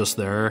 and they're just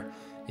there.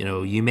 You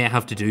know, you may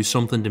have to do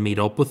something to meet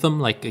up with them,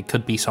 like it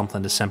could be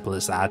something as simple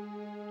as that.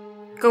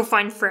 Go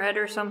find Fred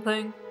or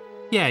something.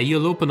 Yeah,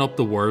 you'll open up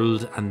the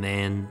world and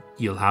then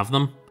you'll have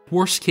them.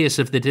 Worst case,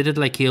 if they did it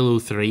like Halo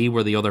 3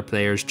 where the other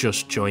players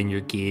just join your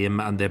game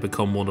and they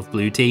become one of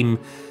Blue Team,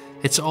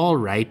 it's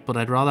alright, but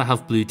I'd rather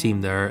have Blue Team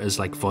there as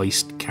like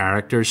voiced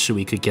characters so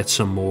we could get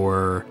some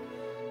more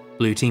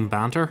Blue Team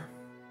banter.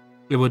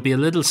 It would be a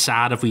little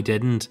sad if we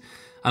didn't,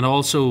 and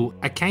also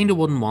I kind of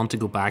wouldn't want to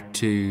go back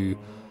to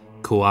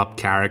co-op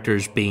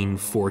characters being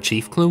 4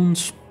 Chief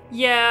clones.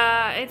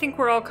 Yeah, I think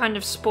we're all kind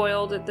of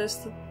spoiled at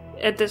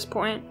this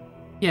point.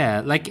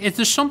 Yeah, like if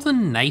there's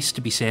something nice to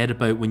be said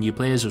about when you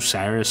play as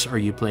Osiris or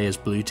you play as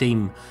Blue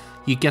Team,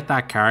 you get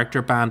that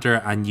character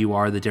banter and you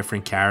are the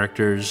different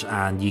characters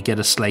and you get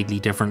a slightly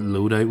different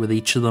loadout with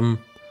each of them.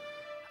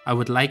 I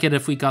would like it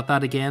if we got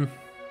that again.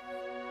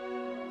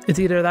 It's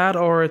either that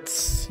or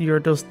you're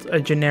just a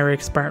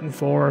generic Spartan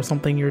 4 or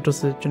something. You're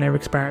just a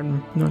generic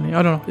Spartan. I don't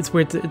know. It's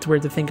weird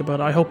to think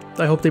about. I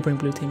hope they bring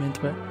Blue Team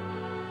into it.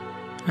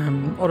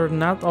 Other than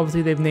that,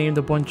 obviously they've named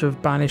a bunch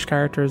of banished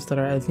characters that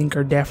I think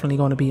are definitely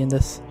going to be in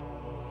this.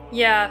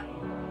 Yeah.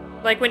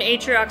 Like when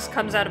Atriox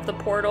comes out of the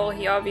portal,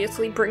 he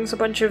obviously brings a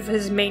bunch of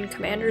his main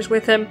commanders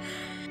with him.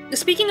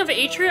 Speaking of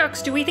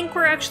Atriox, do we think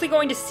we're actually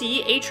going to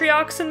see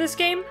Atriox in this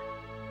game?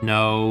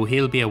 No,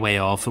 he'll be away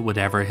off at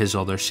whatever his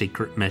other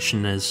secret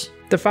mission is.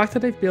 The fact that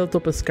they've built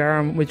up a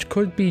Scarum, which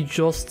could be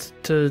just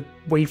to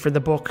wait for the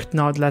book,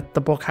 not let the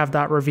book have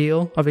that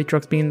reveal of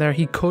Atriox being there,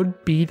 he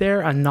could be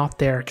there and not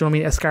there. Do you know what I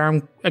mean? A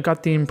Scarum, I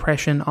got the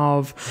impression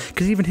of,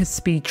 because even his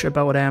speech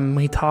about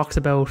he talks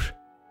about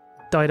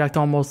Didact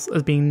almost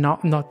as being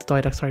not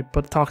Didact, sorry,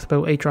 but talks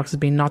about Atriox as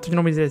being not, you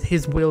know what I mean?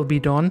 His will be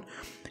done.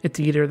 It's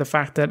either the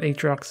fact that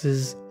Atriox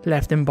is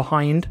left him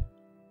behind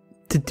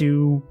to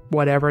do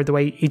whatever, the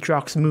way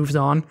Atriox moves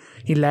on.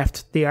 He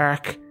left the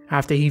Ark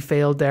after he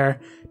failed there.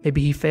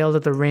 Maybe he failed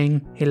at the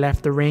ring, he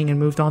left the ring and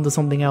moved on to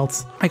something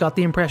else. I got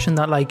the impression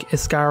that like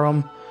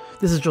Iscarum,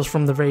 this is just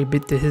from the very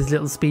bit to his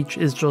little speech,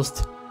 is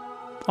just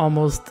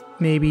almost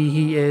maybe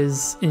he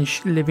is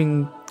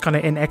living kind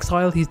of in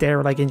exile. He's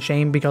there like in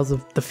shame because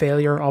of the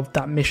failure of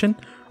that mission.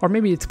 Or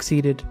maybe it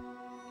succeeded.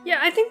 Yeah,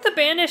 I think the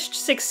Banished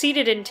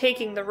succeeded in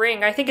taking the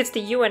ring. I think it's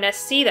the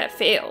UNSC that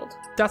failed.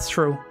 That's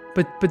true.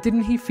 But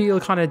didn't he feel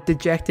kind of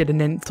dejected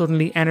and then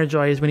suddenly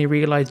energized when he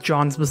realized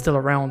Johns was still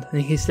around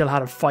and he still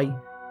had a fight?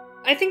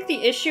 I think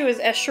the issue is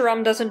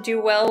Escharum doesn't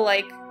do well,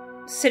 like,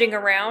 sitting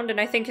around,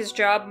 and I think his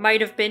job might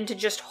have been to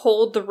just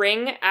hold the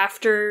ring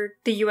after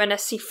the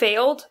UNSC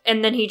failed,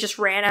 and then he just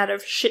ran out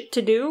of shit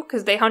to do,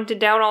 because they hunted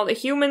down all the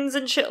humans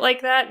and shit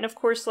like that, and of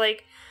course,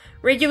 like,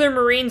 regular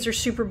Marines are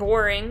super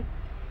boring.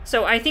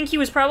 So I think he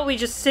was probably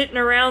just sitting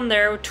around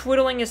there,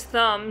 twiddling his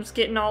thumbs,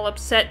 getting all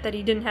upset that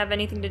he didn't have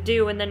anything to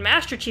do, and then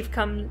Master Chief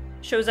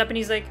shows up and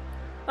he's like,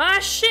 ah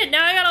shit,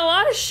 now I got a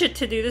lot of shit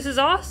to do, this is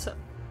awesome.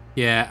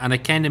 Yeah, and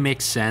it kind of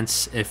makes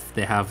sense if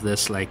they have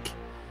this, like,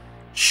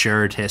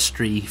 shared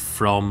history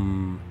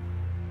from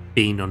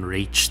being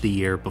unreached the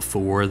year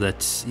before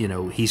that, you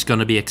know, he's going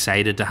to be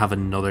excited to have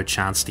another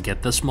chance to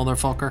get this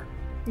motherfucker.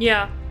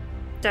 Yeah,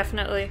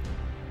 definitely.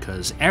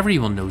 Because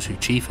everyone knows who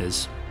Chief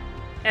is.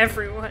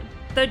 Everyone.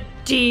 The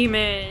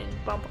demon.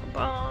 Bum, bum,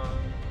 bum.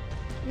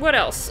 What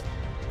else?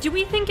 Do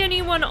we think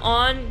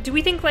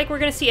like we're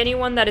going to see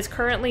anyone that is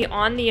currently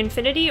on the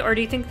Infinity, or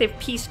do you think they've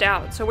pieced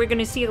out? So we're going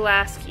to see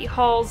Lasky,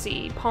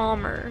 Halsey,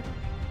 Palmer.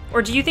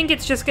 Or do you think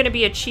it's just going to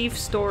be a Chief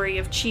story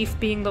of Chief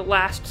being the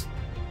last,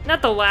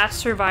 not the last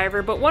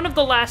survivor, but one of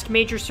the last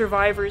major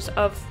survivors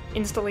of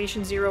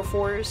Installation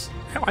 04's?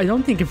 I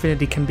don't think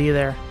Infinity can be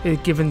there,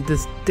 given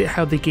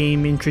how the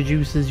game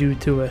introduces you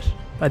to it.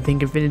 I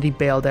think Infinity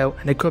bailed out,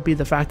 and it could be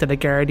the fact that a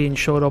Guardian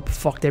showed up,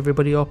 fucked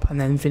everybody up, and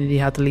then Infinity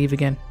had to leave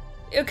again.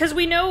 Because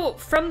we know,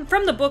 from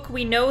the book,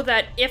 we know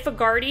that if a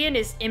Guardian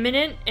is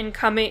imminent and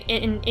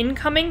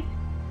incoming,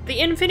 the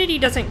Infinity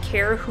doesn't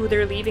care who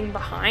they're leaving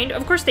behind.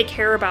 Of course they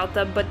care about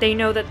them, but they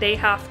know that they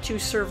have to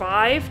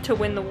survive to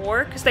win the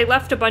war, because they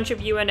left a bunch of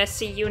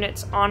UNSC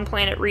units on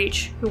Planet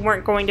Reach who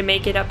weren't going to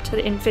make it up to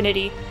the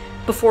Infinity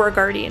before a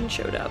Guardian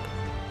showed up.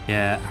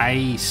 Yeah,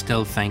 I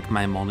still think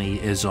my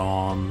money is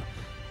on...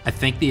 I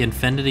think the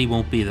Infinity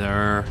won't be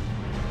there,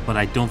 but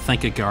I don't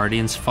think a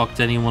Guardian's fucked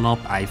anyone up.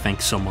 I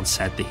think someone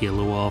set the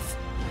Halo off,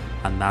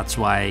 and that's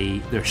why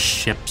there's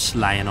ships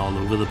lying all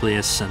over the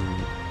place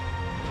and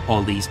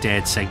all these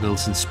dead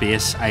signals in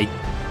space. I'd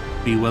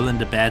be willing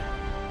to bet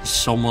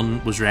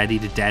someone was ready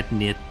to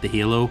detonate the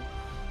Halo,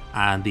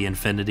 and the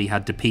Infinity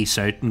had to peace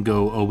out and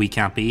go, oh, we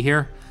can't be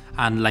here.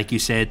 And like you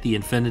said, the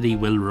Infinity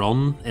will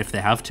run if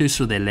they have to,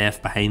 so they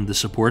left behind the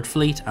support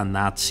fleet, and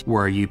that's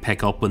where you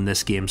pick up when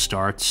this game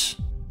starts.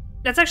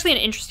 That's actually an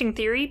interesting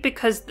theory,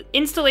 because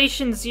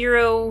Installation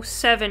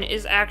 07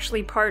 is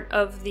actually part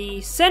of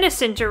the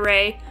Senescent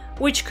array,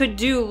 which could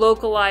do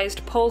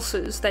localized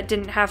pulses that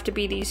didn't have to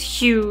be these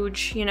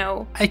huge, you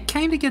know... I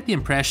kind of get the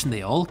impression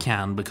they all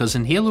can, because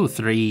in Halo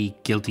 3,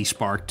 Guilty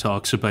Spark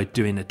talks about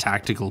doing a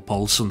tactical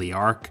pulse on the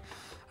Ark,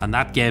 and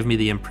that gave me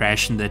the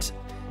impression that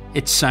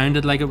it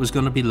sounded like it was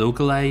going to be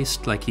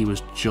localized, like he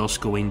was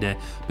just going to...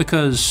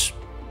 Because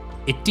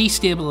it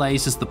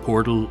destabilizes the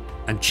portal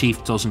and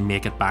Chief doesn't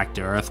make it back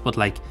to Earth, but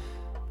like,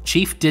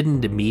 Chief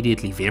didn't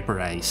immediately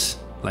vaporize.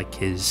 Like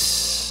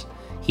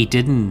he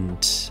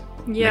didn't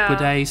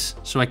liquidize.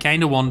 So I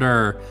kind of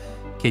wonder,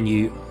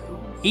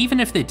 even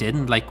if they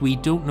didn't, like, we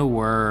don't know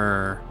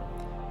where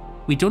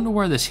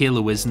this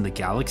Halo is in the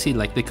galaxy.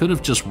 Like, they could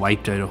have just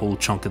wiped out a whole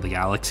chunk of the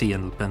galaxy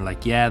and been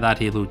like, yeah, that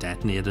Halo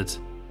detonated,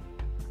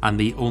 and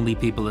the only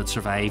people that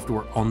survived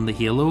were on the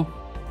Halo.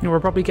 You know,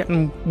 we're probably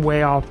getting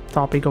way off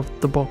topic of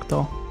the book,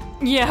 though.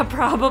 Yeah,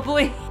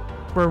 probably.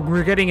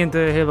 We're getting into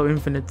Halo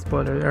Infinite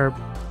spoilers or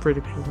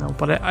predictions now,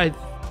 but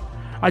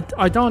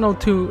I don't know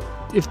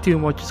if too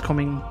much is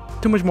coming,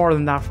 too much more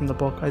than that from the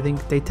book. I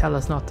think they tell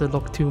us not to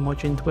look too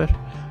much into it,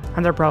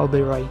 and they're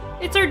probably right.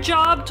 It's our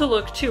job to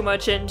look too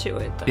much into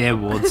it, though. They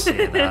would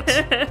say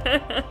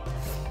that.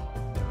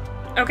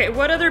 Okay,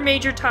 what other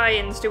major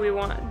tie-ins do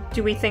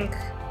we think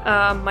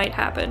might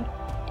happen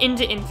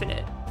into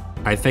Infinite?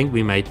 I think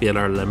we might be at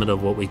our limit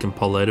of what we can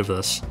pull out of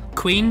this.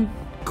 Queen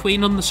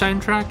Queen on the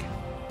soundtrack.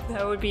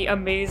 That would be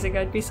amazing.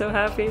 I'd be so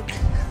happy.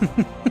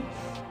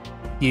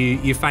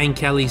 You find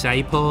Kelly's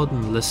iPod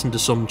and listen to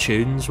some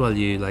tunes while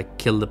you like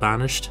kill the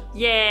banished.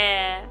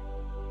 Yeah.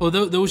 Oh,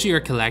 those are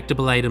your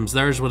collectible items.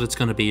 There's what it's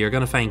going to be. You're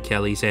going to find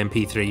Kelly's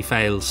MP3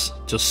 files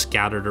just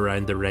scattered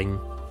around the ring.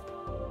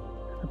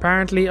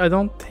 Apparently, I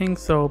don't think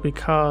so,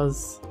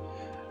 because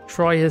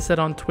Troy has said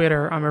on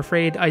Twitter, I'm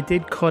afraid I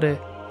did cut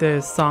it,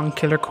 the song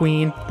Killer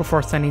Queen,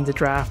 before sending the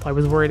draft. I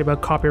was worried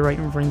about copyright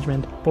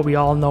infringement, but we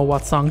all know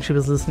what song she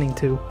was listening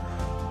to.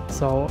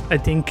 So I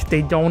think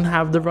they don't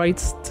have the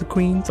rights to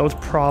Queen, so it's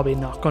probably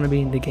not going to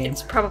be in the game.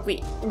 It's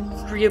probably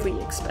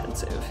really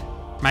expensive.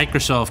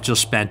 Microsoft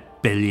just spent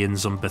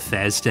billions on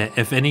Bethesda.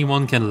 If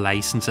anyone can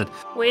license it.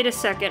 Wait a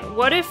second.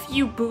 What if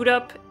you boot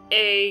up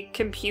a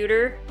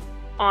computer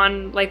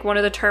on like one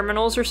of the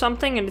terminals or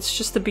something and it's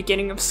just the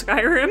beginning of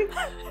Skyrim?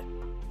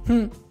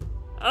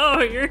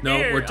 Oh, you're here. No,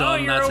 we're done. Oh,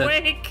 you're That's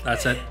awake. it.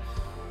 That's it.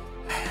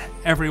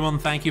 Everyone,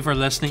 thank you for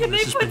listening. Can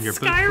This they has put been your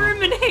book Skyrim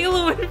club. and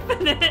Halo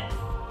Infinite?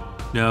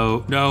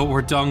 No,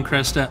 we're done,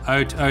 Krista.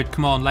 Out.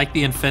 Come on, like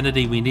the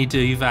Infinity, we need to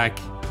evac.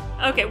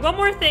 Okay, one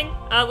more thing.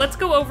 Let's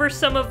go over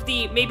some of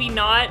the maybe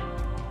not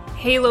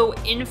Halo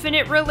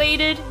Infinite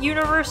related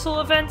Universal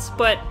events,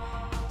 but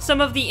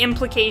some of the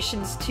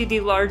implications to the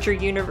larger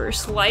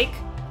universe, like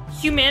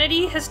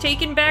humanity has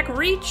taken back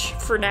Reach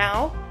for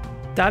now.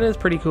 That is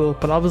pretty cool,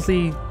 but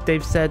obviously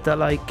they've said that,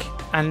 like,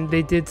 and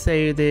they did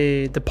say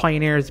the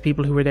pioneers, the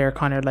people who were there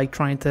kind of like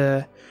trying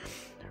to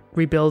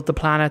rebuild the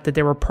planet, that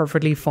they were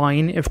perfectly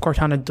fine if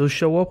Cortana does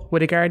show up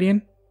with a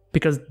Guardian,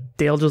 because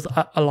they'll just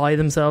ally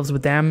themselves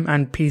with them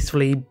and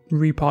peacefully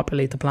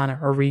repopulate the planet,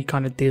 or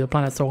kind of deal the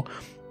planet. So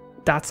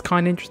that's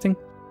kind of interesting.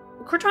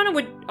 Cortana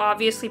would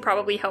obviously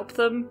probably help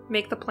them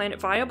make the planet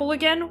viable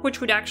again,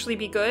 which would actually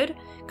be good,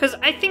 because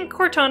I think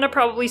Cortana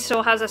probably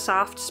still has a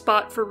soft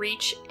spot for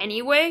Reach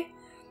anyway,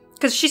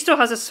 because she still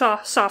has a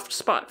soft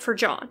spot for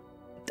John.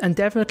 And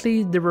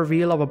definitely the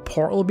reveal of a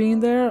portal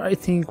being there, I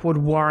think, would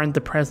warrant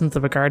the presence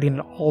of a Guardian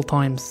at all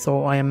times.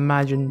 So I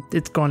imagine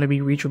it's going to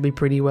be Reach will be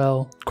pretty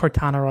well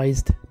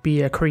Cortanarized,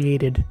 be a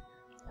created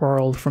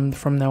world from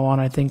now on,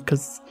 I think,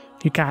 because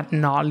you can't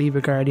not leave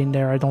a Guardian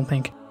there, I don't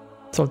think.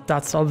 So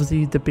that's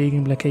obviously the big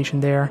implication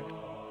there.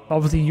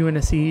 Obviously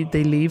UNSC,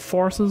 they leave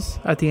forces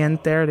at the end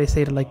there. They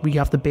say that, like, we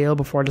have to bail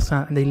before this,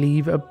 and they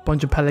leave a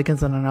bunch of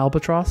Pelicans and an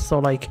Albatross. So,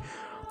 like,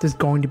 there's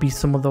going to be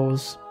some of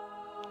those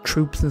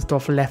troops and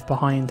stuff left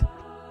behind.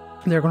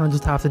 They're going to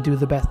just have to do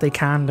the best they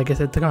can. Like I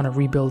said, they're going to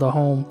rebuild a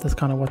home. That's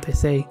kind of what they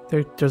say.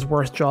 There's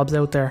worse jobs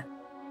out there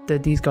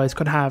that these guys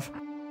could have.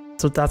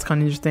 So that's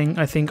kind of interesting.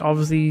 I think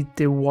obviously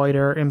the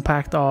wider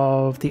impact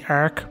of the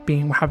Ark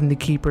having the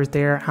Keepers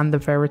there and the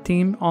Ferret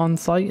team on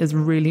site is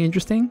really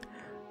interesting.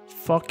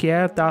 Fuck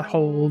yeah, that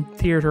whole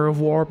theatre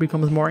of war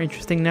becomes more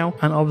interesting now,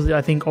 and obviously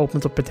I think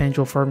opens up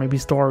potential for maybe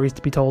stories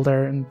to be told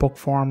there in book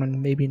form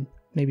and maybe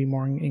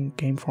more in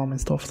game form and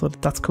stuff. So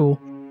that's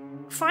cool.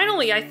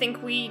 Finally, I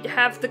think we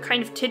have the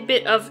kind of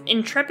tidbit of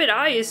Intrepid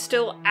Eye is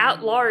still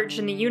at large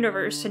in the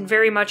universe and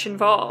very much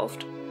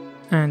involved.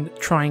 And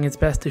trying its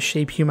best to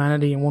shape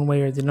humanity in one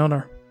way or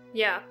another.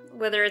 Yeah,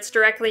 whether it's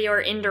directly or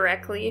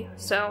indirectly.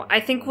 So I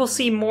think we'll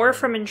see more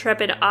from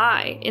Intrepid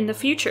Eye in the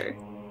future.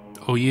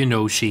 Oh, you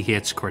know she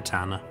hates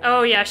Cortana.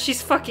 Oh yeah,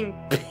 she's fucking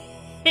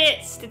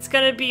pissed. It's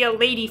gonna be a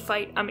lady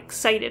fight. I'm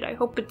excited. I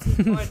hope it's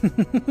mud.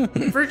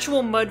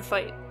 Virtual mud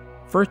fight.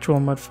 Virtual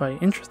mud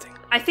fight. Interesting.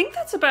 I think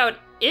that's about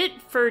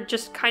it for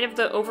just kind of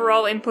the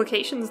overall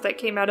implications that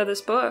came out of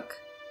this book.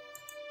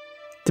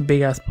 It's a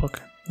big ass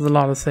book. There's a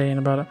lot of saying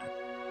about it.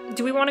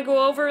 Do we want to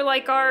go over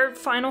like our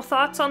final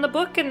thoughts on the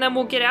book and then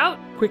we'll get out?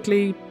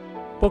 Quickly,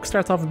 book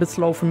starts off a bit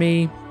slow for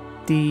me.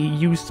 The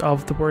use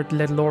of the word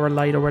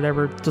Lechetalerite or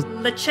whatever, just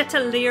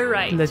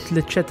Lechetalerite.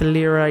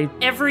 Lechetalerite.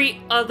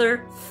 Every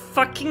other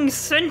fucking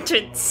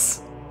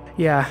sentence.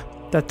 Yeah,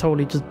 that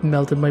totally just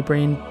melted my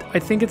brain. I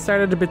think it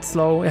started a bit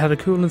slow. It had a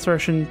cool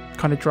insertion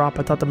kind of drop.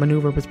 I thought the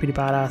maneuver was pretty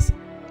badass.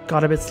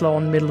 Got a bit slow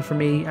in the middle for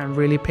me and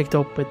really picked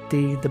up with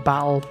the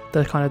battle,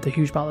 the kind of the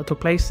huge battle that took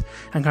place,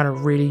 and kind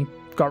of really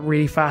got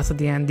really fast at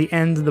the end. The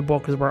end of the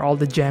book is where all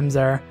the gems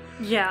are.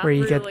 Yeah, where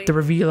you really. get the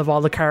reveal of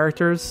all the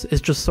characters is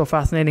just so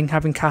fascinating.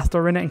 Having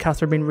Castor in it, and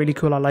Castor being really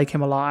cool. I like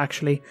him a lot,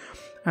 actually.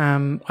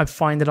 I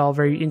find it all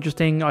very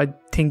interesting. I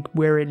think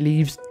where it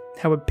leaves,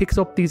 how it picks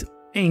up these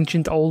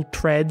ancient old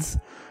threads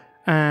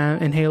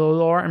in Halo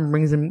lore and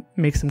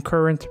makes them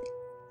current,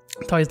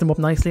 ties them up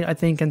nicely, I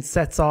think, and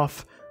sets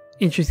off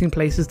interesting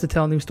places to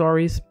tell new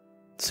stories.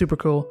 Super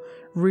cool.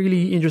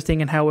 Really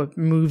interesting in how it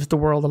moves the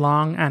world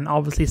along and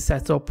obviously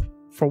sets up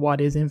for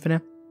what is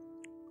Infinite.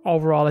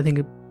 Overall, I think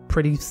a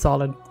pretty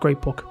solid,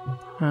 great book.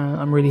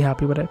 I'm really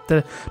happy with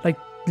it.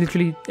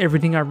 Literally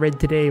everything I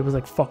read today was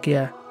like, fuck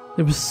yeah.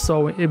 It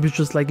was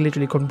just like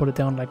literally couldn't put it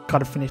down. Like,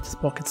 gotta finish this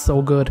book. It's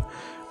so good.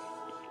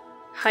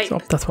 Hype. So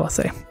that's what I'll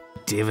say.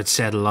 David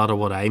said a lot of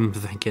what I'm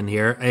thinking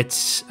here.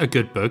 It's a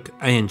good book.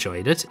 I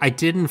enjoyed it. I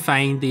didn't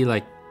find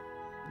the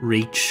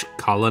Reach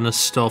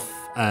colonist stuff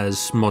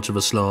as much of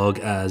a slog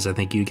as I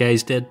think you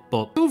guys did,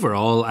 but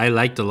overall I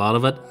liked a lot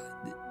of it.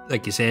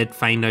 like you said,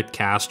 find out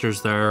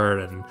Castor's there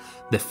and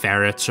the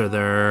ferrets are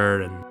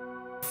there, and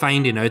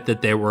finding out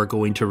that they were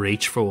going to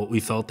reach for what we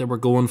thought they were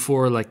going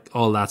for, like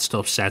all that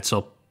stuff sets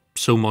up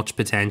so much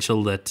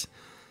potential that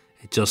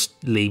it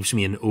just leaves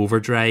me in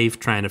overdrive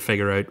trying to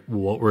figure out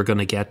what we're going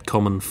to get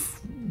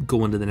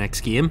going to the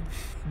next game.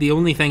 The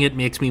only thing it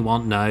makes me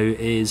want now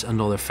is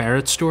another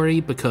ferret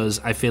story, because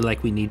I feel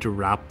like we need to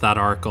wrap that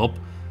arc up.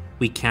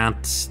 We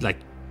can't, like,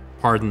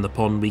 pardon the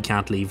pun, we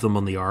can't leave them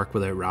on the arc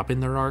without wrapping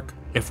their arc.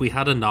 If we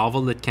had a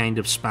novel that kind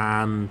of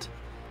spanned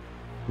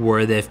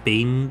where they've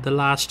been the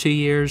last 2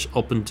 years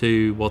up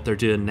into what they're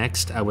doing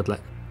next, I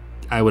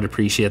would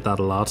appreciate that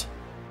a lot.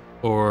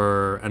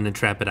 Or an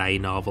Intrepid Eye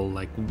novel,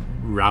 like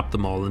wrap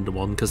them all into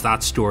one, because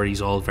that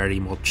story's all very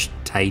much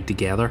tied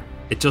together.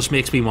 It just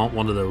makes me want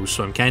one of those,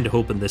 so I'm kind of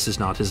hoping this is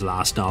not his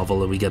last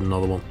novel and we get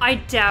another one. I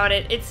doubt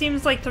it. It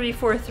seems like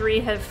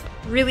 343 have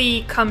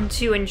really come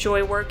to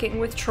enjoy working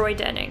with Troy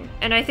Denning,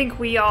 and I think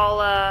we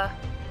all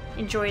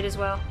enjoy it as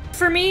well.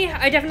 For me,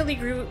 I definitely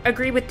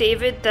agree with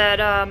David that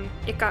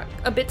it got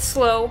a bit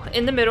slow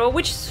in the middle,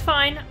 which is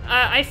fine.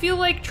 I feel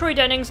like Troy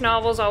Denning's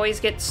novels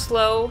always get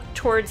slow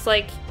towards,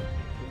 like,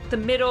 the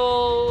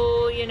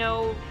middle,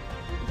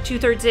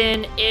 2/3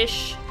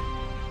 in-ish.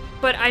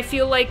 But I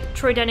feel like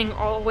Troy Denning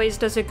always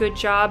does a good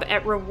job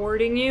at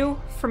rewarding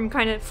you for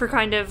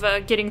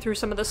getting through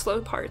some of the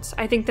slow parts.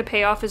 I think the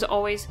payoff is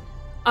always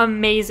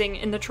amazing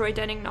in the Troy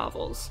Denning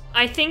novels.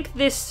 I think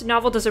this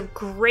novel does a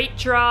great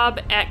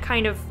job at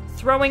kind of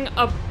throwing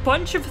a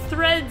bunch of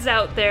threads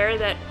out there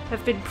that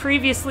have been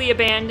previously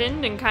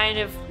abandoned and kind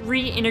of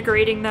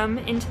reintegrating them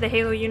into the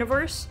Halo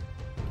universe.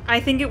 I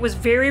think it was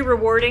very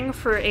rewarding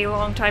for a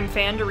longtime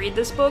fan to read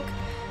this book,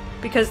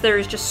 because there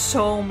is just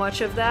so much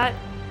of that.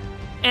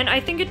 And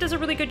I think it does a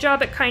really good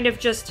job at kind of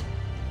just,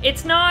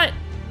 it's not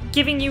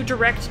giving you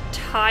direct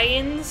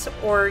tie-ins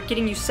or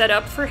getting you set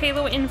up for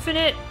Halo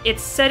Infinite,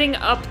 it's setting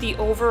up the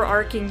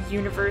overarching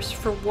universe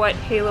for what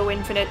Halo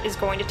Infinite is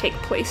going to take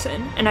place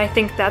in. And I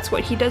think that's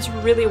what he does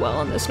really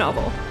well in this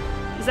novel.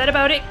 Is that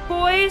about it,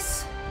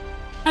 boys?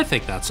 I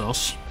think that's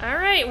us.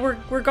 Alright,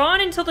 we're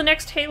gone until the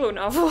next Halo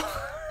novel.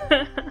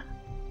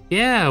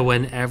 Yeah,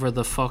 whenever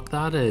the fuck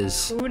that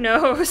is. Who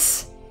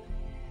knows?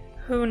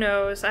 Who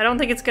knows? I don't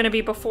think it's going to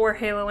be before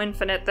Halo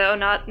Infinite, though.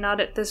 Not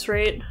at this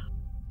rate.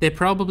 They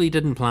probably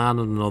didn't plan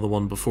on another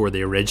one before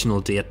the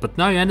original date, but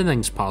now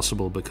anything's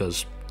possible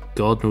because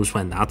God knows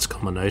when that's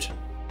coming out.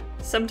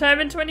 Sometime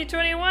in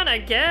 2021, I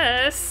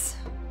guess.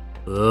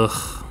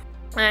 Ugh.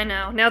 I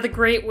know. Now the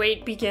great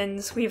wait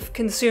begins. We've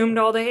consumed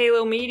all the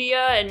Halo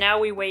media, and now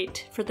we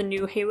wait for the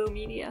new Halo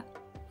media.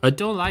 I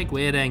don't like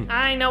waiting.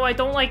 I know, I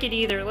don't like it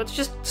either. Let's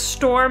just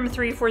storm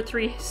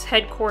 343's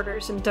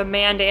headquarters and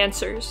demand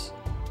answers.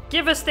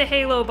 Give us the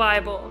Halo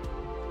Bible,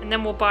 and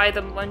then we'll buy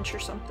them lunch or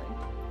something.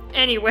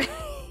 Anyway,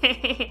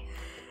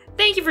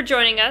 thank you for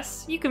joining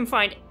us. You can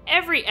find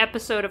every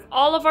episode of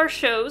all of our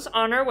shows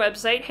on our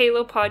website,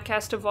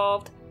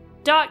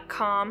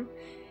 halopodcastevolved.com.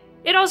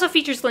 It also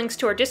features links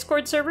to our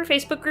Discord server,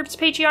 Facebook groups,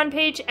 Patreon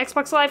page,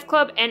 Xbox Live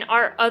Club, and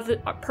our other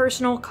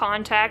personal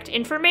contact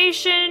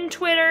information,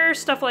 Twitter,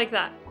 stuff like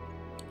that.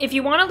 If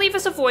you want to leave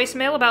us a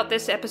voicemail about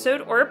this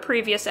episode or a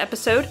previous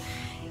episode,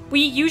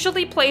 we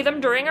usually play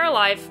them during our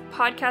live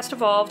Podcast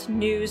Evolved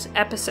news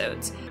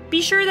episodes.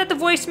 Be sure that the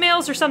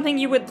voicemails are something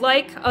you would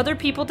like other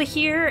people to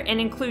hear and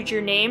include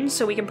your name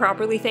so we can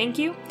properly thank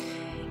you.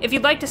 If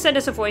you'd like to send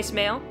us a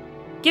voicemail,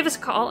 give us a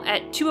call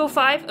at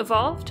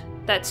 205-EVOLVED.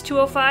 That's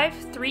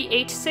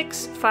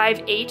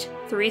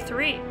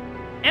 205-386-5833.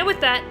 And with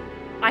that,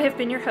 I have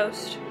been your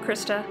host,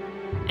 Krista.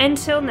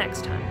 Until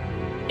next time,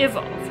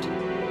 Evolved.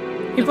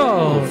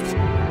 Evolved.